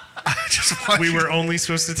 I just want We you were to-" only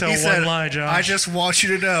supposed to tell He one said, lie, Josh. I just want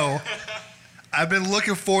you to know, I've been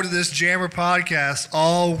looking forward to this JMR podcast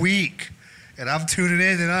all week, and I'm tuning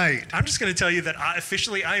in tonight." I'm just going to tell you that I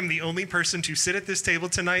am the only person to sit at this table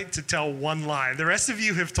tonight to tell one lie. The rest of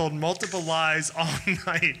you have told multiple lies all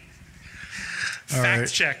night. All Fact right.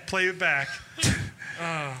 check. Play it back.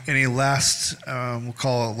 Any last, we'll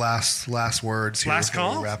call it last words here Last before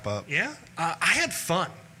call? we wrap up. Yeah. I had fun.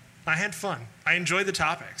 I enjoyed the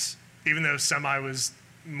topics, even though some I was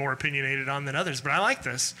more opinionated on than others. But I like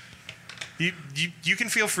this. You can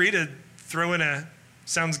feel free to throw in a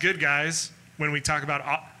 "sounds good, guys" when we talk about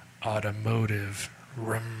automotive.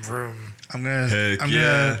 Vroom, vroom. I'm gonna Heck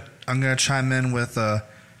yeah. I'm gonna chime in with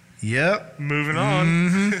yep. Moving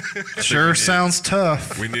on. Sure need- sounds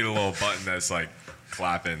tough. We need a little button that's like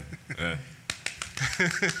clapping in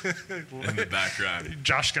the background.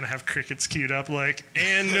 Josh's gonna have crickets queued up, like,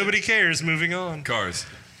 and nobody cares. Moving on. Cars.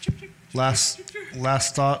 Last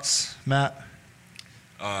thoughts, Matt.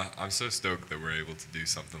 I'm so stoked that we're able to do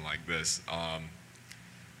something like this,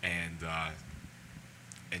 and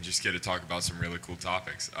just get to talk about some really cool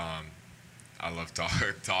topics. I love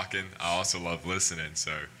talking. I also love listening.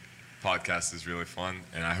 So, podcast is really fun,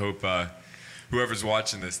 and I hope whoever's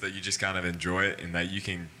watching this that you just kind of enjoy it, and that you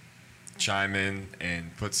can chime in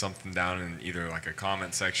and put something down in either like a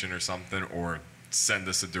comment section or something, or send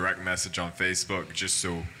us a direct message on Facebook, just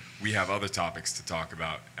so we have other topics to talk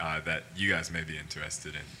about that you guys may be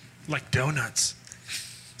interested in. Like donuts.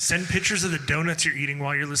 Send pictures of the donuts you're eating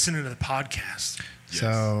while you're listening to the podcast. Yes.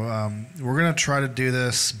 So we're gonna try to do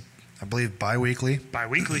this, I believe, bi-weekly.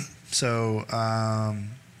 Bi-weekly. So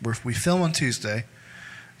we film on Tuesday.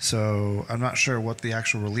 So I'm not sure what the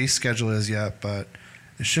actual release schedule is yet, but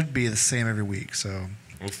it should be the same every week. So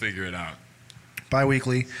We'll figure it out.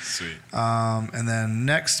 bi-weekly. Sweet. And then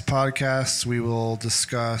next podcast, we will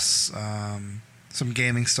discuss some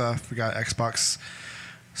gaming stuff. We got Xbox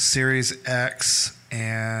Series X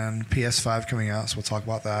and PS5 coming out, so we'll talk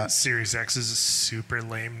about that. Series X is a super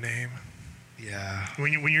lame name. Yeah.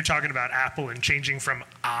 When you're talking about Apple and changing from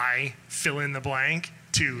I fill in the blank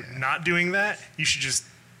to not doing that, you should just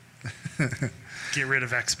get rid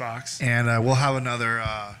of Xbox. And we'll have another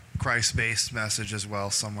Christ-based message as well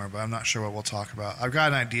somewhere, but I'm not sure what we'll talk about. I've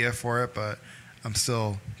got an idea for it, but I'm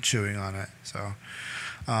still chewing on it. So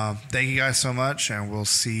thank you guys so much, and we'll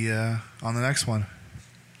see you on the next one.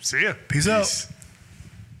 See ya. Peace out. Peace.